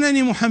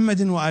بسنن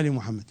محمد وآل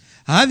محمد،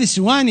 هذه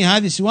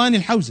سواني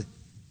الحوزة،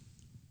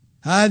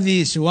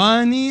 هذه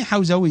سواني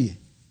حوزوية،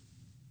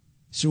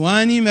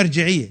 سواني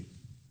مرجعية.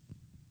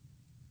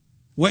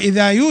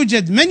 وإذا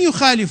يوجد من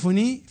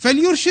يخالفني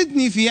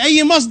فليرشدني في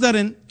أي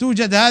مصدر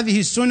توجد هذه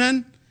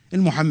السنن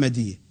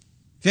المحمدية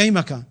في أي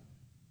مكان،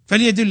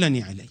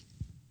 فليدلني عليه،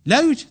 لا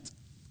يوجد.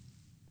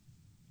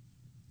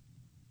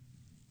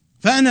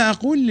 فأنا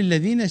أقول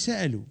للذين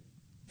سألوا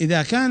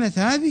إذا كانت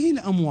هذه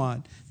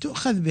الأموال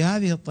تؤخذ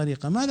بهذه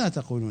الطريقة ماذا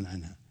تقولون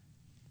عنها؟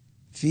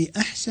 في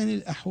أحسن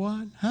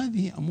الأحوال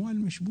هذه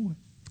أموال مشبوهة،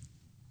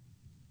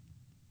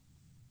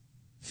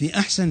 في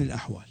أحسن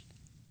الأحوال.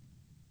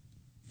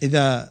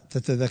 إذا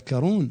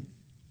تتذكرون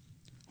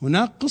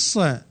هناك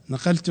قصة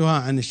نقلتها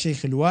عن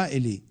الشيخ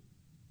الوائلي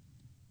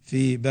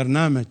في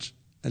برنامج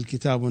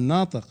الكتاب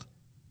الناطق،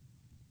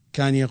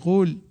 كان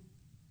يقول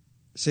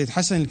سيد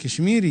حسن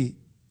الكشميري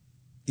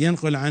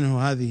ينقل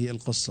عنه هذه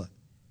القصة،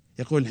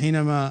 يقول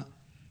حينما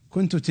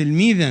كنت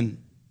تلميذا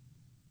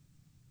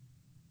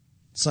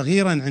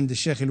صغيرا عند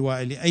الشيخ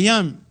الوائلي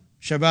أيام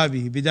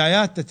شبابه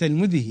بدايات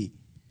تتلمذه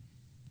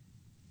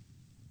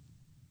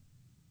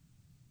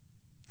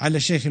على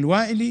الشيخ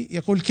الوائلي،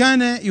 يقول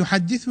كان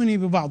يحدثني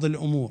ببعض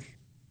الأمور،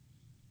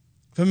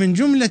 فمن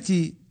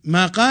جملة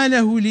ما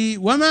قاله لي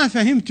وما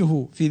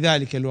فهمته في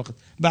ذلك الوقت،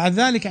 بعد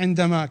ذلك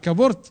عندما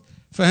كبرت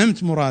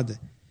فهمت مراده،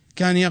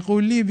 كان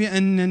يقول لي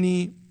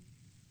بأنني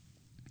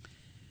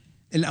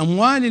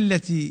الأموال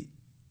التي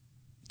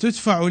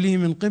تدفع لي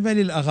من قبل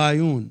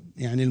الأغايون،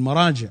 يعني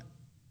المراجع،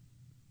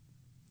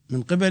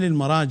 من قبل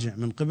المراجع،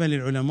 من قبل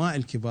العلماء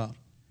الكبار،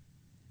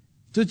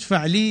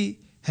 تدفع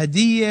لي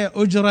هدية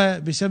أجرة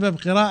بسبب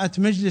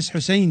قراءة مجلس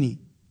حسيني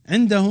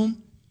عندهم،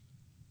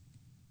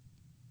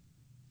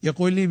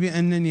 يقول لي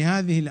بأنني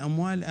هذه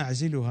الأموال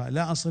أعزلها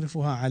لا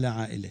أصرفها على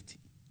عائلتي،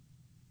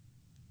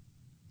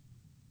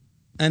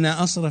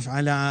 أنا أصرف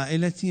على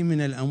عائلتي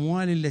من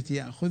الأموال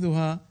التي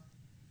أخذها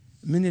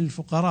من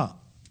الفقراء،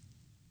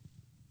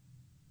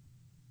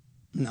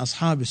 من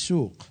أصحاب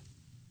السوق،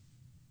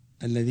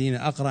 الذين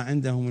أقرأ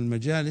عندهم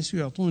المجالس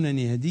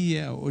ويعطونني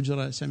هدية أو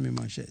أجرة، سمي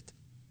ما شئت،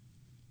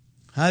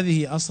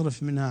 هذه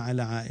أصرف منها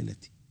على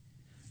عائلتي.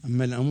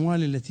 أما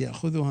الأموال التي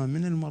أخذها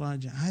من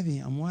المراجع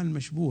هذه أموال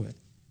مشبوهة،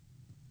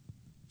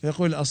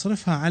 فيقول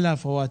أصرفها على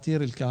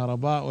فواتير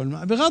الكهرباء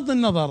والماء، بغض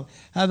النظر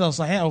هذا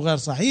صحيح أو غير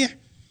صحيح،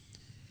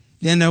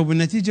 لأنه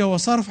بالنتيجة هو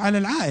صرف على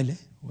العائلة،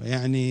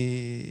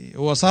 ويعني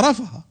هو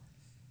صرفها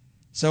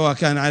سواء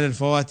كان على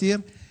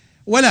الفواتير،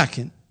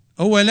 ولكن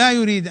هو لا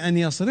يريد أن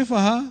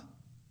يصرفها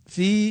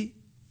في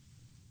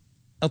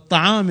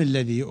الطعام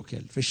الذي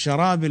يؤكل، في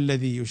الشراب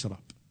الذي يشرب،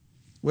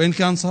 وإن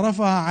كان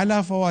صرفها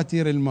على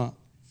فواتير الماء.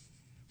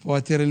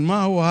 فواتير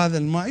الماء هو هذا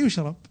الماء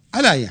يشرب.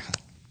 على أي حال،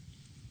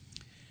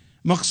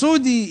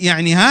 مقصودي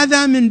يعني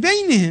هذا من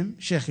بينهم.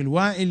 شيخ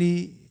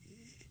الوائلي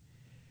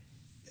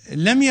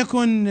لم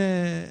يكن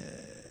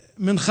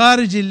من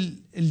خارج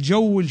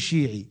الجو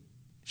الشيعي،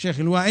 شيخ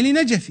الوائلي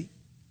نجفي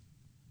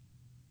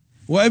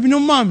وابن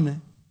مامنة،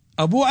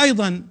 أبوه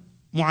أيضا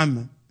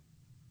معمم،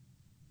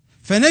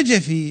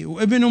 فنجفي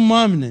وابن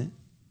مامنة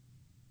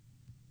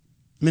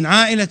من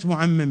عائلة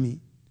معممين،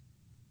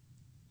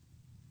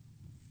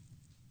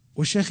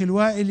 والشيخ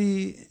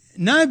الوائلي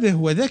نابه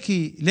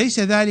وذكي، ليس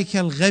ذلك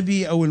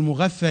الغبي أو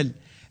المغفل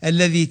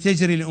الذي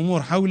تجري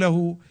الأمور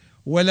حوله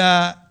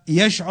ولا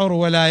يشعر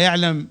ولا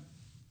يعلم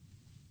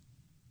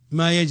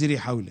ما يجري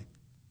حوله.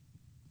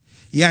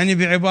 يعني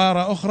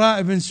بعبارة أخرى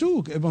ابن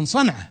سوق، ابن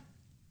صنعة،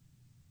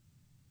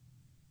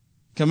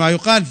 كما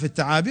يقال في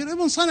التعابير،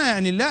 ابن صنعة،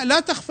 يعني لا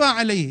تخفى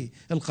عليه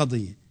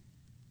القضية،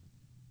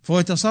 فهو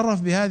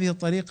يتصرف بهذه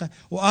الطريقة،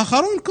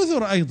 وآخرون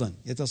كثر أيضا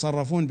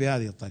يتصرفون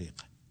بهذه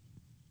الطريقة،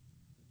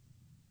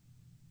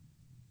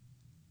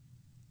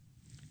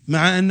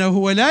 مع أنه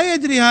هو لا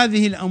يدري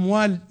هذه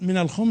الأموال من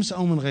الخمس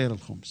أو من غير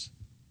الخمس،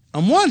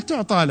 أموال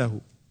تعطى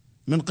له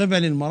من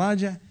قبل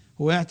المراجع،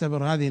 هو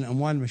يعتبر هذه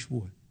الأموال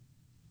مشبوهة.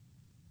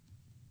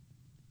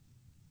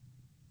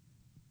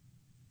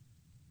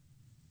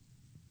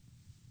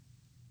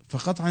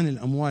 فقطعا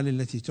الأموال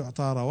التي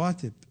تعطى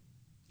رواتب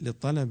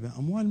للطلبة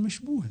أموال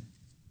مشبوهة.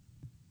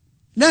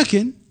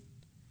 لكن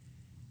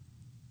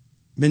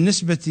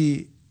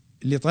بالنسبة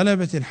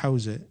لطلبة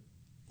الحوزة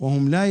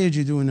وهم لا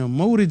يجدون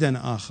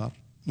موردا آخر،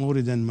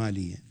 موردا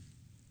ماليا،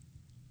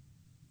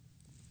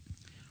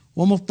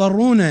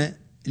 ومضطرون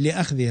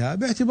لأخذها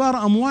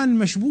باعتبار أموال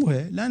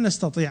مشبوهة، لا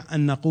نستطيع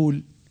أن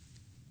نقول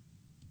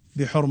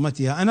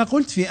بحرمتها. أنا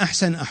قلت في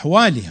أحسن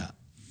أحوالها،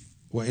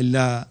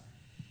 وإلا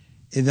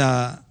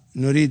إذا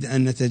نريد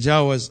أن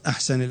نتجاوز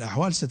أحسن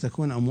الأحوال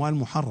ستكون أموال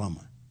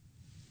محرمة،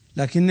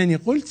 لكنني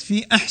قلت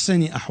في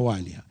أحسن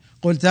أحوالها،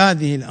 قلت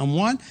هذه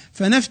الأموال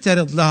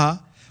فنفترض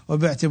لها،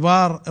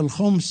 وباعتبار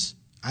الخمس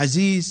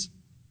عزيز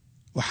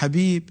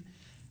وحبيب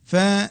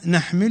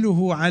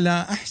فنحمله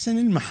على أحسن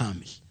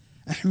المحامل،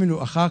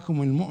 احملوا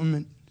أخاكم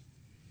المؤمن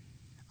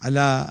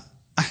على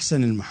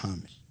أحسن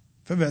المحامل،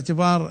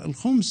 فباعتبار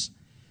الخمس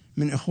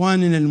من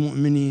إخواننا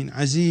المؤمنين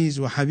عزيز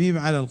وحبيب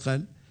على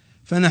القلب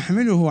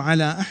فنحمله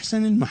على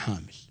أحسن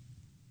المحامل،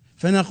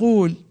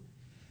 فنقول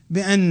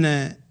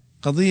بأن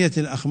قضية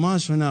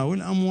الأخماس هنا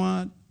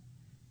والأموال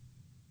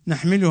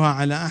نحملها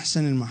على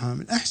أحسن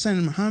المحامل. أحسن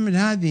المحامل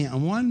هذه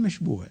أموال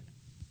مشبوهة،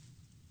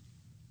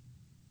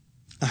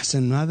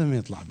 أحسن من هذا ما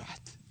يطلع بعد،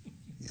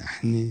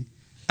 يعني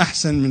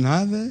أحسن من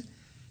هذا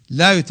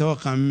لا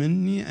يتوقع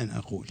مني أن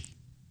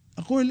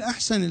أقول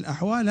أحسن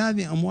الأحوال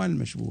هذه أموال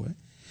مشبوهة.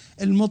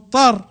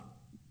 المضطر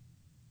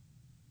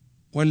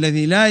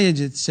والذي لا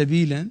يجد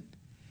سبيلا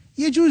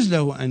يجوز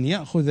له أن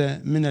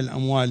يأخذ من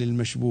الأموال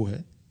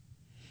المشبوهة،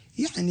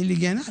 يعني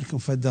لقينا لكم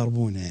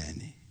فدربونا،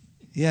 يعني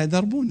يا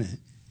دربونا،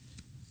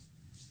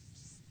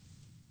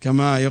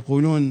 كما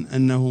يقولون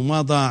أنه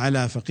ما ضاع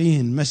على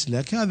فقيه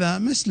مسلك، هذا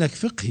مسلك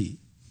فقهي،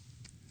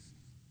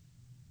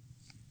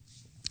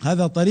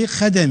 هذا طريق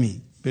خدمي.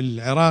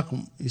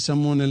 بالعراق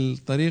يسمون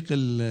طريق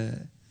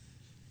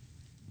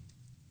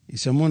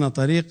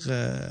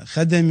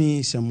خدمي،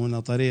 يسمونه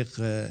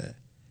طريق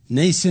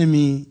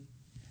نيسمي،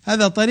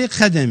 هذا طريق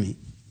خدمي.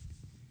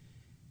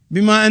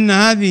 بما أن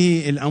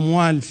هذه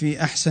الأموال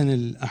في أحسن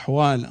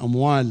الأحوال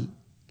أموال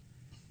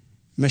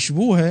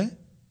مشبوهة،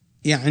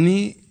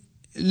 يعني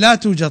لا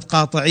توجد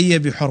قاطعية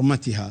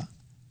بحرمتها،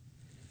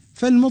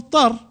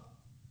 فالمضطر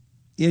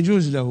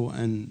يجوز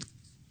له أن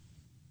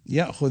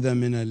يأخذ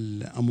من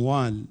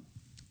الأموال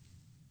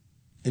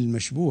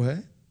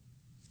المشبوهة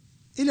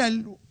إلى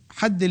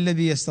الحد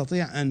الذي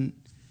يستطيع أن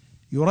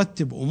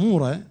يرتب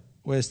أموره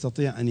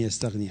ويستطيع أن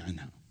يستغني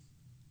عنها.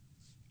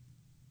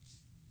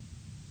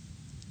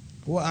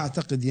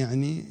 وأعتقد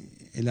يعني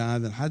إلى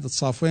هذا الحد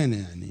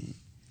تصافينا،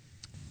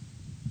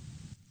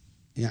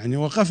 يعني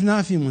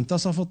وقفنا في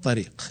منتصف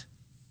الطريق،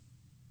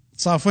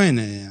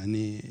 تصافينا،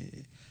 يعني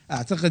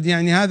أعتقد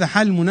يعني هذا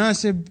حل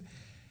مناسب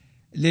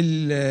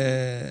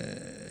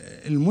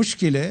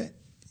للمشكلة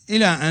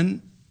إلى أن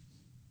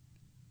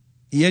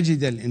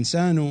يجد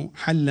الإنسان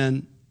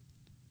حلا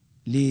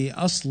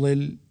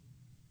لأصل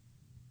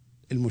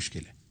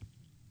المشكلة.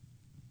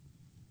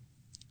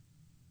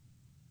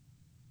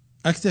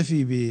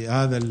 أكتفي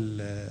بهذا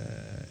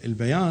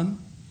البيان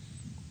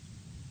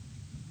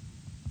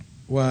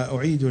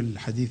وأعيد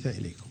الحديث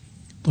إليكم.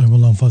 طيب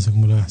الله أنفاسك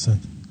مولاي،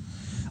 أحسنت.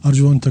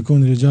 أرجو أن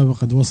تكون الإجابة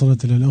قد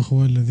وصلت إلى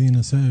الأخوة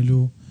الذين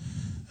سألوا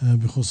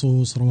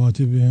بخصوص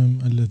رواتبهم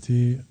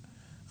التي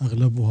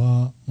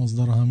أغلبها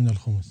مصدرها من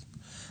الخمس.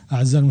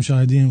 أعزائي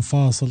المشاهدين،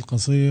 فاصل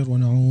قصير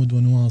ونعود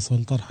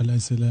ونواصل طرح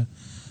الأسئلة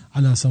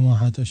على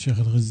سماحة الشيخ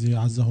الغزي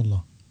عزه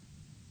الله.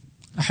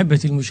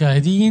 أحبتي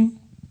المشاهدين،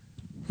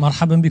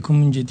 مرحبا بكم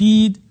من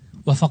جديد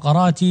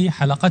وفقرات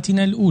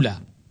حلقتنا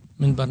الأولى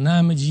من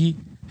برنامج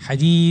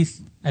حديث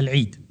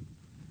العيد.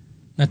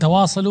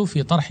 نتواصل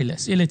في طرح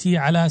الأسئلة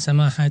على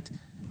سماحة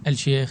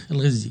الشيخ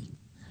الغزي.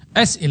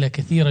 أسئلة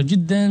كثيرة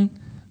جدا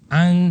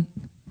عن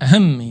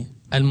أهم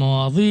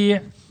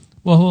المواضيع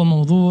وهو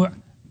موضوع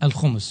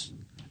الخمس.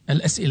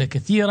 الأسئلة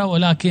كثيرة،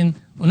 ولكن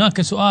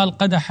هناك سؤال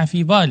قدح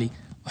في بالي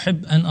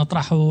أحب أن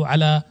أطرحه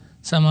على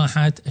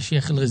سماحة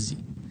الشيخ الغزي.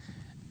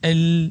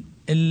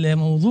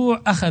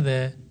 الموضوع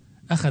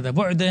أخذ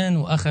بعدا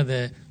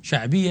وأخذ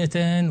شعبية،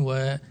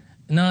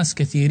 وناس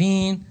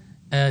كثيرين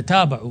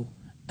تابعوا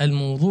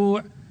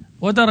الموضوع،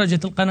 ودرجة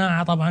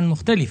القناعة طبعا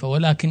مختلفة،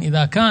 ولكن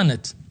إذا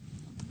كانت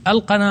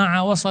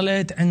القناعة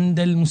وصلت عند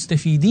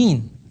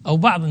المستفيدين أو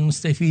بعض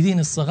المستفيدين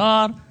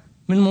الصغار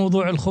من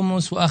موضوع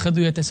الخمس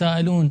وأخذوا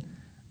يتساءلون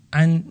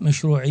عن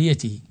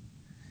مشروعيته،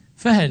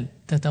 فهل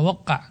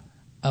تتوقع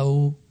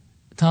أو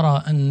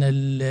ترى أن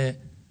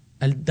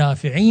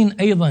الدافعين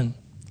أيضا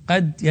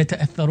قد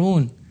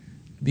يتأثرون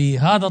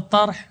بهذا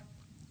الطرح؟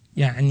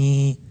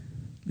 يعني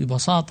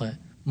ببساطة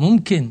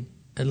ممكن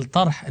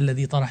الطرح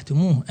الذي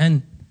طرحتموه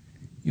أن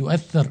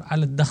يؤثر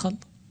على الدخل؟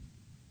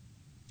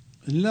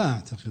 لا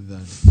أعتقد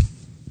ذلك.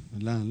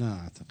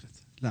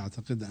 لا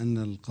أعتقد أن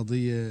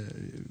القضية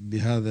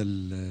بهذا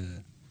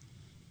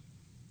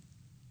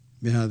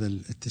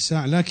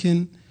الاتساع،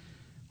 لكن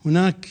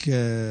هناك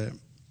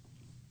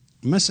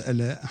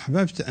مسألة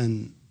أحببت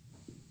أن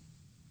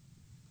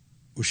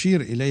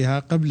أشير إليها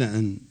قبل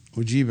أن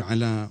أجيب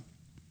على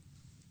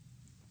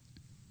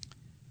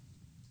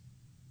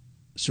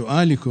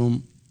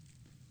سؤالكم،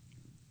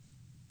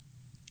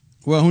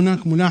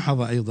 وهناك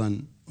ملاحظة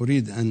أيضا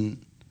أريد أن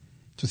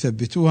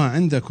تثبتوها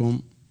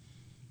عندكم.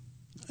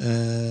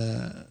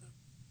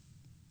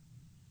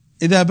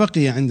 إذا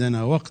بقي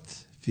عندنا وقت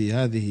في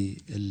هذه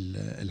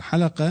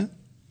الحلقة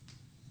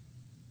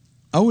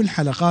أو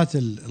الحلقات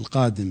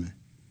القادمة،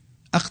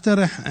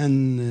 أقترح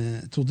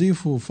أن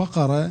تضيفوا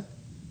فقرة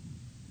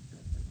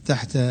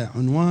تحت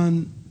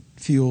عنوان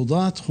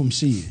فيوضات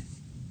خمسية،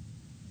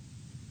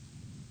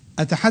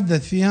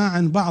 أتحدث فيها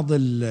عن بعض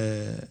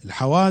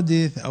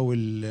الحوادث أو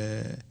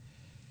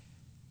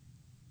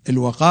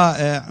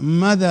الوقائع،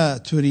 ماذا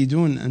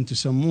تريدون أن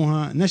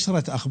تسموها،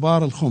 نشرة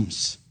أخبار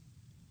الخمس،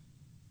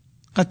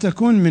 قد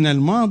تكون من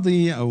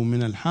الماضي أو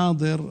من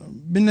الحاضر،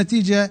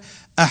 بالنتيجة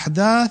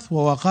أحداث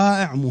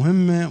ووقائع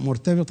مهمة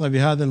مرتبطة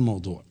بهذا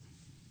الموضوع.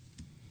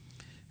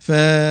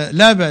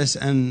 فلا بأس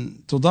أن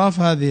تضاف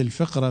هذه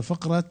الفقرة،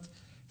 فقرة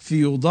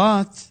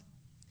فيوضات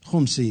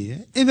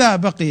خمسية، إذا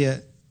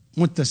بقي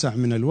متسع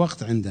من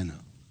الوقت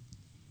عندنا.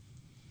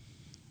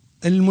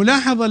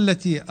 الملاحظة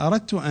التي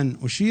أردت أن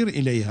أشير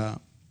إليها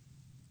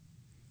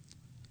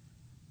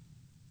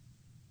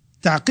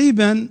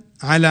تعقيبا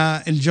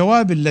على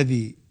الجواب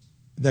الذي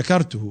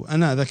ذكرته،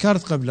 أنا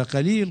ذكرت قبل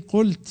قليل،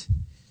 قلت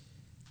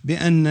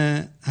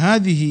بأن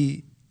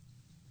هذه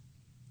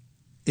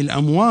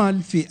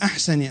الأموال في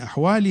أحسن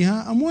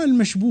أحوالها أموال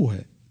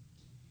مشبوهة،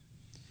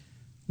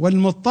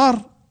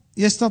 والمضطر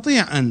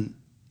يستطيع أن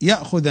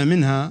يأخذ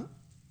منها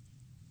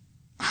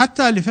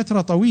حتى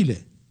لفترة طويلة،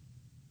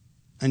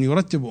 أن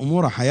يرتب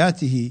أمور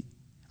حياته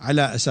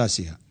على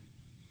أساسها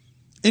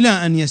إلى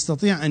أن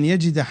يستطيع أن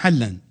يجد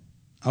حلا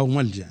أو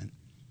ملجأ.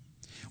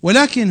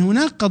 ولكن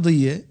هناك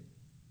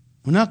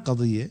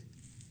قضية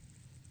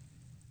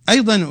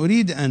أيضا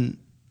أريد أن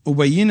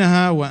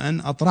أبينها وأن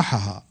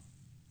أطرحها.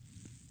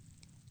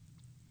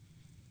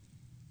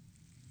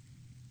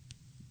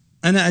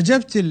 أنا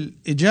أجبت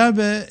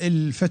الإجابة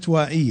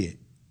الفتوائية،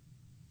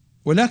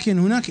 ولكن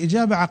هناك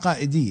إجابة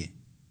عقائدية،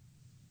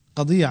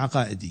 قضية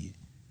عقائدية.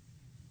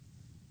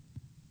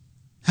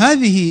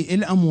 هذه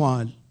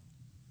الأموال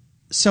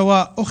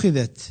سواء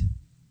أخذت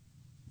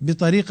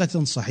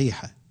بطريقة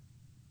صحيحة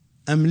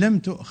أم لم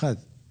تؤخذ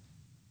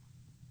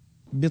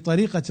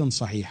بطريقة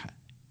صحيحة،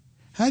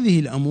 هذه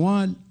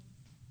الأموال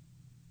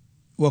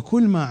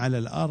وكل ما على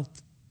الأرض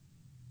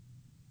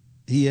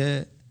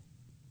هي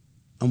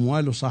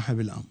أموال صاحب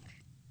الأمر،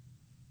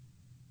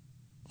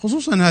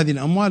 خصوصا هذه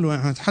الأموال،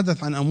 ونحن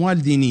نتحدث عن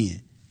أموال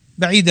دينية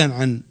بعيدا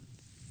عن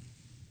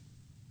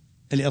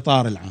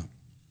الإطار العام.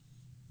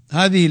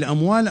 هذه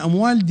الأموال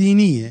أموال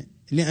دينية،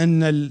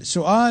 لأن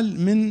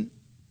السؤال من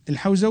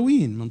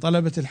الحوزويين، من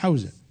طلبة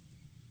الحوزة.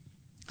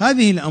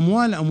 هذه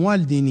الأموال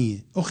أموال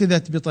دينية،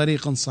 أخذت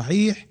بطريق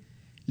صحيح،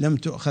 لم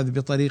تؤخذ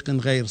بطريق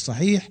غير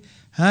صحيح،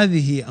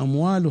 هذه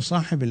أموال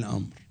صاحب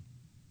الأمر،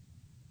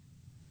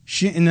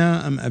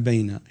 شئنا أم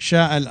أبينا،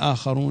 شاء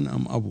الآخرون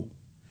أم أبوا،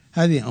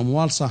 هذه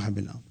أموال صاحب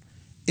الأمر.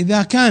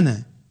 إذا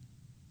كان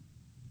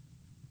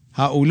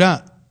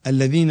هؤلاء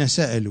الذين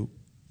سألوا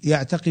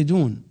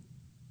يعتقدون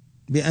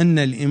بأن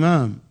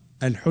الإمام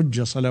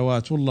الحجة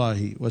صلوات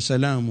الله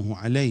وسلامه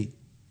عليه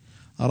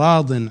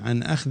راض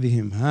عن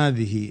أخذهم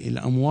هذه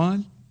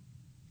الأموال؟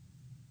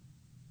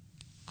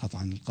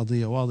 قطعا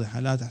القضية واضحة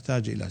لا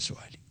تحتاج إلى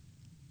سؤال.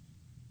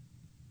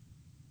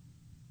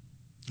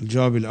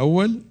 الجواب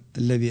الأول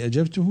الذي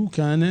أجبته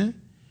كان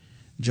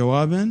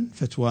جوابا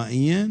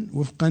فتوائيا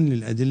وفقا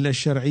للأدلة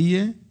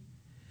الشرعية،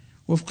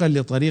 وفقا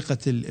لطريقة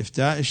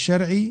الإفتاء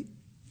الشرعي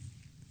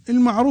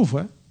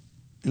المعروفة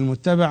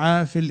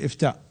المتبعة في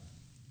الإفتاء.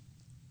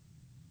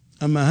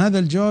 أما هذا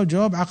الجواب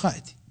جواب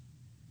عقائدي.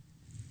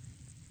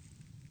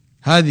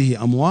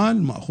 هذه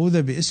أموال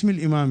مأخوذة باسم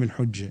الإمام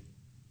الحجة،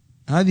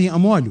 هذه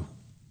أمواله.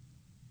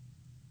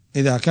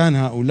 إذا كان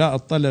هؤلاء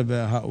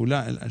الطلبة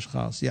هؤلاء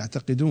الأشخاص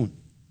يعتقدون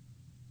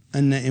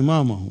أن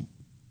إمامهم،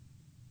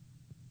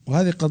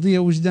 وهذه قضية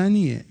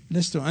وجدانية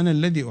لست أنا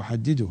الذي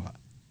أحددها،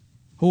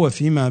 هو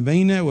فيما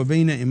بينه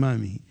وبين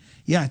إمامه،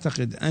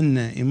 يعتقد أن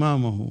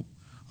إمامه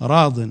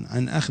راض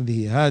عن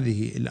أخذه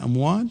هذه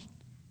الأموال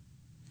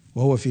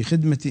وهو في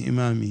خدمة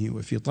إمامه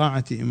وفي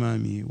طاعة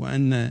إمامه،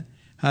 وأن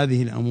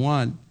هذه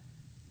الأموال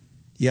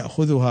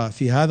يأخذها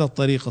في هذا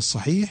الطريق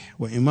الصحيح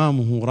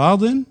وإمامه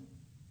راض،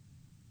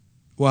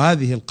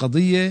 وهذه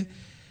القضية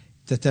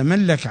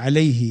تتملك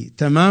عليه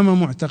تمام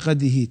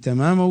معتقده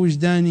تمام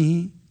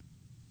وجدانه،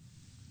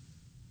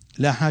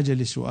 لا حاجة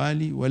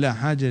لسؤالي ولا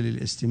حاجة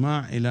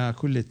للاستماع إلى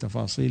كل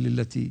التفاصيل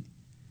التي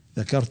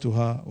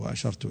ذكرتها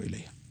وأشرت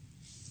إليها.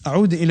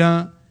 أعود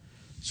إلى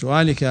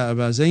سؤالك يا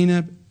أبا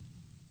زينب،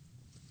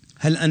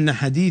 هل أن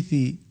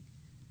حديثي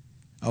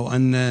أو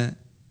أن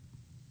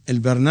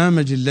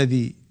البرنامج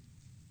الذي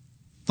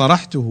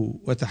طرحته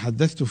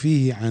وتحدثت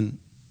فيه عن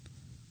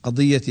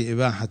قضية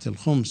إباحة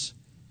الخمس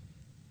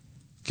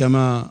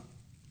كما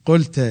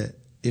قلت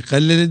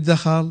يقلل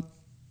الدخل؟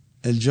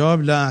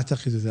 الجواب لا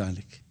أعتقد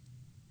ذلك.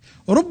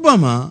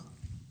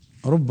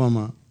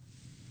 ربما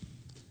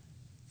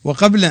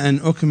وقبل أن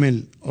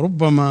أكمل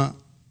ربما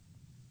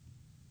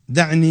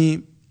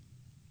دعني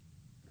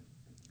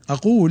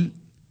أقول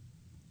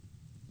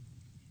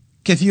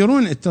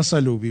كثيرون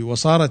اتصلوا بي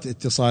وصارت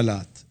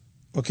اتصالات،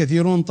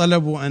 وكثيرون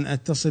طلبوا أن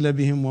أتصل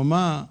بهم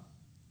وما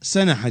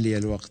سنح لي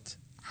الوقت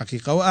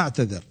حقيقة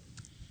وأعتذر.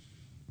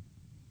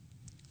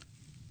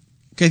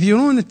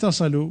 كثيرون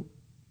اتصلوا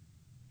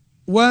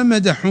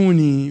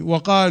ومدحوني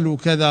وقالوا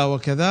كذا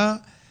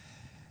وكذا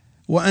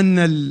وأن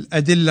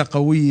الأدلة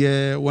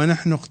قوية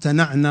ونحن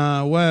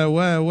اقتنعنا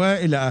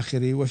وإلى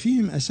آخره،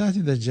 وفيهم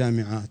أساتذة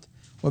الجامعات.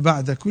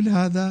 وبعد كل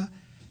هذا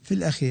في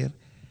الأخير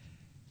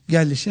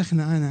قال لي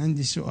شيخنا أنا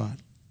عندي سؤال،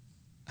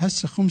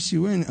 هسه خمسي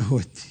وين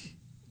أودي؟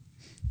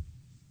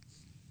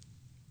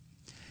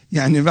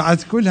 يعني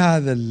بعد كل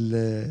هذا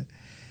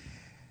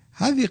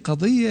هذه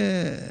قضية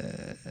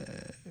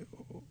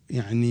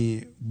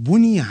يعني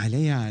بني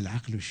عليها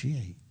العقل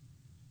الشيعي،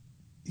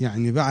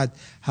 يعني بعد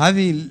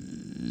هذه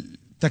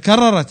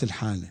تكررت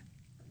الحالة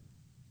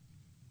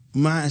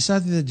مع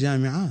أساتذة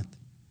الجامعات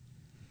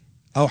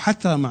أو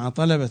حتى مع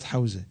طلبة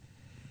حوزة،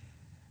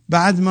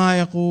 بعد ما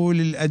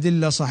يقول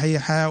الأدلة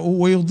صحيحة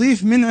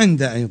ويضيف من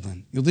عنده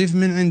أيضا، يضيف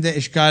من عنده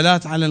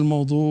إشكالات على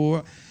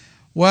الموضوع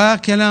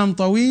وكلام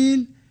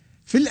طويل.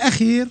 في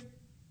الأخير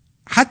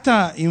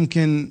حتى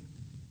يمكن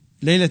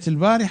ليلة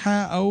البارحة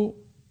أو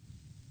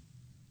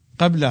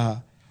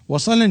قبلها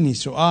وصلني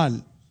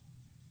سؤال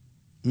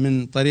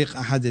من طريق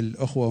أحد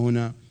الأخوة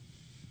هنا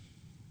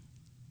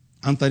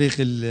عن طريق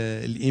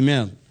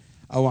الإيميل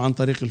أو عن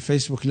طريق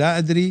الفيسبوك لا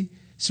أدري،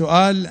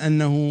 سؤال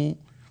أنه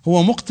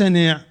هو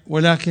مقتنع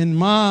ولكن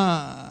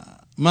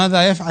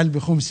ماذا يفعل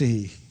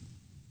بخمسه.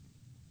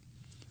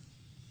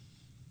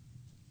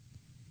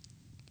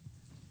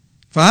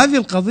 فهذه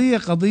القضية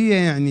قضية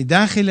يعني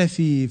داخلة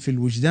في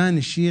الوجدان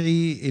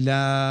الشيعي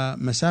إلى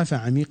مسافة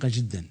عميقة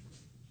جدا.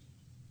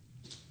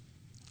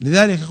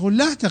 لذلك أقول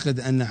لا أعتقد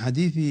أن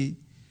حديثي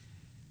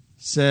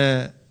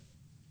سيجعل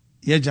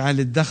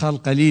الدخل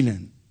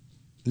قليلا،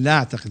 لا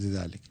أعتقد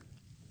ذلك.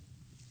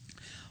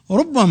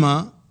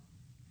 ربما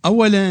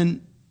أولا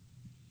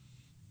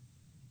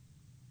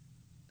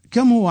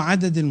كم هو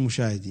عدد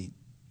المشاهدين؟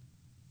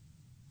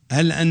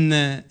 هل أن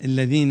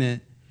الذين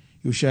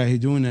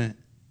يشاهدون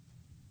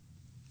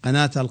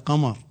قناة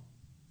القمر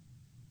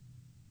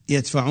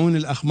يدفعون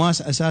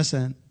الأخماس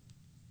أساسا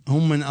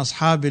هم من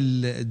أصحاب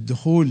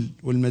الدخول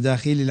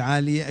والمداخيل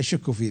العالية؟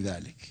 أشك في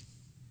ذلك.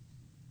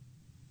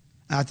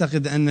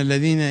 أعتقد أن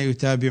الذين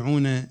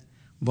يتابعون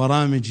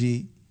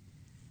برامجي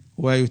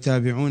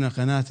ويتابعون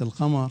قناة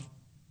القمر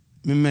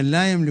ممن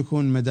لا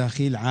يملكون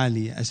مداخيل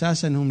عالية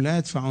أساسا، هم لا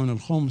يدفعون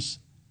الخمس،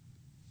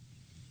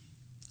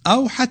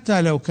 أو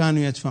حتى لو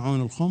كانوا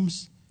يدفعون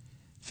الخمس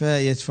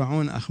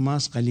فيدفعون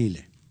أخماس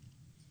قليلة.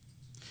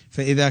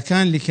 فإذا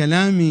كان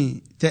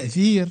لكلامي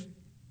تأثير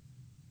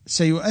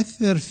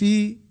سيؤثر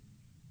في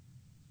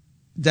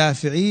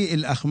دافعي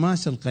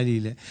الأخماس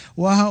القليلة،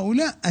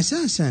 وهؤلاء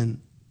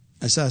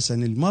أساسا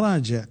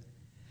المراجع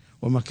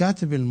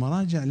ومكاتب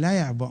المراجع لا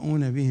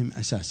يعبؤون بهم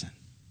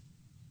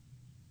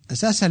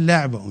أساسا لا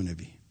يعبؤون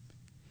بهم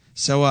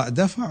سواء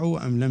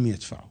دفعوا أم لم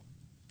يدفعوا.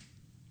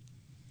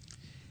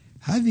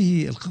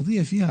 هذه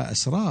القضية فيها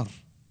أسرار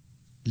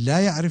لا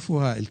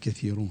يعرفها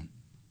الكثيرون.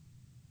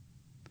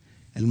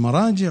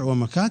 المراجع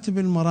ومكاتب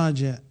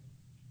المراجع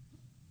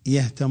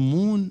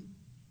يهتمون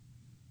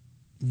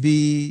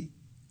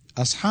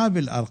بأصحاب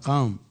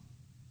الأرقام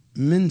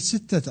من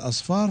 6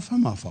 أصفار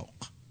فما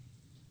فوق.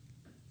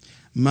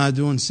 ما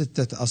دون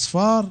 6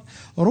 أصفار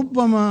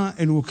ربما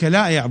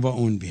الوكلاء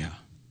يعبؤون بها،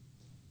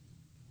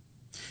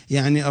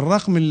 يعني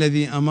الرقم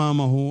الذي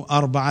أمامه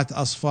 4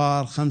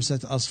 أصفار 5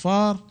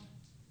 أصفار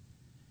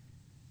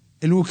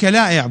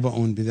الوكلاء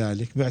يعبؤون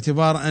بذلك،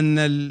 باعتبار أن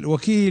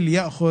الوكيل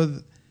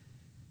يأخذ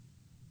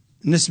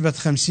نسبة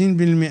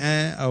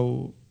 50%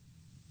 أو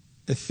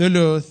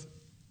الثلث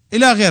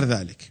إلى غير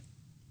ذلك.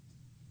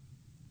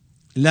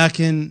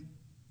 لكن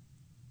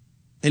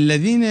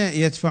الذين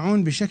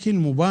يدفعون بشكل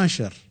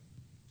مباشر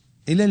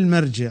إلى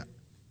المرجع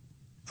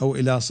أو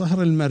إلى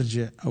صهر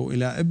المرجع أو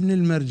إلى ابن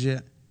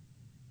المرجع،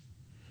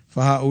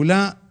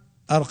 فهؤلاء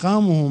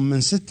أرقامهم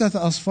من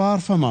 6 أصفار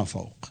فما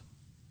فوق.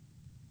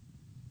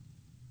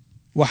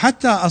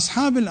 وحتى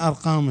أصحاب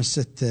الأرقام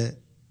ال6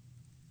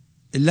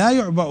 لا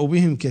يعبأ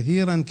بهم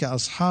كثيرا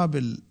كأصحاب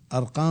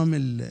الأرقام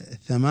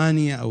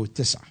ال8 أو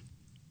ال9.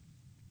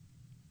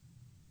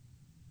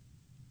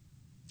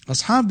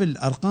 أصحاب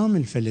الأرقام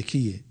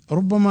الفلكية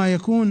ربما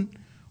يكون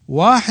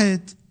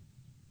 1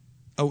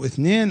 أو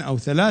 2 أو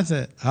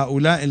 3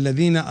 هؤلاء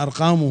الذين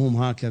أرقامهم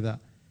هكذا،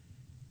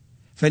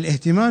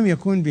 فالاهتمام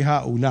يكون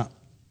بهؤلاء.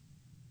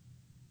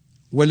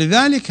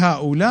 ولذلك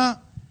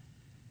هؤلاء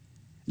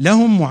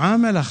لهم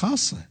معاملة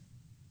خاصة.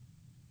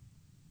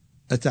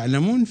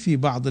 أتعلمون في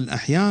بعض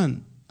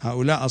الأحيان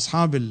هؤلاء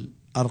أصحاب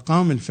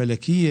الأرقام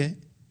الفلكية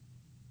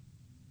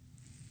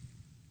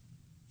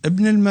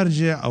ابن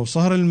المرجع أو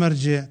صهر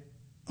المرجع،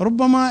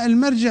 ربما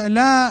المرجع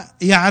لا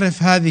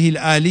يعرف هذه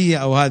الآلية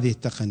أو هذه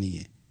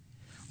التقنية.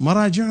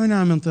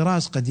 مراجعنا من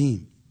طراز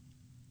قديم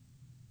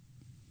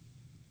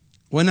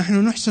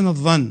ونحن نحسن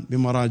الظن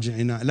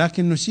بمراجعنا،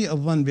 لكن نسيء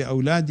الظن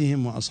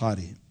بأولادهم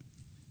وأصهارهم.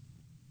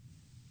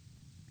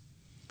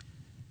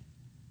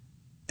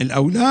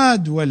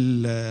 الأولاد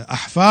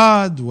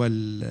والأحفاد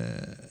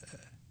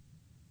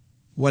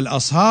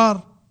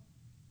والأصهار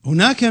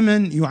هناك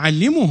من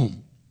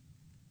يعلمهم،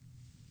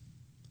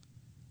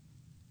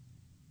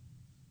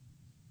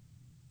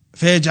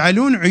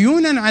 فيجعلون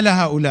عيونا على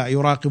هؤلاء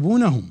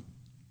يراقبونهم،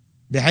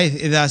 بحيث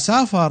إذا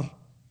سافر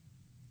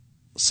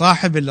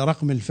صاحب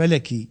الرقم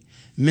الفلكي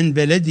من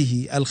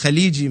بلده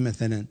الخليجي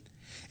مثلا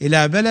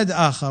إلى بلد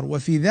آخر،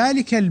 وفي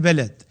ذلك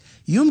البلد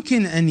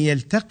يمكن أن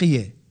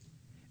يلتقي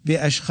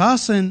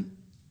بأشخاص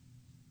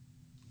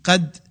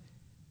قد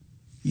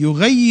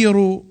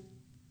يغير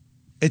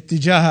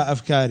اتجاه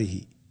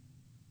أفكاره،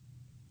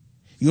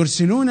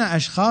 يرسلون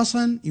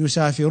أشخاصا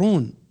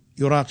يسافرون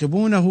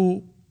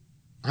يراقبونه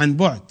عن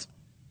بعد،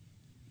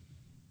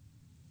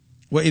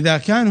 وإذا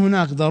كان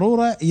هناك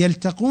ضرورة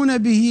يلتقون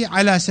به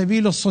على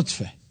سبيل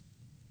الصدفة،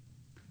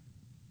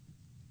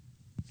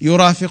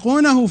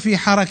 يرافقونه في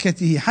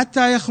حركته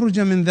حتى يخرج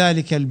من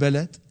ذلك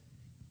البلد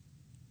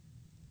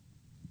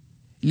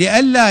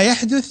لئلا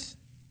يحدث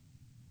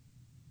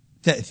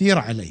تأثير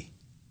عليه.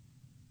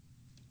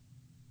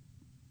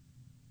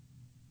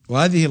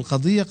 وهذه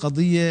القضية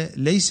قضية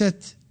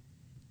ليست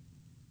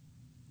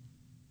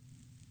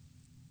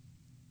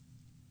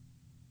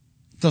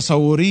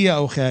تصورية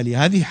أو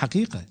خيالية، هذه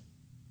حقيقة،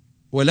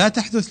 ولا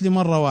تحدث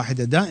لمرة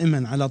واحدة،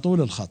 دائما على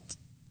طول الخط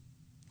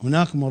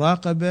هناك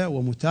مراقبة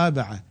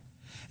ومتابعة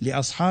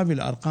لأصحاب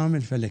الأرقام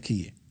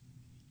الفلكية.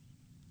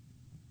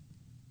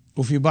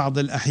 وفي بعض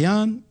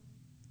الأحيان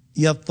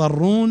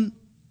يضطرون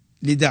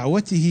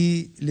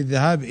لدعوته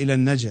للذهاب إلى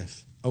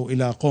النجف أو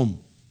إلى قم،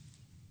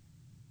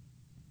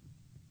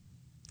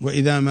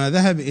 وإذا ما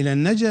ذهب إلى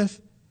النجف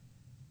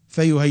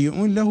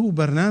فيهيئون له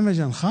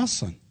برنامجا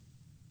خاصا.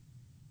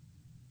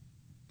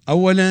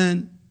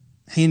 أولا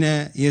حين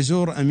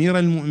يزور أمير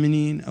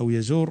المؤمنين أو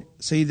يزور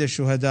سيد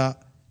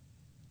الشهداء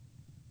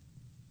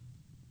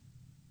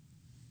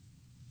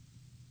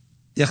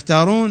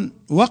يختارون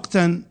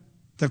وقتا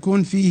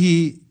تكون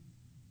فيه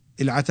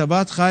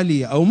العتبات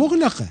خالية أو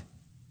مغلقة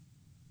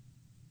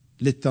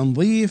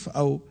للتنظيف،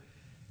 أو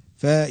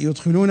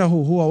فيدخلونه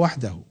هو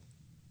وحده،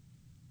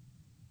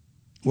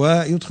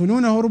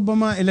 ويدخلونه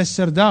ربما إلى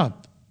السرداب،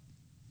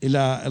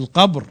 إلى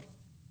القبر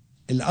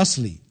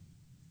الأصلي،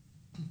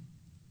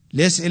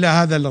 ليس إلى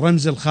هذا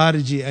الرمز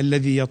الخارجي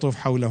الذي يطوف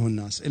حوله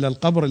الناس، إلى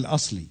القبر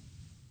الأصلي،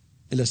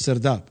 إلى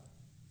السرداب.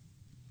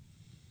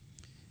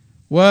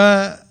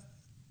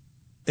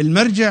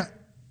 والمرجع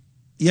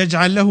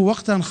يجعل له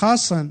وقتا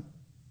خاصا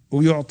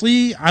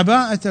ويعطيه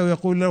عباءته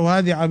ويقول له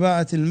هذه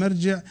عباءة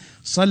المرجع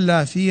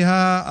صلى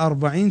فيها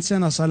 40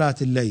 سنة صلاة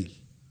الليل،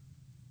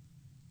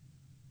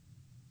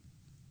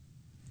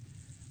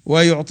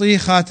 ويعطيه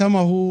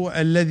خاتمه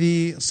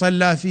الذي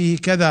صلى فيه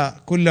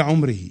كذا كل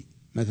عمره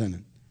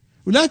مثلا،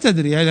 ولا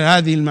تدري هل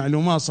هذه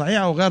المعلومات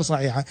صحيحة أو غير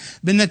صحيحة.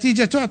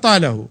 بالنتيجة تعطى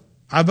له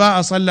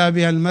عباءة صلى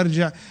بها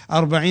المرجع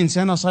 40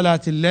 سنة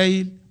صلاة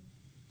الليل،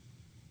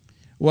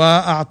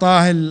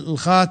 وأعطاه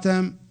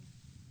الخاتم،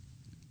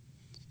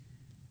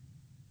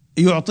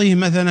 يعطيه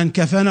مثلا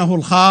كفنه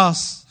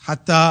الخاص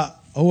حتى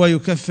هو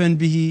يكفن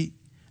به،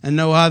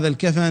 أنه هذا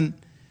الكفن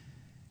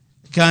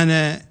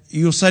كان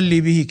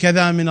يصلي به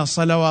كذا من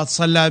الصلوات،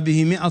 صلى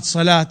به 100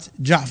 صلاة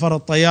جعفر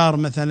الطيار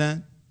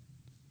مثلا.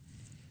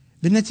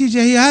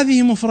 بالنتيجة هي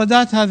هذه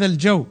مفردات هذا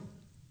الجو.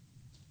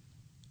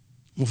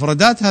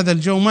 مفردات هذا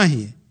الجو ما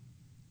هي؟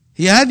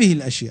 هي هذه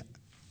الأشياء.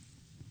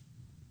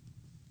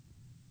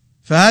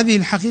 فهذه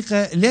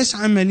الحقيقة ليس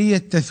عملية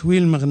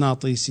تثويل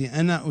مغناطيسي،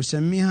 أنا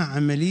أسميها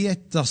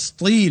عملية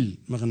تسطيل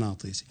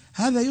مغناطيسي.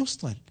 هذا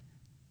يسطل،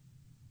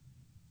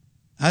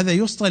 هذا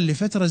يسطل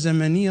لفترة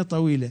زمنية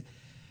طويلة.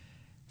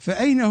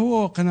 فأين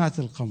هو وقناة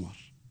القمر؟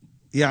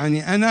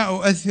 يعني أنا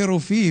أؤثر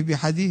فيه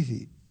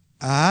بحديثي،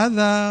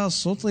 هذا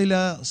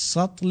سطل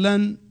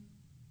سطلا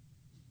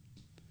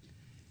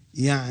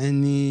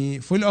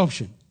يعني فول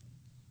أوبشن،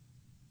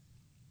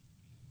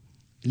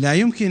 لا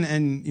يمكن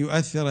أن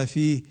يؤثر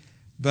فيه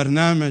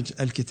برنامج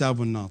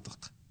الكتاب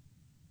الناطق.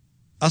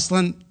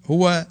 أصلا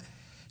هو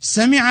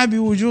سمع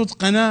بوجود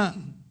قناة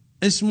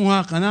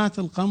اسمها قناة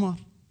القمر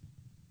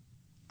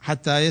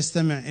حتى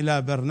يستمع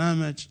إلى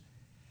برنامج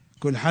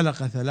كل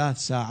حلقة 3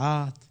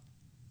 ساعات.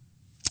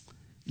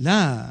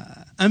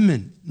 لا،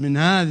 أمن من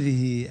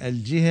هذه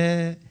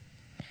الجهة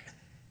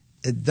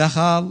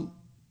الدخل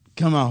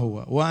كما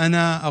هو.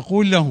 وأنا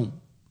أقول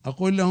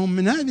لهم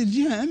من هذه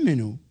الجهة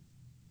أمنوا،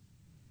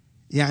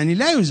 يعني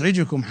لا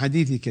يزعجكم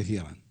حديثي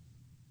كثيرا،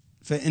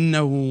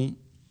 فإنه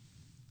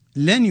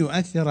لن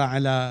يؤثر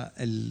على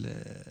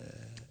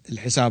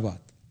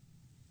الحسابات.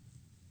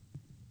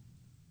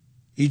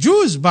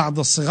 يجوز بعض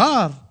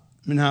الصغار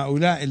من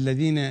هؤلاء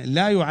الذين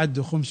لا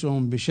يعد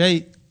خمسهم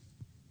بشيء،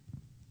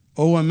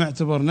 هو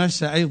معتبر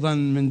نفسه أيضا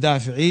من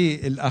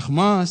دافعي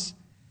الأخماس،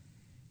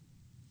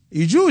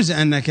 يجوز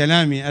أن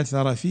كلامي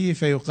أثر فيه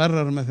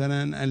فيقرر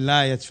مثلا أن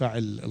لا يدفع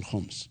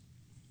الخمس.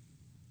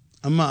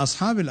 أما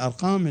أصحاب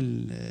الأرقام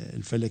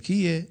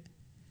الفلكية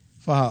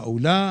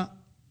فهؤلاء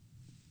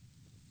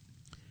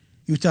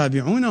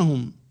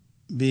يتابعونهم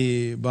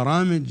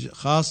ببرامج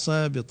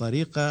خاصة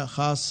بطريقة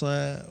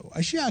خاصة،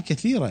 وأشياء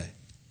كثيرة،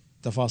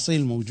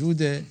 تفاصيل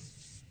موجودة.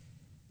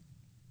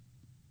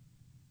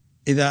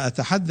 إذا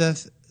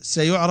أتحدث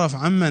سيعرف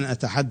عمن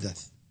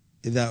أتحدث،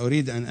 إذا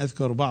أريد أن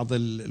أذكر بعض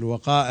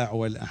الوقائع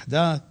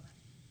والأحداث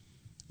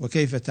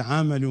وكيف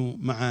تعاملوا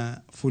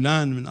مع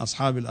فلان من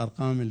أصحاب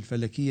الأرقام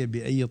الفلكية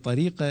بأي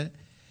طريقة،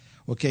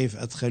 وكيف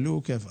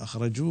أدخلوه، كيف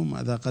أخرجوه،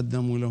 ماذا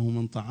قدموا له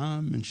من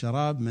طعام من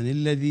شراب، من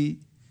الذي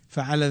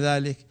فعل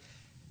ذلك،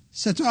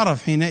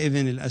 ستعرف حينئذ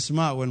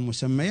الأسماء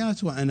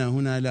والمسميات. وأنا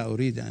هنا لا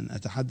أريد أن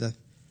أتحدث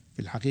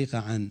في الحقيقة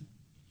عن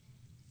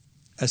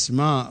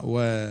أسماء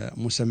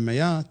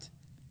ومسميات،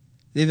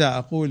 لذا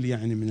أقول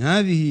يعني من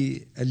هذه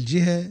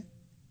الجهة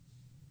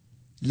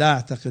لا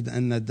أعتقد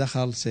أن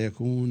الدخل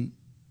سيكون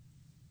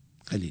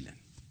قليلا.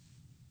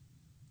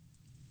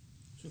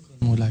 شكرا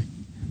مولاي.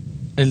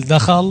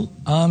 الدخل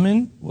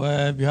آمن.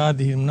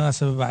 وبهذه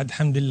المناسبة بعد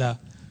حمد الله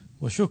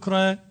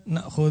وشكرا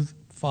نأخذ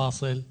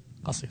فاصل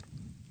قصير.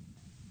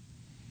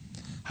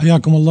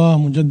 حياكم الله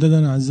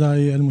مجددا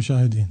أعزائي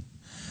المشاهدين.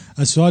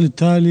 السؤال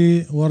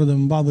التالي ورد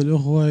من بعض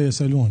الأخوة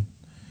يسألون،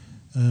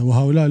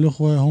 وهؤلاء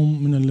الأخوة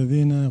هم من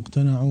الذين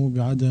اقتنعوا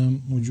بعدم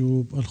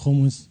وجوب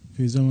الخمس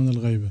في زمن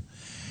الغيبة.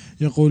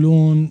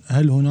 يقولون: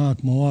 هل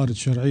هناك موارد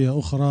شرعية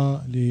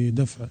أخرى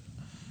لدفع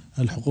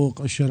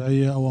الحقوق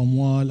الشرعية أو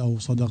أموال أو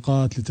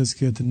صدقات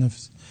لتزكية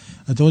النفس؟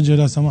 أتوجه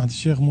إلى سماحة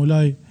الشيخ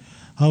مولاي،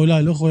 هؤلاء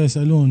الأخوة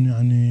يسألون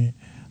يعني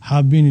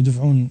حابين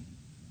يدفعون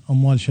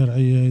أموال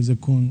شرعية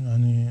يزكون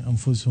يعني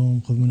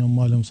أنفسهم، خذ من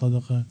أموالهم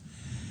صدقة،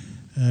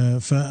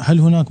 فهل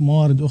هناك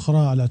موارد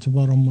أخرى على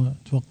اعتبار هم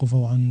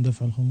توقفوا عن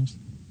دفع الخمس؟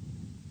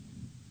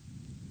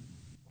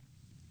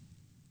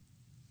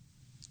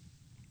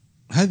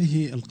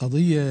 هذه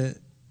القضية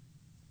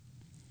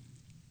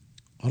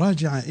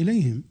راجعة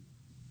إليهم،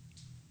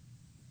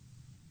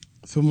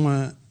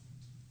 ثم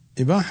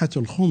إباحة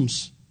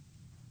الخمس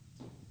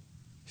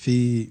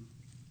في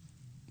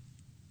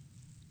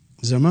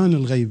زمان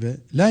الغيبة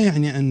لا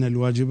يعني أن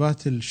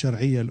الواجبات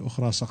الشرعية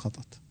الأخرى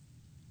سقطت.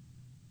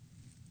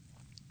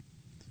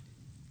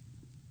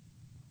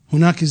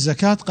 هناك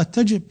الزكاة قد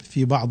تجب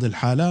في بعض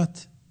الحالات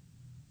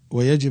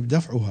ويجب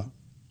دفعها،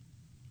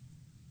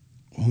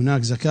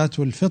 وهناك زكاة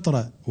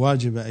الفطرة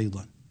واجبة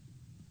أيضا،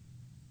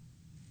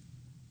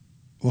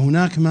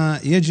 وهناك ما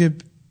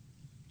يجب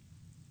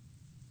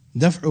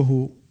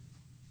دفعه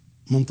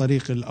من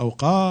طريق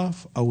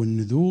الأوقاف أو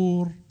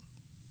النذور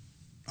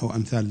أو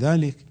أمثال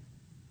ذلك،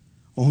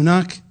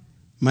 وهناك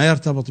ما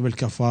يرتبط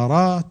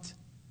بالكفارات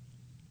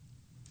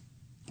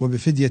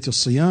وبفدية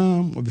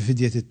الصيام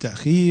وبفدية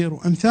التأخير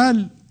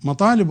وأمثال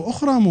مطالب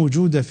أخرى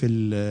موجودة في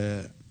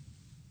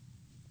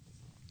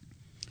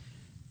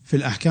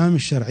الأحكام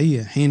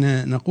الشرعية.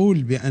 حين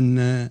نقول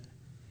بأن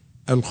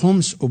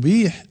الخمس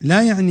أبيح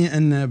لا يعني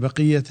أن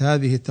بقية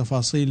هذه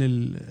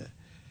التفاصيل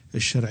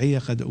الشرعية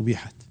قد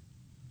أبيحت.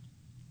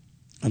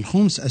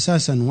 الخمس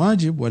أساسا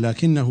واجب،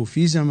 ولكنه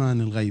في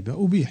زمان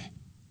الغيبة أبيح،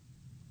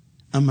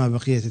 أما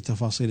بقية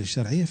التفاصيل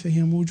الشرعية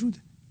فهي موجودة.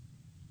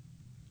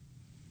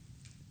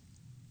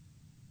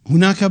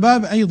 هناك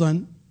باب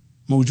أيضا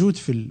موجود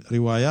في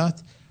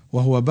الروايات،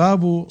 وهو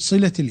باب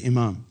صلة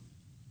الإمام.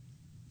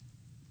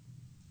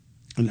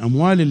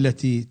 الأموال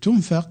التي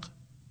تنفق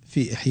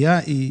في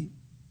إحياء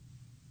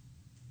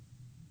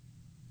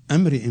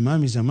أمر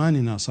إمام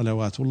زماننا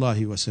صلوات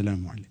الله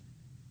وسلامه عليه،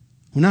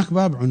 هناك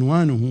باب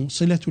عنوانه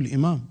صلة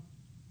الإمام.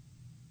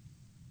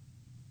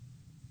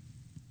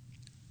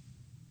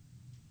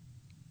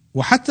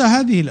 وحتى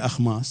هذه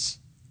الأخماس،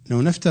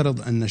 لو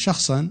نفترض أن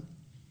شخصا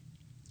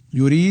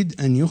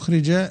يريد أن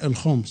يخرج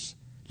الخمس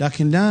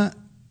لكن لا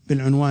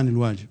بالعنوان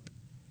الواجب،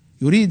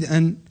 يريد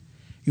أن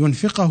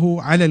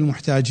ينفقه على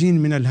المحتاجين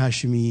من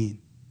الهاشميين،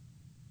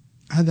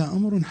 هذا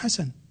أمر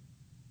حسن،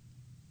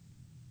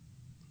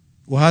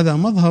 وهذا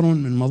مظهر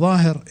من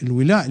مظاهر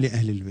الولاء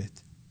لأهل البيت.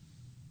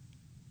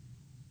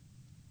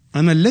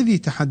 أنا الذي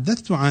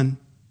تحدثت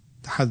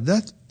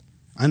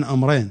عن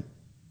أمرين.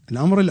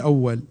 الأمر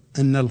الأول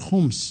أن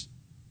الخمس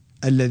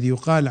الذي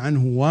يقال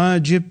عنه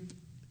واجب،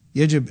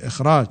 يجب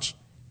إخراج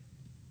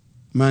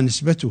ما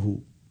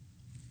نسبته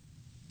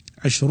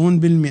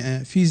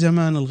 20% في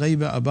زمان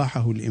الغيبة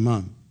أباحه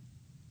الإمام،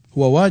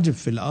 هو واجب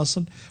في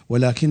الأصل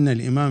ولكن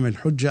الإمام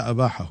الحجة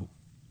أباحه.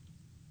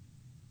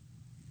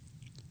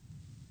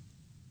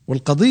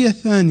 والقضية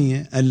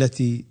الثانية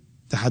التي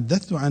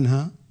تحدثت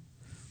عنها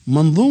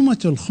منظومة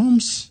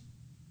الخمس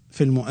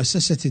في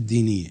المؤسسة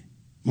الدينية،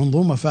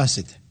 منظومة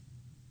فاسدة.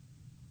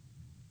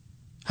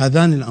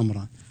 هذان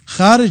الأمران،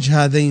 خارج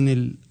هذين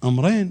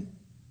الأمرين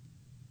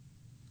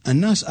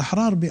الناس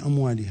أحرار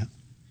بأموالها،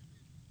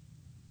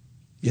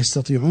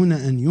 يستطيعون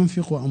أن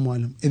ينفقوا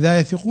أموالهم إذا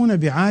يثقون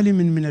بعالم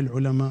من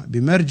العلماء،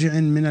 بمرجع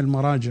من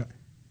المراجع،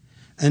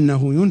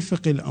 أنه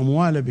ينفق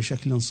الأموال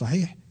بشكل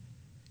صحيح،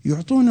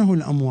 يعطونه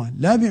الأموال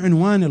لا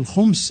بعنوان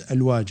الخمس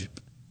الواجب.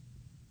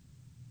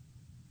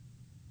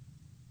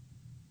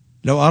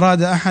 لو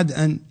أراد أحد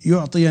أن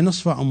يعطي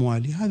نصف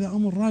أمواله هذا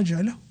أمر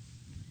راجع له.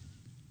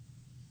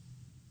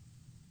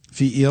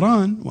 في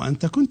إيران،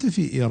 وأنت كنت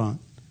في إيران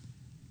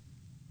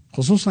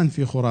خصوصا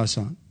في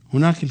خراسان،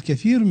 هناك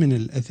الكثير من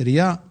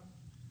الأثرياء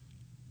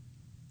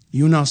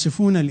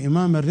يناصفون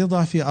الإمام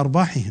الرضا في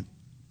أرباحهم.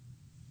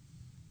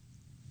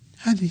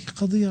 هذه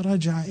قضية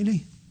راجعة إليه.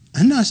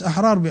 الناس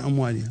أحرار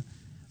بأموالها.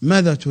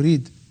 ماذا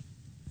تريد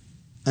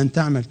أن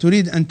تعمل؟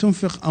 تريد أن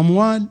تنفق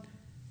أموال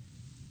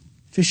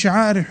في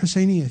الشعائر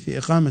الحسينية، في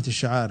إقامة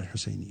الشعائر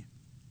الحسينية،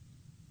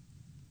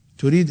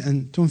 تريد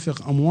أن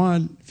تنفق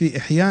أموال في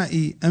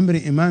إحياء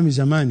أمر إمام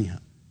زمانها.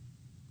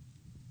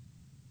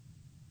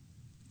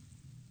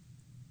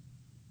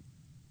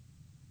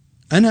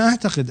 أنا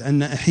أعتقد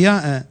أن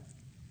إحياء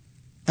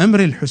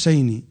أمر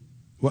الحسيني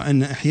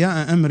وأن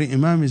إحياء أمر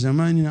إمام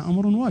زماننا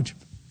أمر واجب.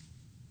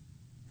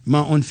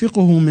 ما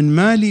أنفقه من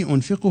مالي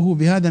أنفقه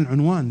بهذا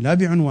العنوان لا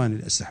بعنوان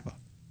الاستحباب.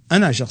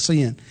 أنا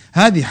شخصيا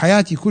هذه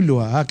حياتي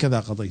كلها هكذا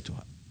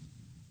قضيتها.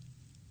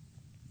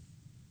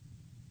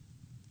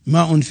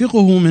 ما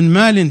أنفقه من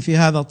مال في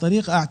هذا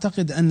الطريق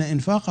أعتقد أن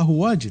إنفاقه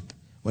واجب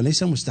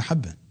وليس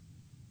مستحبا.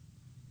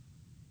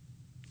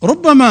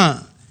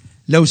 ربما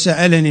لو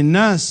سألني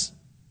الناس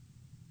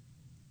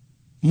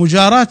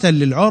مجاراة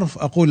للعرف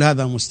أقول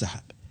هذا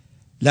مستحب،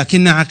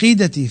 لكن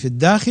عقيدتي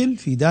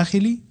في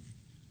داخلي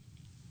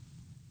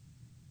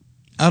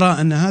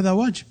أرى أن هذا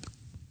واجب.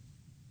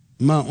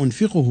 ما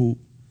أنفقه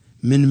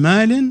من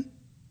مال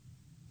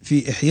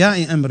في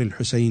إحياء أمر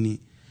الحسيني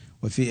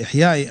وفي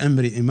إحياء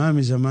أمر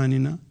إمام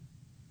زماننا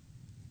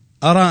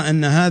أرى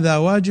أن هذا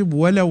واجب،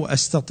 ولو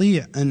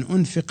أستطيع أن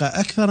أنفق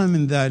أكثر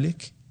من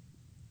ذلك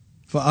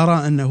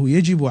فأرى أنه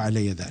يجب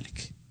علي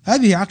ذلك.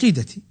 هذه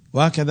عقيدتي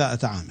وهكذا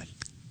أتعامل.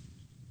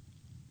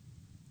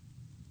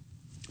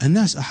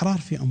 الناس أحرار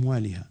في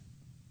أموالها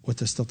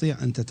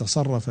وتستطيع أن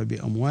تتصرف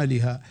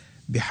بأموالها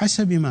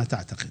بحسب ما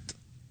تعتقد،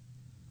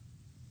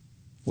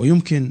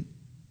 ويمكن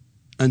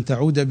أن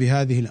تعود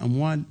بهذه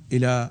الأموال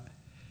إلى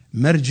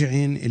مرجع،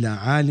 إلى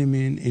عالم،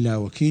 إلى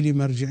وكيل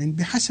مرجع،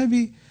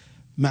 بحسب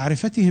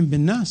معرفتهم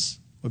بالناس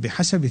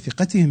وبحسب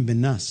ثقتهم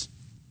بالناس.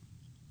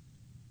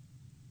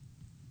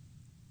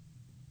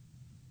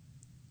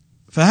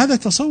 فهذا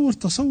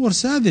تصور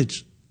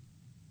ساذج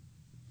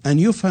أن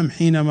يفهم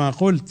حينما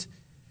قلت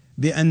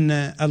بأن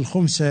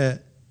الخمس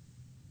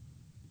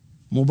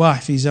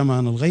مباح في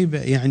زمان الغيبة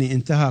يعني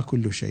انتهى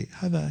كل شيء.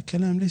 هذا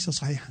كلام ليس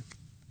صحيحا.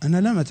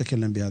 أنا لم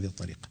أتكلم بهذه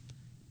الطريقة.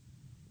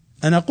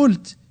 أنا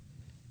قلت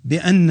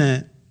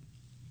بأن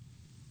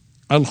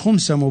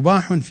الخمس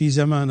مباح في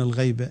زمان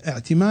الغيبة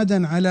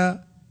اعتمادا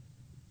على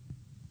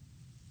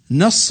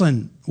نص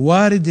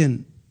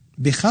وارد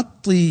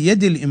بخط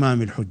يد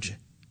الإمام الحجة.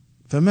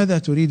 فماذا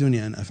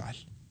تريدني أن أفعل؟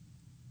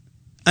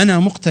 أنا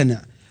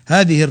مقتنع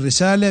هذه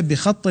الرسالة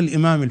بخط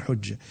الإمام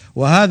الحجة،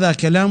 وهذا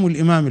كلام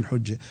الإمام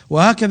الحجة،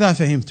 وهكذا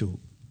فهمته،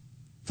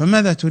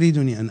 فماذا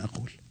تريدني أن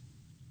أقول؟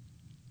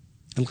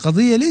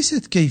 القضية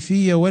ليست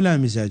كيفية ولا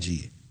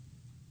مزاجية.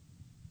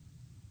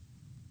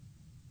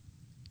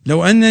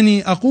 لو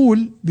أنني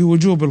أقول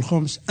بوجوب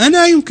الخمس،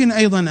 أنا يمكن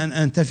أيضا أن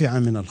أنتفع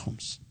من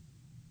الخمس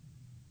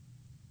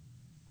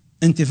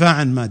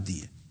انتفاعا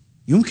ماديا،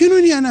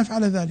 يمكنني أن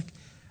أفعل ذلك.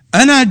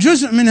 أنا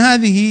جزء من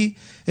هذه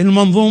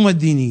المنظومة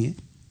الدينية،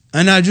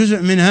 أنا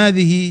جزء من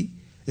هذه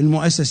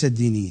المؤسسة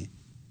الدينية،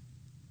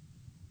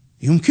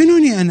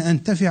 يمكنني أن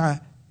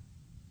أنتفع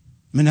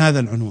من هذا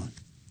العنوان،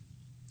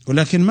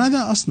 ولكن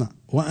ماذا أصنع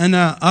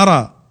وأنا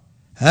أرى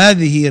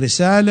هذه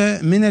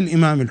رسالة من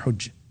الإمام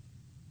الحجة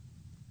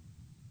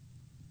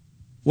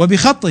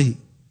وبخطه،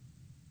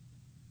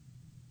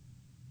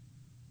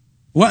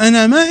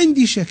 وأنا ما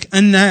عندي شك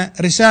أن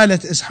رسالة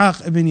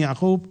إسحاق ابن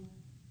يعقوب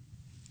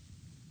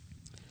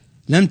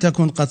لم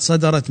تكن قد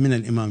صدرت من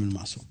الإمام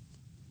المعصوم،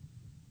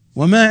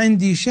 وما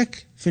عندي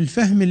شك في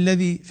الفهم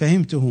الذي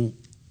فهمته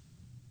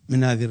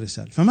من هذه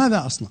الرسالة،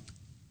 فماذا أصنع؟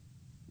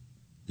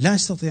 لا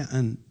أستطيع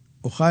أن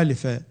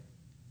أخالف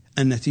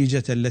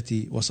النتيجة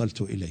التي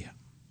وصلت إليها.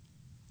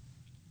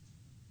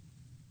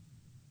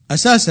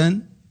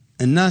 أساسا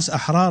الناس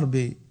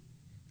أحرار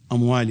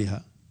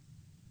بأموالها،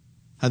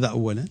 هذا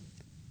أولا،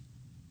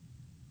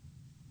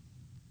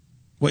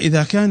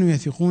 وإذا كانوا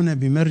يثقون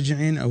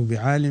بمرجع أو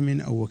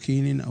بعالم أو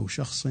وكيل أو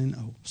شخص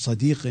أو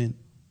صديق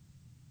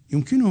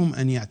يمكنهم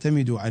أن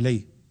يعتمدوا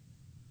عليه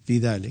في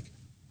ذلك،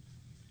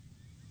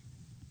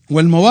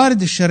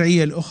 والموارد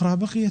الشرعية الأخرى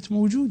بقيت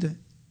موجودة.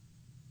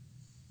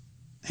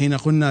 حين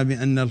قلنا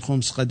بأن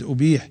الخمس قد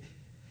أبيح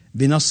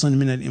بنص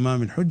من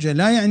الإمام الحجة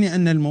لا يعني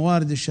أن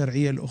الموارد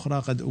الشرعية الأخرى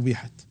قد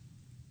أبيحت،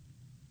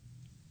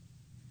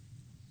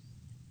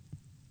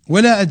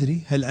 ولا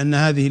أدري هل أن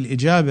هذه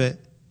الإجابة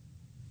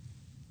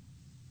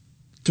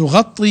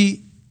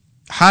تغطي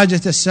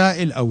حاجة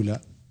السائل أو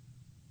لا،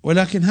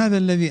 ولكن هذا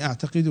الذي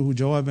أعتقده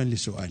جوابا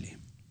لسؤالهم.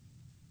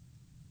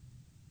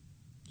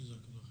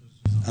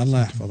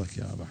 الله يحفظك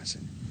يا أبا حسن.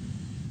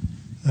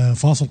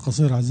 فاصل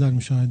قصير أعزائي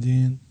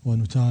المشاهدين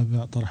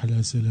ونتابع طرح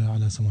الأسئلة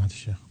على سماحة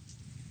الشيخ.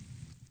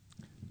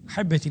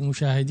 أحبتي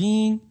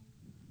المشاهدين،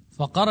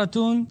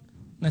 فقرة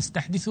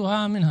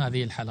نستحدثها من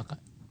هذه الحلقة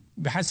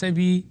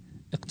بحسب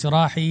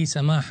اقتراح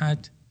سماحة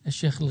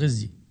الشيخ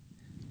الغزي،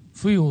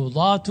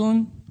 فيوضات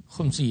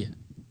خمسية.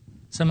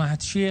 سماحة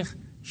الشيخ،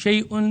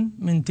 شيء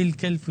من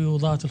تلك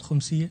الفيوضات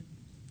الخمسية؟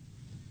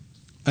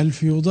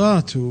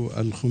 الفيوضات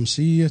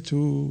الخمسية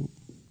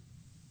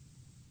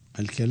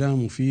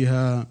الكلام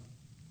فيها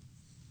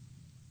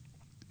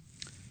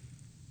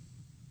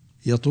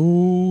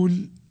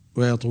يطول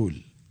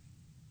ويطول.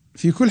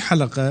 في كل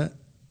حلقة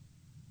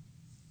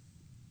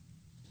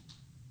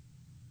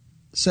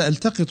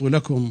سألتقط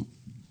لكم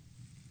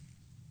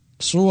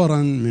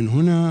صورا من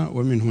هنا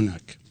ومن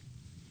هناك.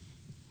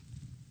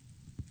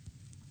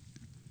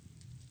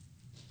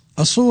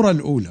 الصورة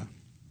الأولى،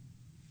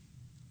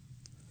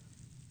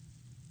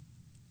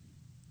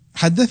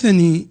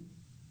 حدثني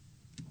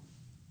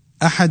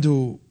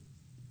أحد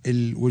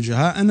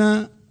الوجهاء،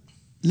 أنا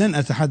لن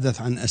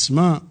أتحدث عن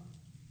أسماء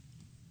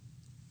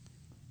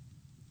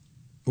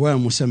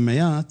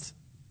ومسميات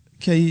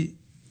كي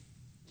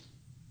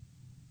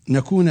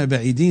نكون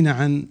بعيدين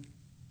عن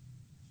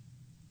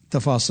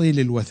تفاصيل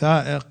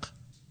الوثائق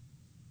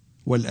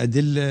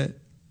والأدلة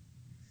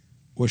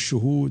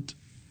والشهود،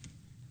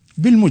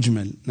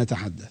 بالمجمل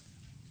نتحدث.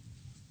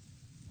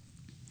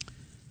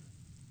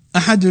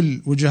 أحد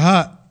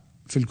الوجهاء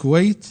في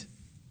الكويت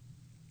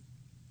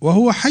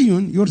وهو حي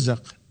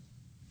يرزق،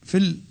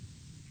 في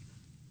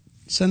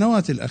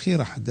السنوات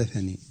الأخيرة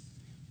حدثني،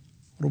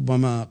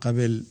 ربما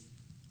قبل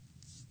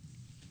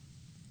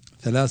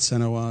 3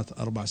 سنوات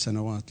 4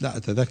 سنوات، لا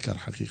أتذكر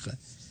حقيقة،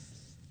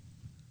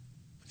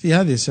 في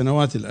هذه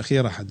السنوات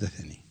الأخيرة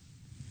حدثني،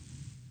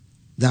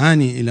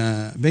 دعاني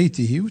إلى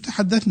بيته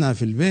وتحدثنا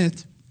في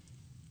البيت،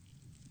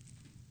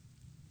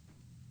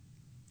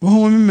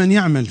 وهو ممن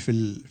يعمل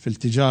في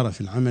التجارة،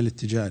 في العمل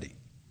التجاري.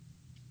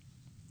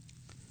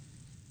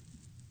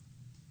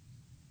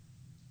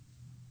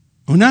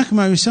 هناك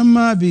ما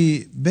يسمى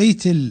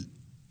ببيت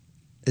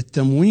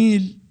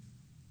التمويل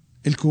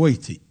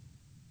الكويتي،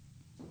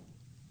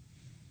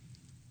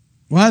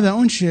 وهذا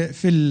أنشئ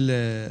في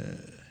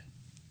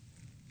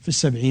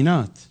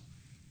السبعينات.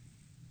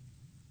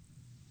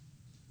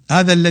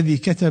 هذا الذي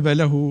كتب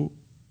له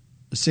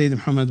السيد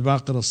محمد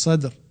باقر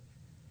الصدر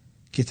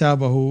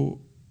كتابه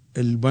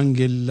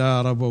البنك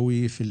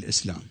اللاربوي في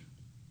الإسلام،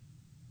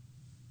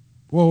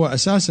 وهو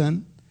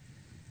أساسا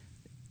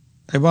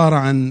عبارة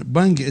عن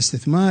بنك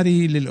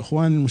استثماري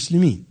للإخوان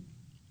المسلمين.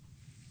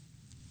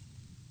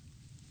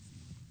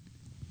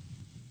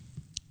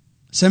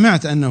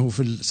 سمعت أنه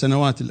في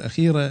السنوات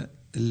الأخيرة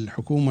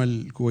الحكومة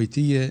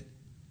الكويتية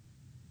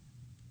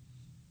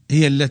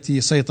هي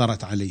التي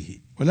سيطرت عليه،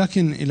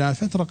 ولكن إلى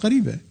فترة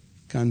قريبة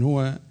كان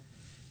هو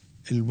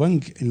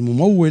البنك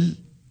الممول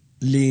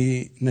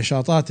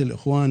لنشاطات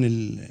الإخوان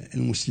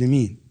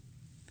المسلمين،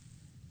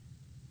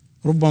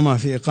 ربما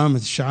في إقامة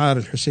الشعائر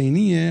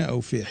الحسينية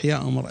أو في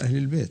إحياء أمر أهل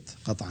البيت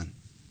قطعا.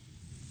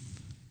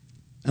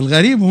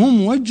 الغريب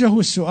هم وجهوا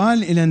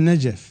السؤال إلى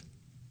النجف.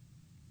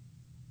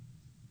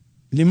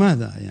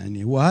 لماذا؟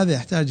 يعني وهذا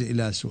يحتاج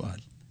إلى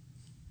سؤال،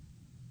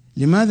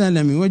 لماذا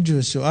لم يوجهوا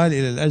السؤال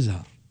إلى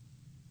الأزهر؟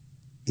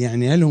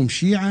 يعني هل هم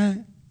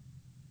شيعة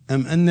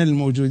أم أن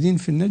الموجودين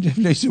في النجف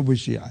ليسوا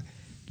بالشيعة؟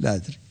 لا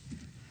أدري.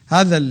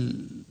 هذا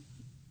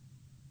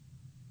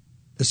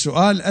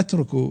السؤال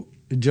أترك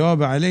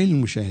الجواب عليه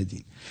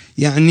للمشاهدين.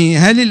 يعني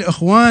هل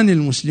الإخوان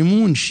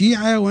المسلمون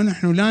شيعة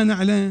ونحن لا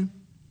نعلم،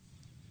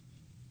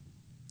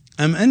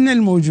 أم أن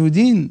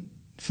الموجودين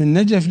في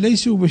النجف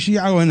ليسوا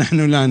بشيعة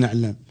ونحن لا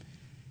نعلم؟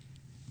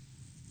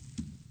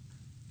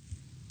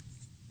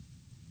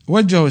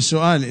 وجهوا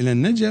السؤال إلى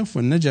النجف،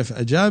 والنجف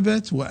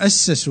أجابت،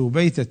 وأسسوا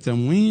بيت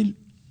التمويل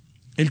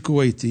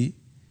الكويتي،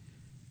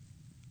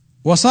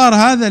 وصار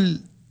هذا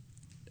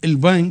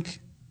البنك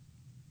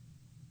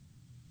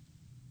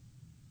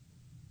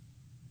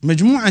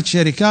مجموعة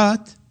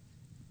شركات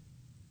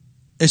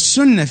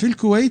السنة في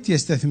الكويت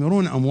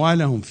يستثمرون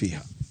أموالهم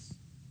فيها،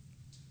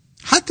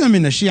 حتى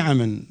من الشيعة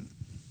من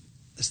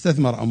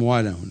استثمر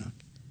أمواله هناك،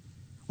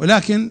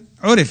 ولكن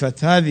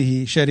عرفت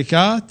هذه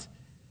شركات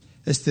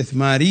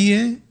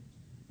استثمارية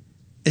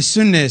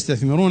السنة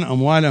يستثمرون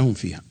أموالهم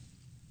فيها.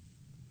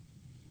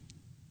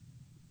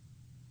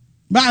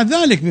 بعد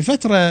ذلك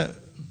بفترة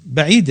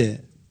بعيدة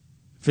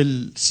في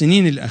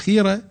السنين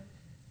الأخيرة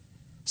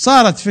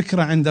صارت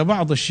فكرة عند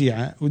بعض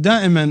الشيعة،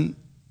 ودائما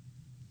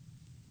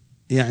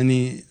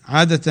يعني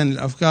عادة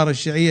الأفكار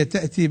الشيعية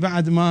تأتي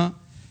بعد ما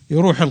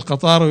يروح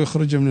القطار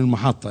ويخرج من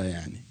المحطة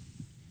يعني،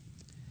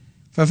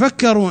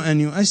 ففكروا أن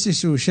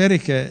يؤسسوا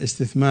شركة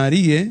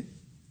استثمارية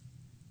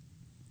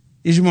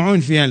يجمعون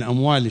فيها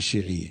الأموال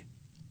الشيعية،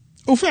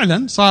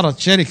 وفعلا صارت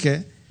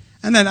شركة.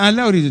 أنا الآن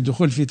لا أريد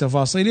الدخول في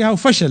تفاصيلها،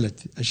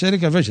 وفشلت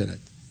الشركة، فشلت.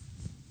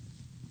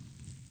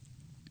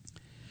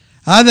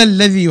 هذا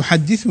الذي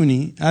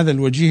يحدثني، هذا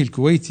الوجيه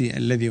الكويتي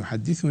الذي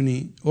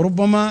يحدثني،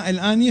 وربما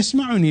الآن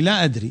يسمعني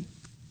لا أدري،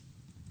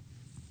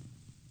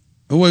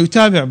 هو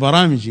يتابع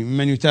برامجي،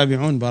 ممن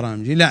يتابعون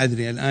برامجي، لا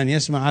أدري الآن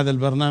يسمع هذا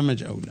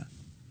البرنامج أو لا.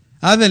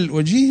 هذا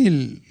الوجيه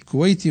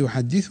الكويتي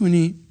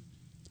يحدثني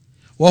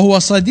وهو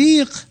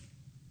صديق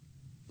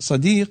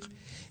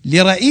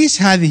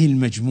لرئيس هذه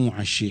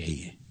المجموعة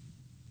الشيعية،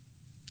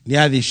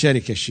 لهذه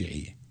الشركة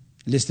الشيعية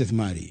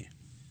الاستثمارية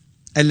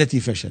التي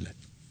فشلت.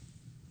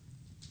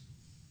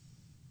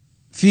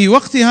 في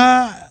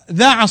وقتها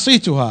ذاع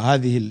صيتها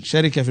هذه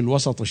الشركة في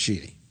الوسط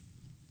الشيعي،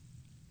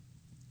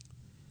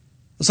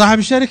 صاحب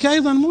الشركة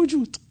أيضا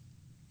موجود،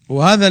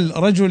 وهذا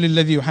الرجل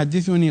الذي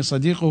يحدثني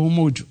صديقه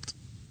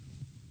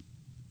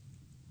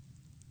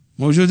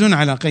موجودون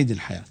على قيد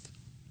الحياة.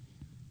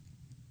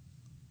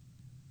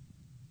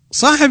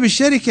 صاحب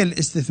الشركة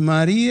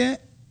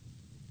الاستثمارية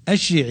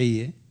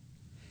الشيعية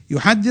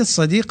يحدث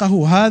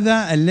صديقه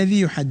هذا الذي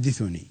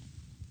يحدثني،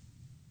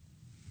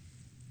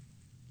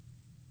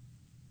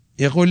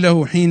 يقول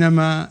له: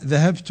 حينما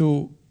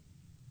ذهبت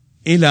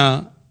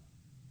إلى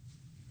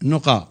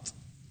نقاط،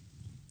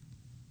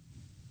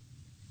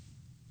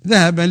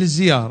 ذهب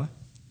للزيارة،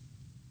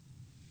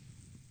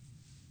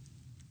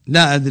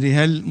 لا أدري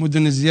هل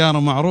مدن الزيارة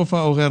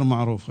معروفة أو غير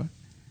معروفة،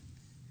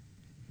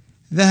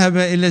 ذهب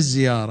إلى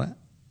الزيارة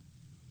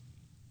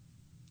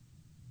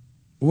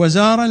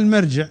وزار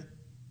المرجع.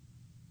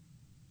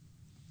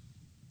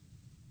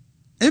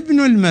 ابن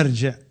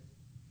المرجع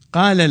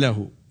قال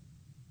له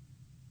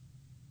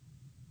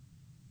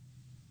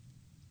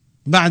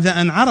بعد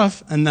أن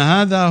عرف أن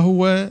هذا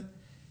هو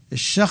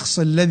الشخص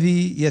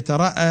الذي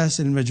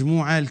يترأس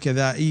المجموعة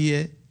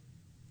الكذائية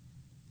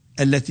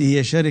التي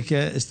هي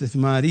شركة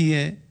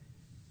استثمارية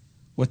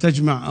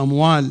وتجمع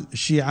أموال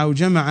الشيعة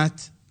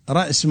وجمعت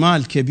رأس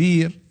مال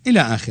كبير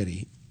إلى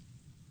آخره،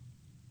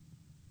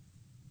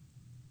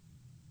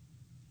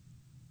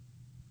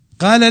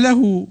 قال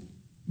له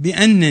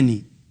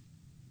بأنني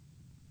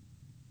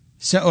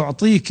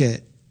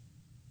سأعطيك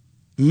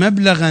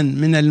مبلغا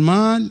من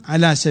المال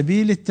على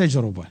سبيل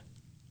التجربة،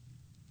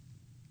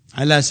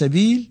 على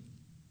سبيل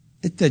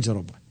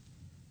التجربة.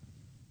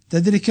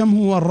 تدري كم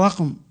هو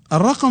الرقم؟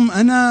 الرقم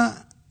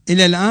أنا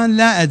إلى الآن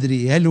لا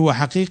أدري هل هو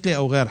حقيقي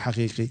أو غير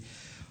حقيقي،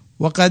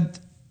 وقد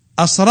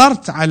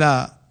أصررت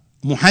على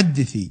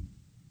محدثي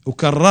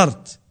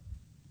وكررت،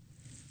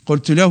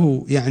 قلت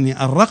له: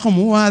 يعني الرقم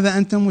هو هذا،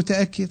 أنت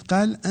متأكد؟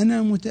 قال: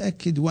 أنا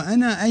متأكد،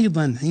 وأنا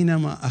أيضا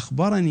حينما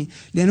أخبرني،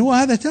 لأن هو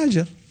هذا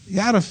تاجر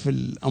يعرف في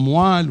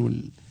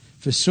الأموال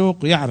في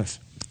السوق يعرف،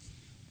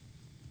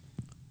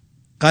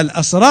 قال: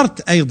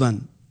 أصررت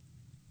أيضا،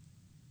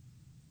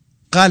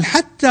 قال: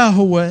 حتى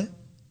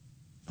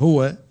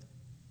هو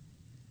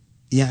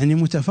يعني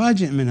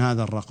متفاجئ من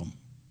هذا الرقم،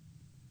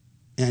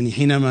 يعني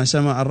حينما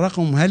سمع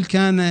الرقم هل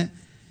كان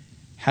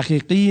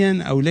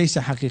حقيقيا أو ليس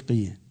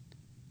حقيقيا.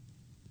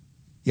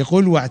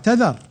 يقول: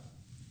 واعتذر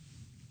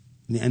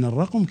لأن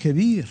الرقم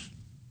كبير،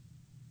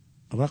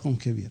 الرقم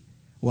كبير،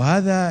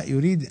 وهذا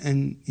يريد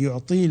أن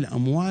يعطي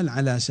الأموال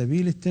على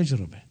سبيل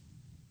التجربة.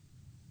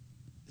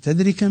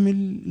 تدري كم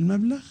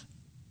المبلغ؟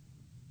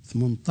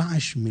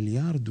 18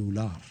 مليار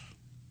دولار.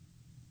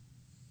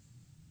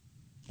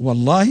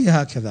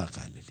 والله هكذا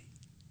قال لي.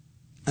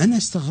 أنا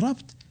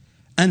استغربت.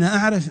 أنا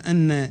أعرف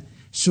أن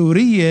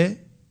سوريا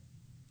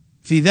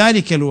في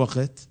ذلك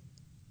الوقت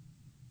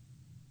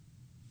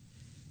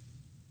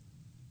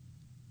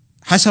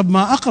حسب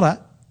ما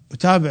أقرأ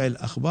أتابع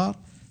الأخبار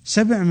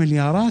 7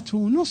 مليارات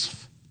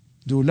ونصف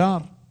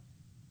دولار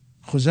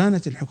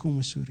خزانة الحكومة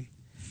السورية.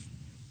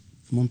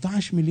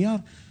 18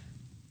 مليار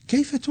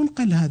كيف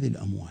تنقل هذه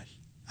الأموال؟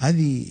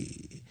 هذه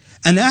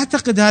أنا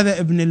أعتقد هذا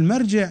ابن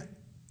المرجع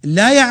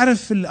لا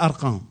يعرف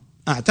الأرقام،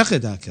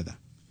 أعتقد هكذا.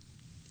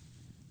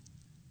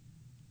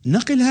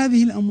 نقل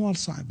هذه الأموال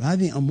صعب،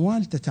 هذه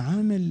أموال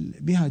تتعامل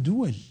بها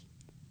دول.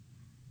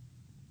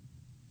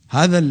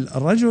 هذا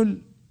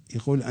الرجل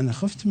يقول أنا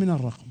خفت من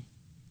الرقم،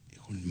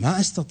 يقول ما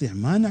أستطيع،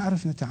 ما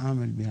نعرف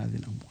نتعامل بهذه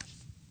الأموال.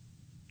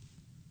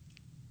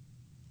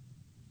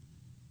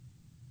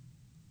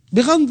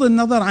 بغض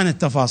النظر عن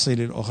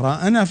التفاصيل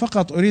الأخرى، أنا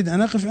فقط أريد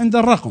أن أقف عند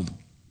الرقم،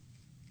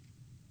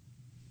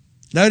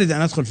 لا أريد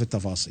أن أدخل في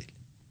التفاصيل.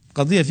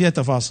 قضية فيها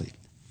تفاصيل،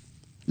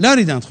 لا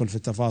أريد أن أدخل في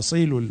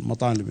التفاصيل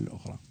والمطالب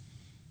الأخرى.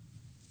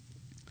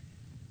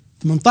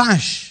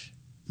 18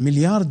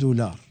 مليار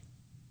دولار.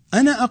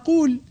 أنا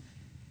أقول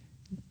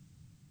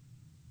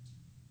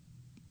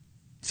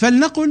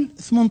فلنقل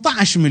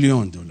 18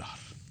 مليون دولار،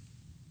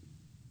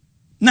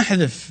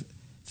 نحذف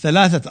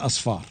 3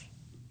 أصفار.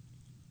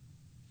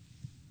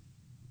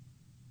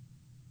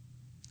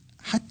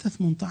 حتى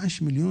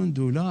 18 مليون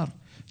دولار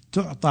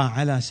تعطى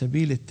على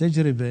سبيل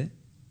التجربة،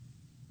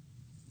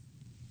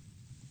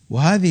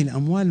 وهذه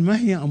الأموال ما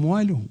هي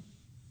أموالهم.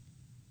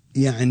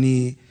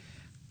 يعني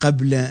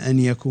قبل أن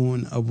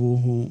يكون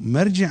أبوه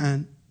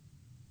مرجعا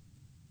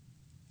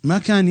ما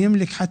كان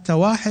يملك حتى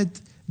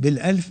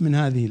 1/1000 من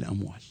هذه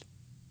الأموال.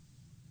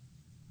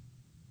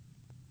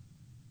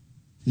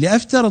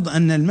 لأفترض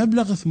أن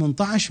المبلغ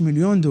 18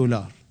 مليون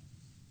دولار،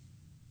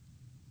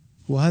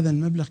 وهذا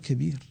المبلغ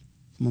كبير.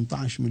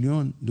 18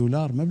 مليون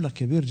دولار مبلغ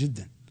كبير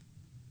جدا.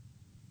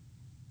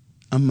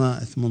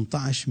 أما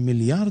 18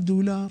 مليار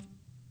دولار،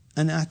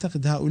 أنا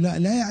أعتقد هؤلاء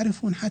لا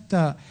يعرفون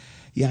حتى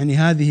يعني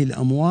هذه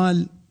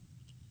الأموال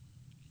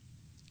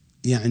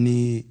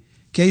يعني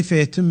كيف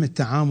يتم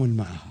التعامل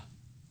معها.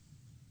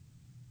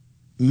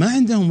 ما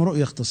عندهم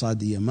رؤية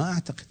اقتصادية، ما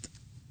أعتقد.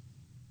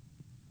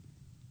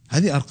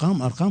 هذه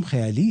أرقام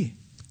خيالية.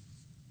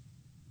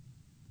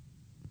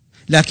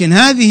 لكن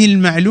هذه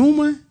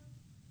المعلومة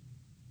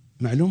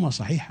معلومة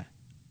صحيحة،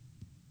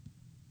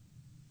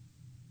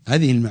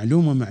 هذه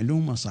المعلومة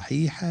معلومة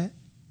صحيحة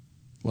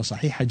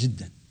وصحيحة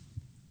جدا.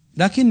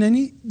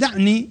 لكنني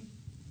دعني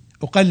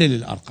أقلل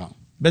الأرقام،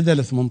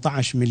 بدل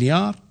 18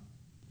 مليار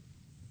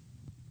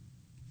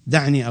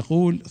دعني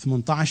أقول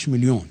 18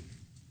 مليون.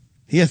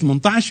 هي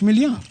 18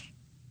 مليار،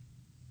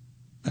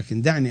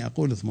 لكن دعني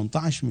أقول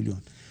 18 مليون.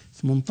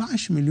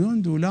 18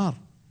 مليون دولار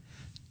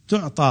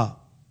تعطى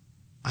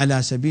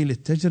على سبيل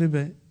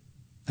التجربة.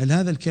 هل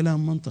هذا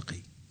الكلام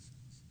منطقي؟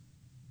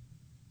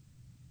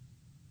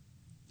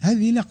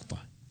 هذه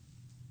لقطة.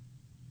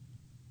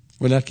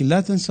 ولكن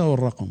لا تنسوا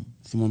الرقم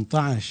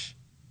 18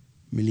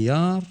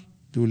 مليار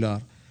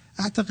دولار.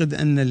 أعتقد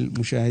أن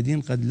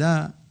المشاهدين قد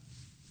لا،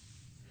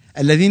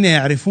 الذين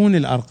يعرفون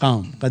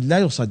الأرقام قد لا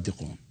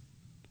يصدقون.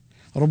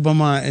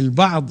 ربما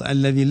البعض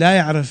الذي لا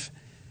يعرف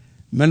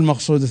ما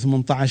المقصود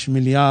 18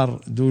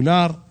 مليار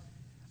دولار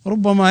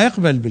ربما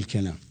يقبل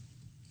بالكلام،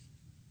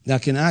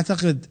 لكن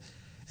أعتقد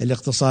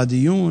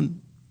الاقتصاديون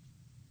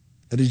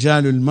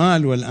رجال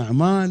المال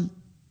والأعمال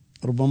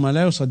ربما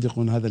لا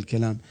يصدقون هذا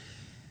الكلام.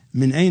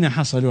 من أين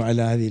حصلوا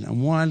على هذه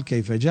الأموال؟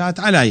 كيف جاءت؟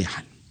 على أي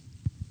حال.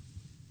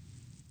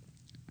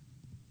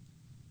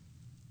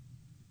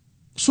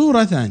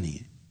 صورة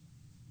ثانية،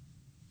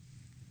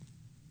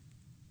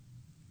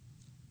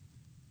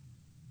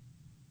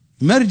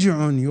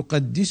 مرجع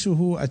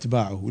يقدسه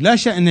أتباعه. لا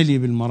شأن لي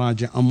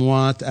بالمراجع،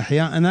 أموات،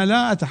 أحياء، أنا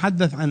لا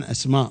أتحدث عن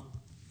أسماء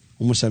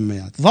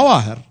ومسميات،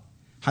 ظواهر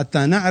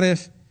حتى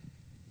نعرف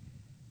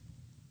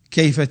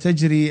كيف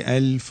تجري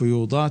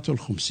الفيوضات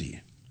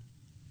الخمسية.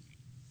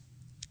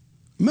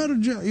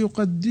 مرجع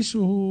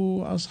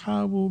يقدسه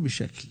أصحابه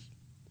بشكل.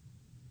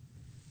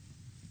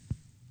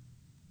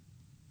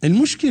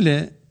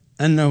 المشكلة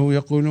أنه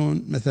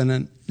يقولون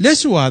مثلا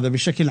ليسوا هذا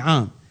بشكل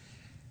عام،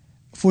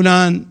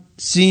 فلان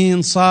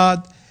سين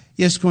صاد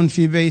يسكن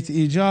في بيت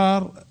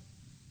إيجار،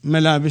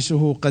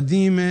 ملابسه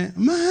قديمة.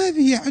 ما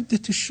هذه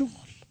عدة الشغل؟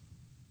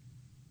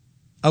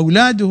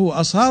 أولاده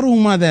أصهاره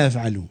ماذا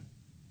يفعلون؟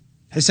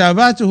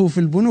 حساباته في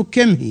البنوك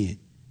كم هي؟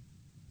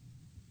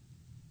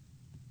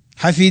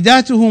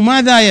 حفيداته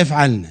ماذا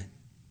يفعلن؟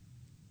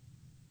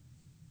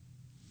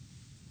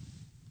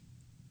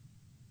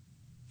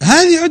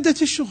 هذه عدة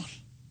الشغل.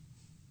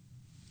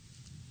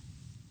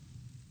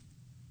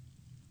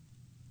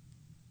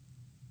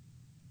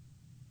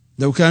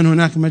 لو كان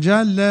هناك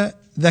مجال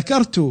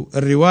لذكرت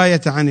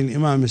الرواية عن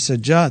الإمام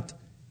السجاد: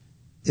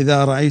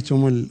 إذا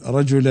رأيتم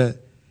الرجل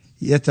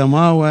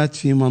يتماوت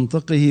في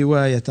منطقه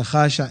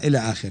ويتخاشع إلى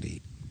آخره،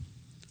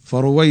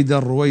 فرويدا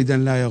رويدا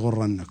لا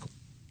يغرنكم.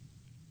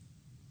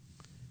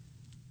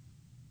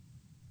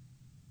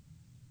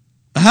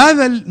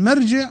 هذا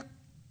المرجع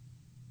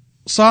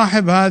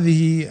صاحب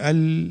هذه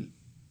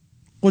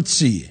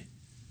القدسية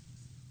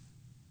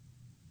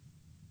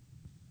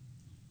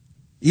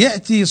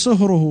يأتي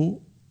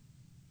صهره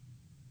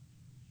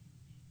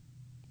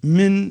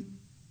من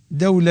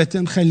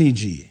دولة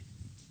خليجية،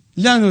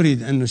 لا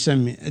نريد أن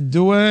نسمي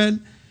الدول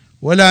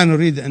ولا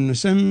نريد أن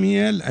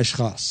نسمي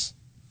الأشخاص.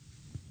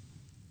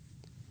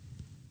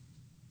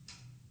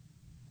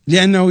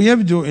 لأنه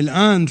يبدو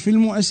الآن في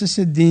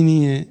المؤسسة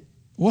الدينية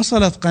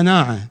وصلت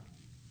قناعة.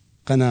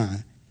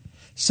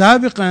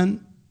 سابقا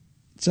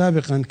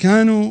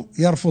كانوا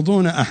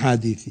يرفضون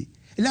أحاديثي،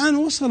 الآن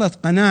وصلت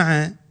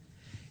قناعة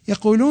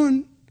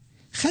يقولون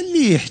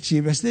خليه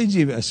يحكي بس لا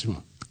يجيب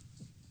أسماء،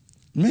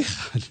 ما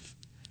يخالف،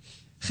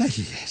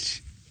 خليه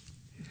يحكي.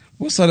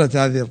 وصلت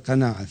هذه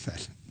القناعة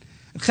فعلا،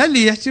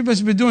 خليه يحكي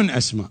بس بدون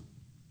أسماء،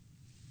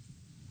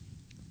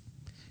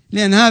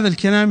 لأن هذا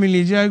الكلام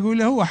اللي جاي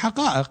يقوله هو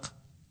حقائق،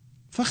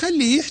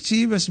 فخليه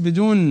يحكي بس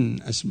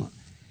بدون أسماء.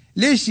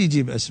 ليش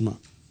يجيب أسماء؟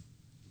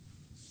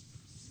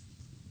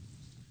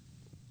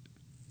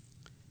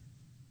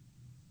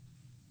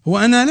 هو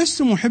أنا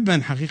لست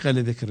محبا حقيقة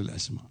لذكر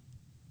الأسماء،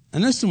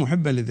 أنا لست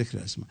محبا لذكر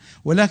الأسماء،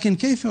 ولكن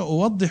كيف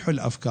أوضح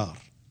الأفكار؟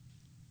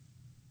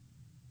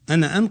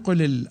 أنا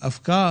أنقل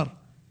الأفكار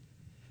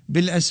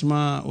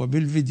بالأسماء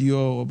وبالفيديو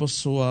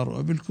وبالصور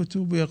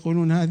وبالكتب،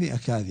 ويقولون هذه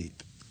أكاذيب.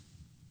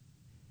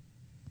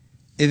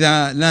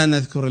 إذا لا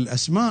نذكر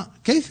الأسماء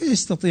كيف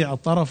يستطيع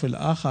الطرف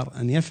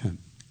الآخر أن يفهم؟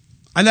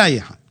 على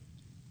أي حال،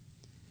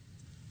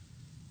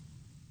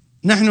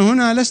 نحن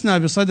هنا لسنا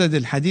بصدد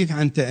الحديث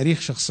عن تأريخ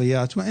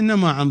شخصيات،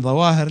 وإنما عن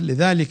ظواهر،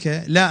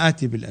 لذلك لا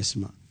آتي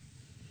بالأسماء.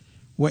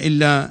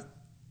 وإلا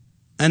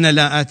أنا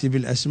لا آتي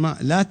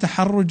بالأسماء لا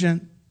تحرجا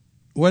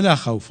ولا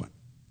خوفا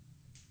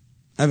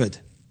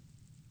أبدا،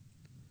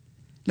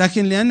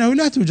 لكن لأنه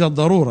لا توجد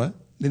ضرورة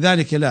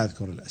لذلك لا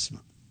أذكر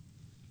الأسماء.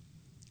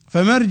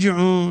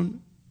 فمرجع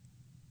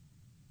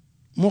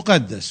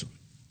مقدس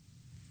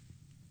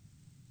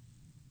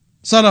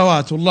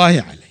صلوات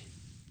الله عليه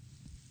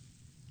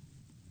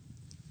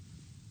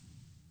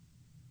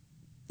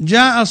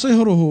جاء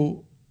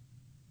صهره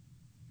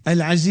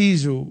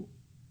العزيز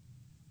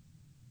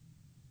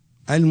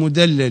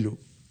المدلل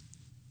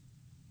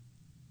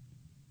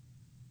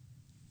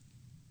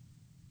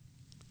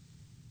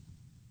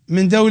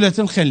من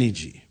دولة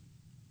خليجية،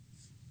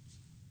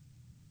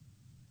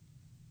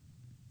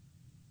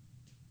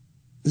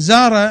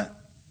 زار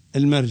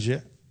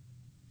المرجع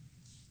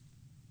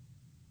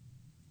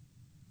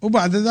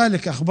وبعد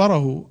ذلك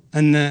أخبره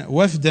أن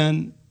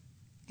وفدا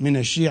من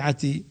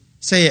الشيعة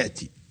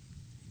سيأتي،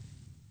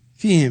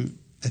 فيهم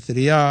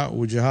أثرياء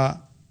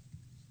وجهاء،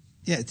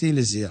 يأتي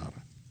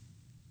للزيارة.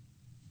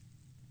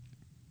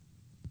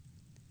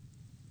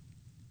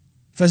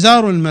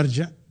 فزاروا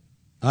المرجع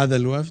هذا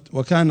الوفد،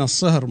 وكان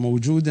الصهر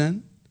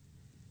موجودا،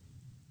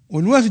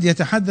 والوفد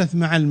يتحدث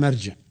مع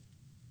المرجع،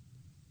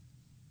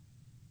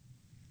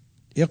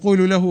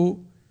 يقول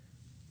له: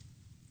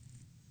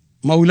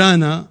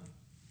 مولانا،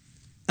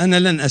 أنا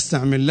لن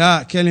أستعمل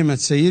لا كلمة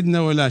سيدنا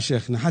ولا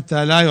شيخنا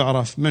حتى لا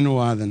يعرف من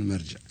هو هذا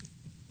المرجع.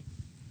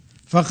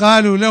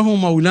 فقالوا له: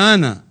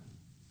 مولانا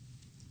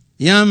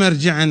يا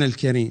مرجعنا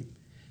الكريم،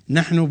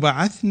 نحن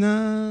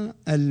بعثنا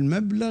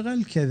المبلغ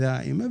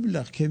الكذائي،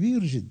 مبلغ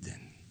كبير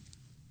جدا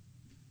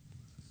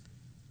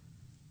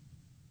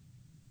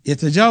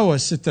يتجاوز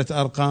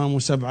 6 أرقام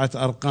و7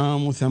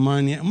 أرقام و8،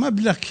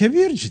 مبلغ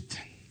كبير جدا.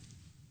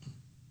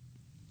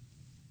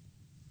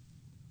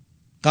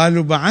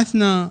 قالوا: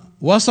 بعثنا،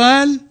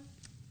 وصل.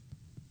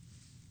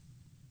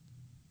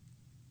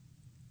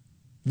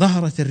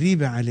 ظهرت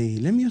الريبة عليه،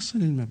 لم يصل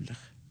المبلغ،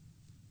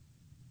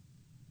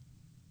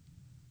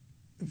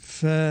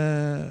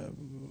 فبقي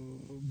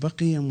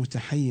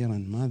متحيرا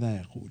ماذا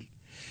يقول،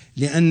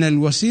 لأن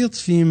الوسيط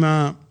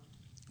فيما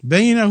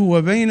بينه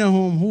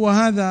وبينهم هو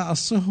هذا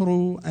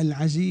الصهر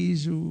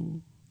العزيز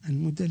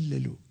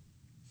المدلل،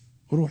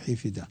 روحي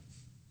فداه،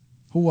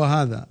 هو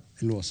هذا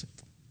الوسيط.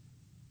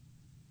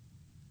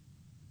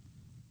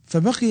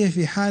 فبقي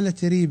في حالة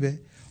ريبة.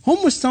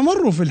 هم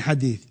استمروا في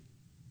الحديث: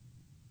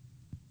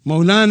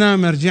 مولانا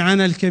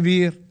مرجعنا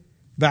الكبير،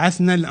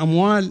 بعثنا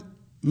الأموال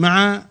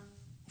مع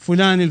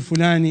فلان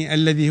الفلاني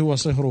الذي هو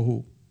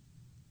صهره.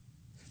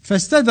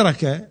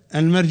 فاستدرك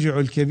المرجع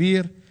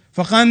الكبير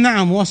فقال: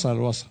 نعم،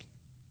 وصل.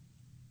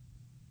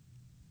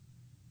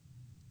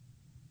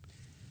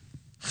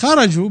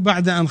 خرجوا،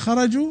 بعد أن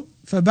خرجوا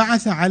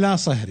فبعث على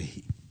صهره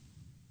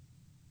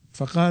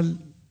فقال: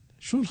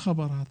 شو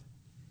الخبر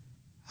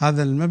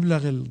هذا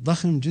المبلغ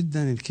الضخم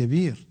جدا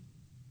الكبير،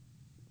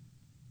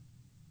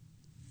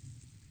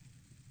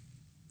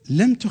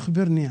 لم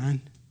تخبرني عنه.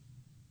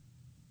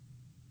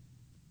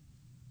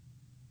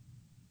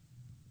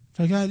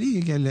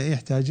 فقال: قال له: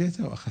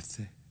 احتاجيته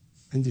وأخذته،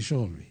 عندي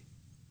شغل به.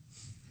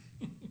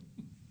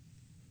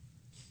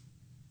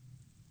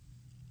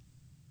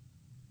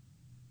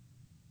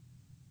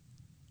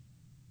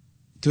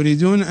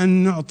 تريدون أن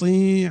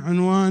نعطي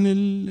عنوان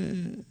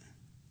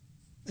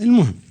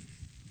المهم،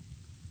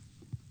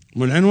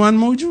 والعنوان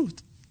موجود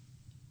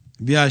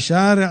بها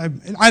شارع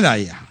على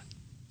أي حال.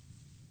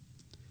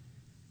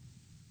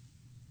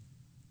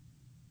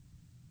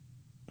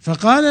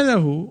 فقال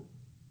له: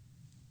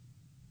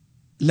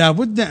 لا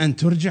بد أن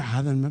ترجع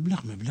هذا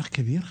المبلغ، مبلغ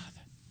كبير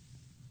هذا.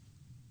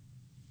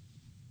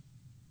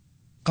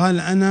 قال: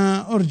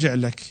 أنا أرجع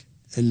لك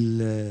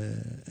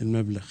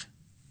المبلغ،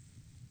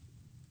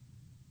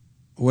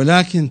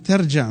 ولكن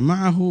ترجع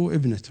معه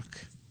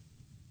ابنتك.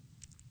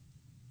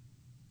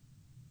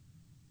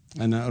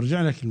 أنا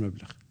أرجع لك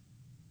المبلغ،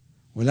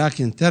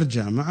 ولكن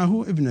ترجع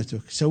معه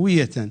ابنتك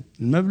سوية،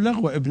 المبلغ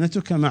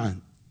وابنتك معا.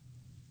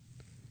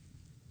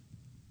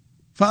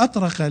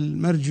 فأطرق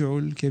المرجع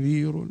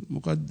الكبير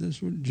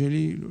المقدس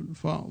الجليل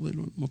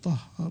الفاضل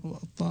المطهر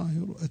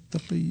والطاهر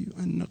التقي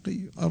النقي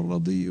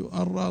الرضي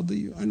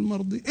الراضي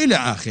المرضي إلى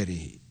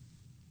آخره،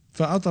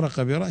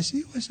 فأطرق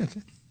برأسه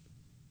وسكت.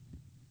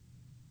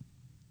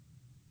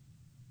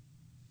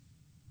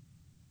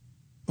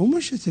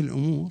 ومشت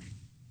الأمور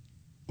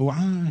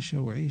وعاش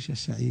وعيشة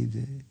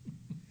سعيدة.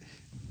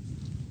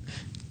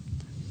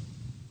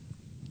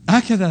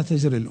 هكذا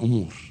تجري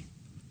الأمور.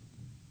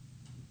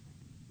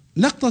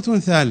 لقطة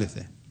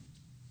ثالثة،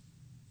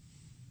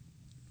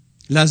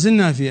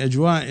 لازلنا في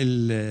أجواء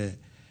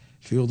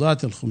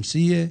الفيوضات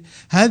الخمسية.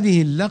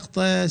 هذه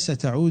اللقطة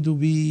ستعود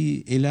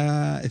بي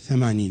إلى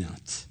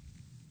الثمانينات،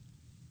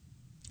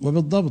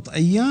 وبالضبط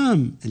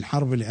أيام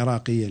الحرب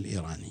العراقية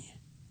الإيرانية،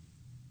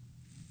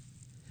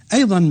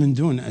 أيضا من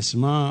دون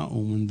أسماء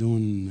ومن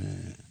دون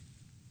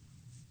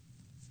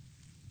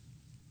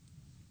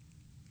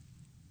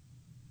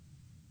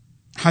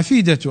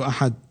حفيدة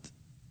أحد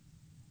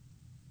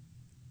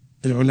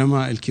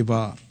العلماء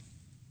الكبار،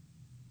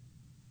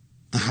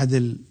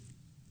 أحد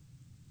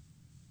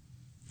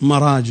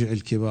المراجع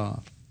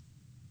الكبار،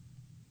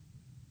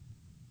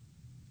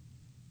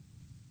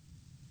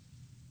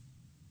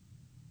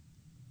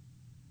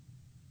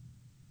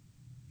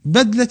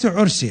 بدلة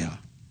عرسها،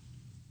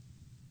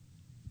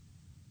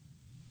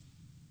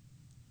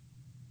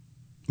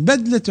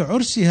 بدلة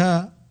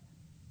عرسها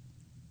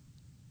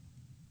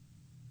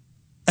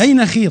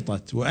أين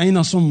خيطت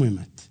وأين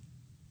صممت؟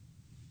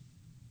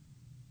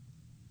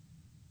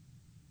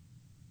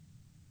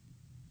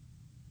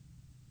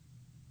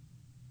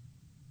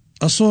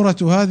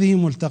 الصورة هذه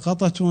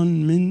ملتقطة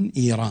من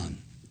إيران،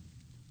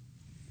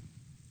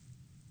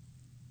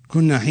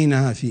 كنا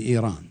حينها في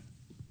إيران.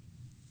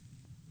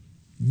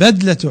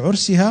 بدلة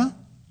عرسها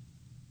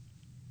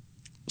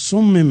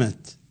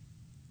صممت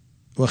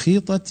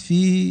وخيطت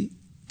في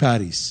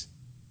باريس،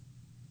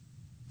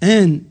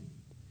 أين؟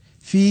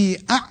 في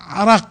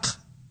أعرق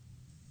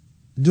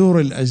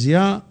دور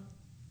الأزياء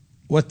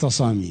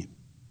والتصاميم،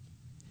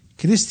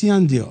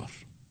 كريستيان ديور.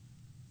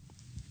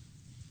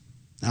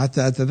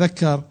 حتى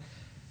أتذكر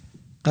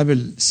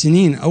قبل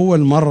سنين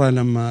أول مرة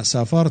لما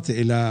سافرت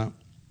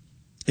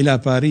إلى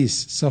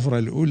باريس، السفرة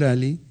الأولى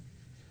لي،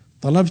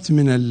 طلبت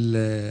من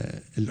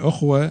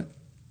الأخوة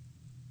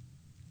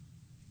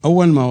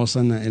أول ما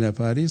وصلنا إلى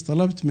باريس،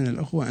 طلبت من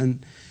الأخوة أن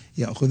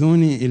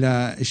يأخذوني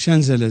إلى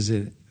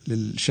الشانزليزيه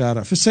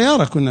للشارع في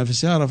السيارة، كنا في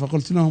السيارة،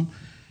 فقلت لهم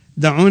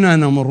دعونا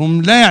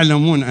نمرهم. لا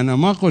يعلمون أنا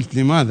ما قلت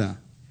لماذا،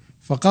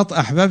 فقط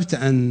أحببت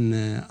أن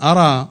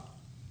أرى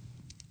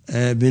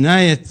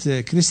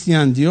بناية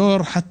كريستيان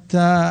ديور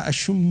حتى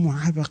أشم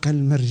عبق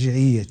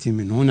المرجعية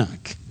من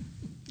هناك.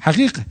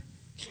 حقيقة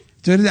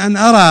تريد أن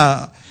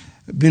أرى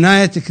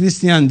بناية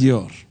كريستيان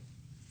ديور.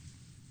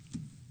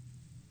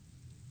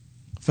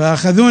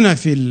 فأخذونا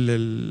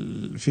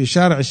في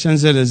شارع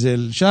الشانزليزيه،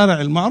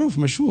 الشارع المعروف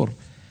مشهور،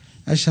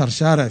 أشهر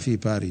شارع في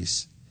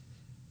باريس.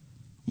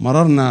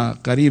 مررنا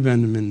قريبا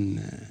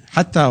من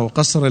حتى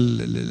وقصر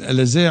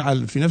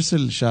الأليزيه في نفس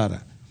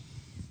الشارع،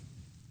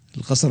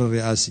 القصر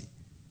الرئاسي،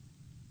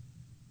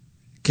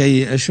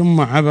 كي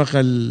أشم عبق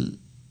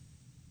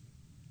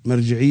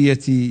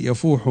المرجعية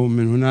يفوح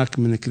من هناك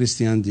من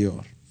كريستيان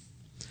ديور.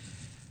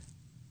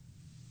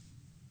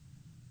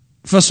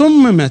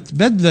 فصممت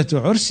بدلة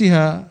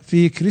عرسها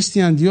في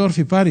كريستيان ديور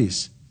في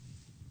باريس.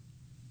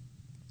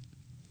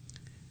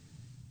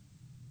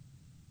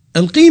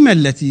 القيمة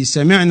التي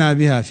سمعنا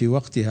بها في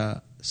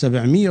وقتها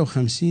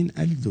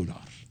 750,000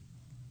 دولار.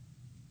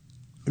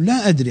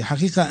 لا أدري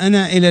حقيقة،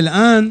 أنا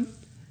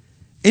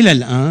إلى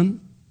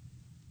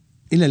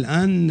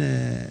الآن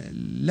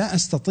لا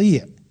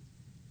أستطيع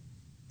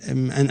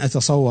أن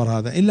أتصور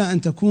هذا، إلا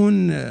أن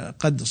تكون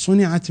قد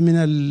صنعت من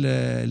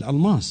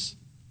الألماس،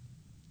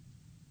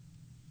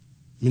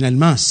 من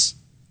الماس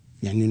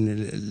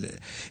يعني.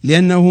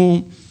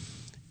 لأنه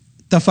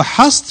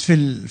تفحصت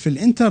في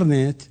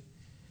الإنترنت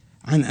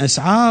عن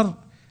أسعار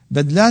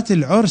بدلات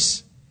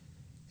العرس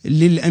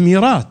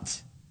للأميرات،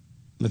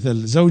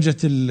 مثل زوجة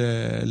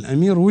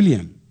الأمير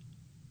ويليام،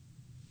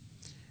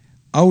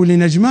 أو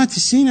لنجمات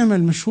السينما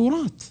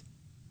المشهورات،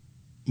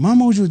 ما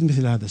موجود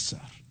مثل هذا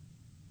السعر.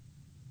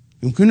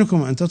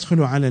 يمكنكم أن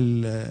تدخلوا على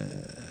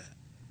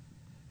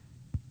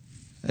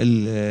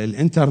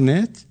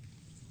الإنترنت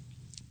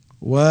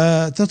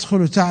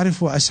وتدخلوا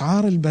تعرفوا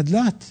أسعار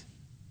البدلات،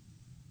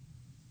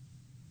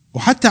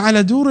 وحتى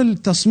على دور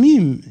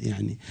التصميم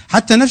يعني،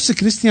 حتى نفس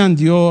كريستيان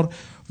ديور،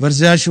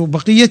 فرزاشي،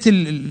 وبقية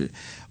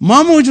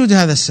ما موجود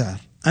هذا السعر.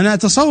 أنا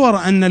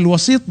أتصور أن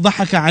الوسيط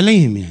ضحك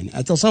عليهم يعني،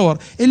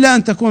 أتصور، إلا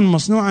أن تكون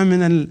مصنوعة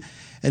من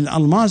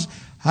الألماس.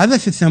 هذا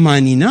في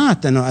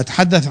الثمانينات، أنا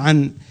أتحدث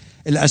عن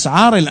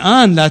الأسعار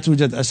الآن. لا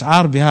توجد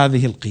أسعار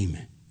بهذه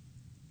القيمة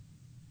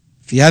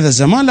في هذا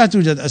الزمان، لا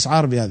توجد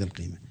أسعار بهذه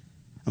القيمة.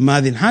 أما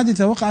هذه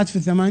الحادثة وقعت في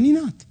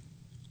الثمانينات،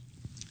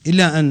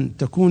 إلا أن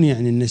تكون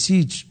يعني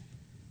النسيج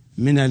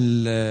من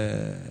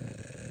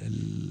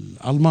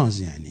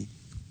الألماظ يعني.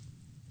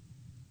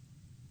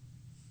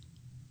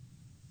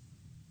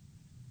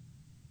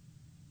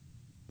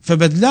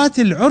 فبدلات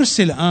العرس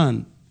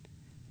الآن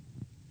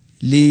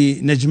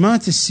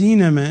لنجمات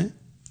السينما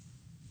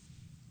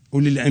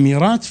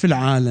وللأميرات في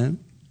العالم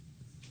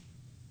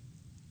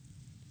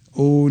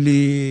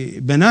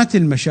ولبنات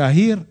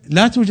المشاهير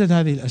لا توجد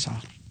هذه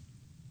الأسعار،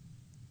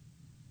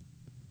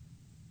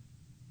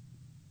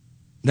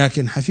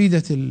 لكن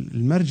حفيدة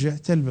المرجع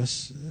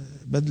تلبس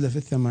بدلة في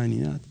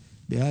الثمانينات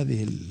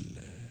بهذه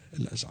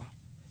الأسعار.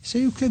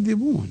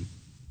 سيكذبون،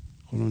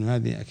 يقولون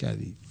هذه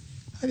أكاذيب.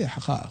 هذه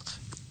حقائق،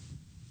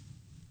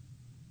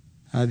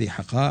 هذه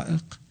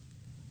حقائق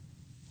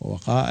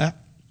ووقائع.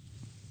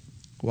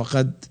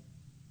 وقد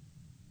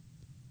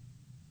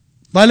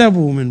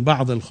طلبوا من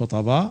بعض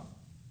الخطباء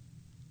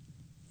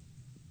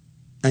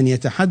أن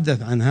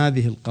يتحدث عن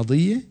هذه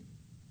القضية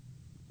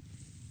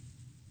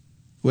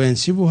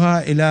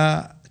وينسبها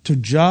إلى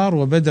تجار،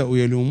 وبدأوا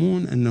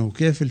يلومون أنه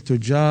كيف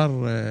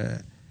التجار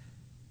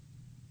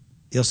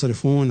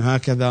يصرفون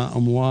هكذا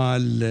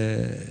أموال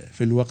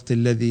في الوقت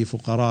الذي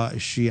فقراء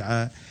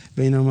الشيعة،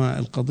 بينما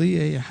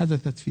القضية هي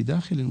حدثت في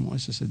داخل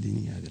المؤسسة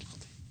الدينية. هذه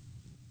القضية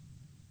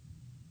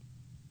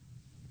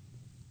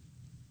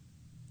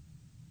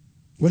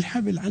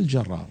والحبل على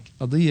الجرار،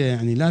 قضية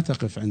يعني لا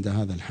تقف عند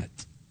هذا الحد.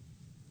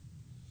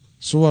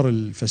 صور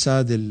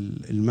الفساد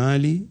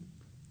المالي،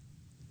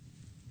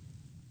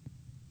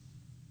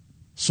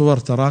 صور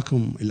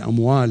تراكم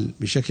الأموال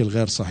بشكل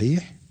غير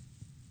صحيح،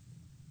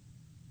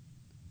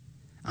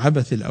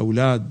 عبث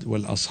الأولاد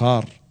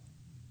والأصهار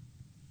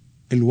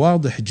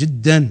الواضح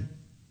جدا،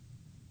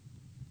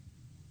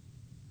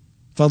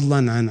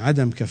 فضلا عن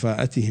عدم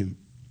كفاءتهم.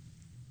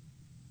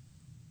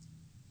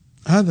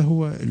 هذا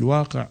هو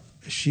الواقع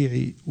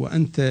الشيعي.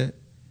 وأنت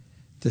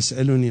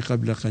تسألني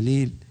قبل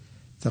قليل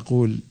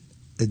تقول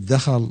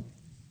الدخل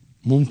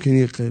ممكن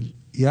يقل.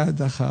 يا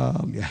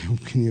دخل يا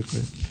يمكن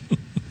يقل،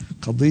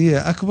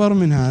 قضية أكبر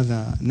من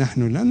هذا.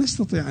 نحن لا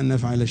نستطيع أن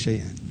نفعل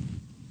شيئا.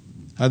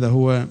 هذا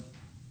هو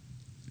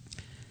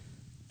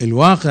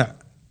الواقع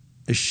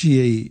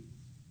الشيعي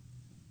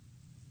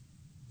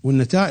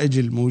والنتائج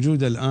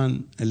الموجودة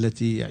الآن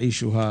التي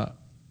يعيشها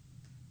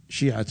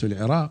شيعة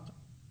العراق.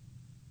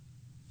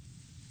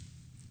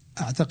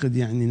 أعتقد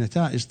يعني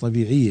نتائج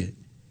طبيعية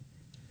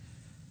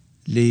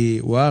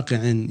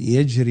لواقع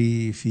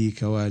يجري في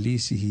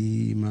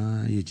كواليسه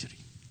ما يجري.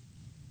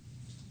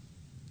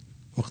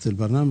 وقت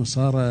البرنامج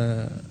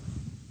صار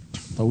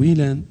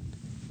طويلا.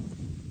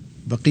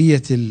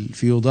 بقية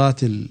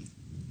الفيوضات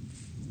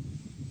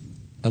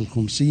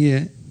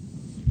الخمسية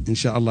إن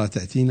شاء الله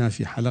تأتينا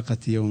في حلقة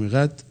يوم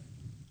غد،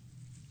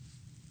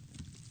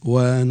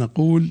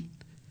 ونقول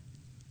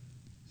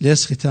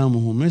ليس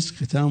ختامه مسك،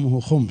 ختامه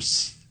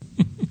خمس،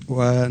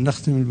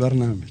 ونختم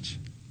البرنامج.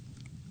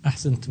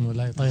 أحسنتم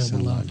مولاي، طيب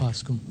الله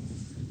أنفاسكم.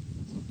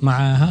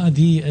 مع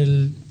هذه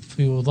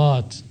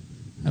الفيوضات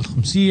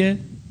الخمسية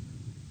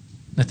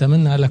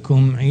نتمنى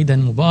لكم عيدا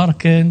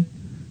مباركا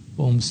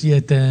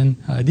وأمسية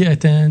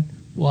هادئة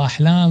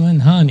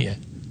وأحلاما هانئة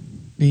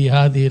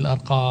بهذه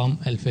الأرقام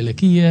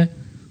الفلكية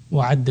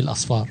وعد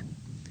الأصفار.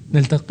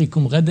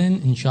 نلتقيكم غدا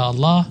إن شاء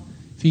الله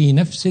في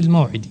نفس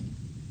الموعد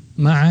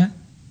مع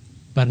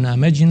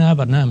برنامجنا،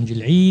 برنامج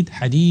العيد،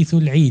 حديث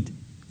العيد،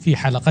 في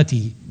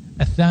حلقته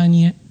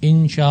الثانية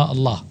إن شاء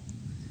الله،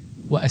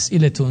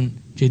 وأسئلة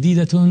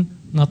جديدة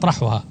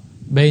نطرحها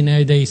بين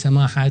يدي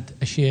سماحة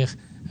الشيخ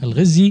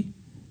الغزي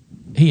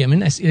هي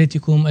من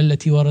أسئلتكم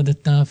التي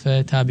وردتنا،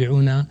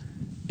 فتابعونا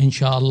إن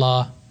شاء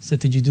الله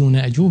ستجدون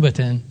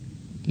أجوبة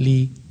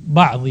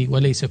لبعض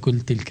وليس كل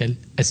تلك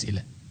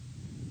الأسئلة.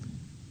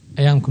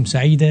 أيامكم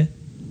سعيدة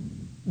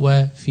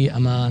وفي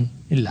أمان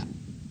الله.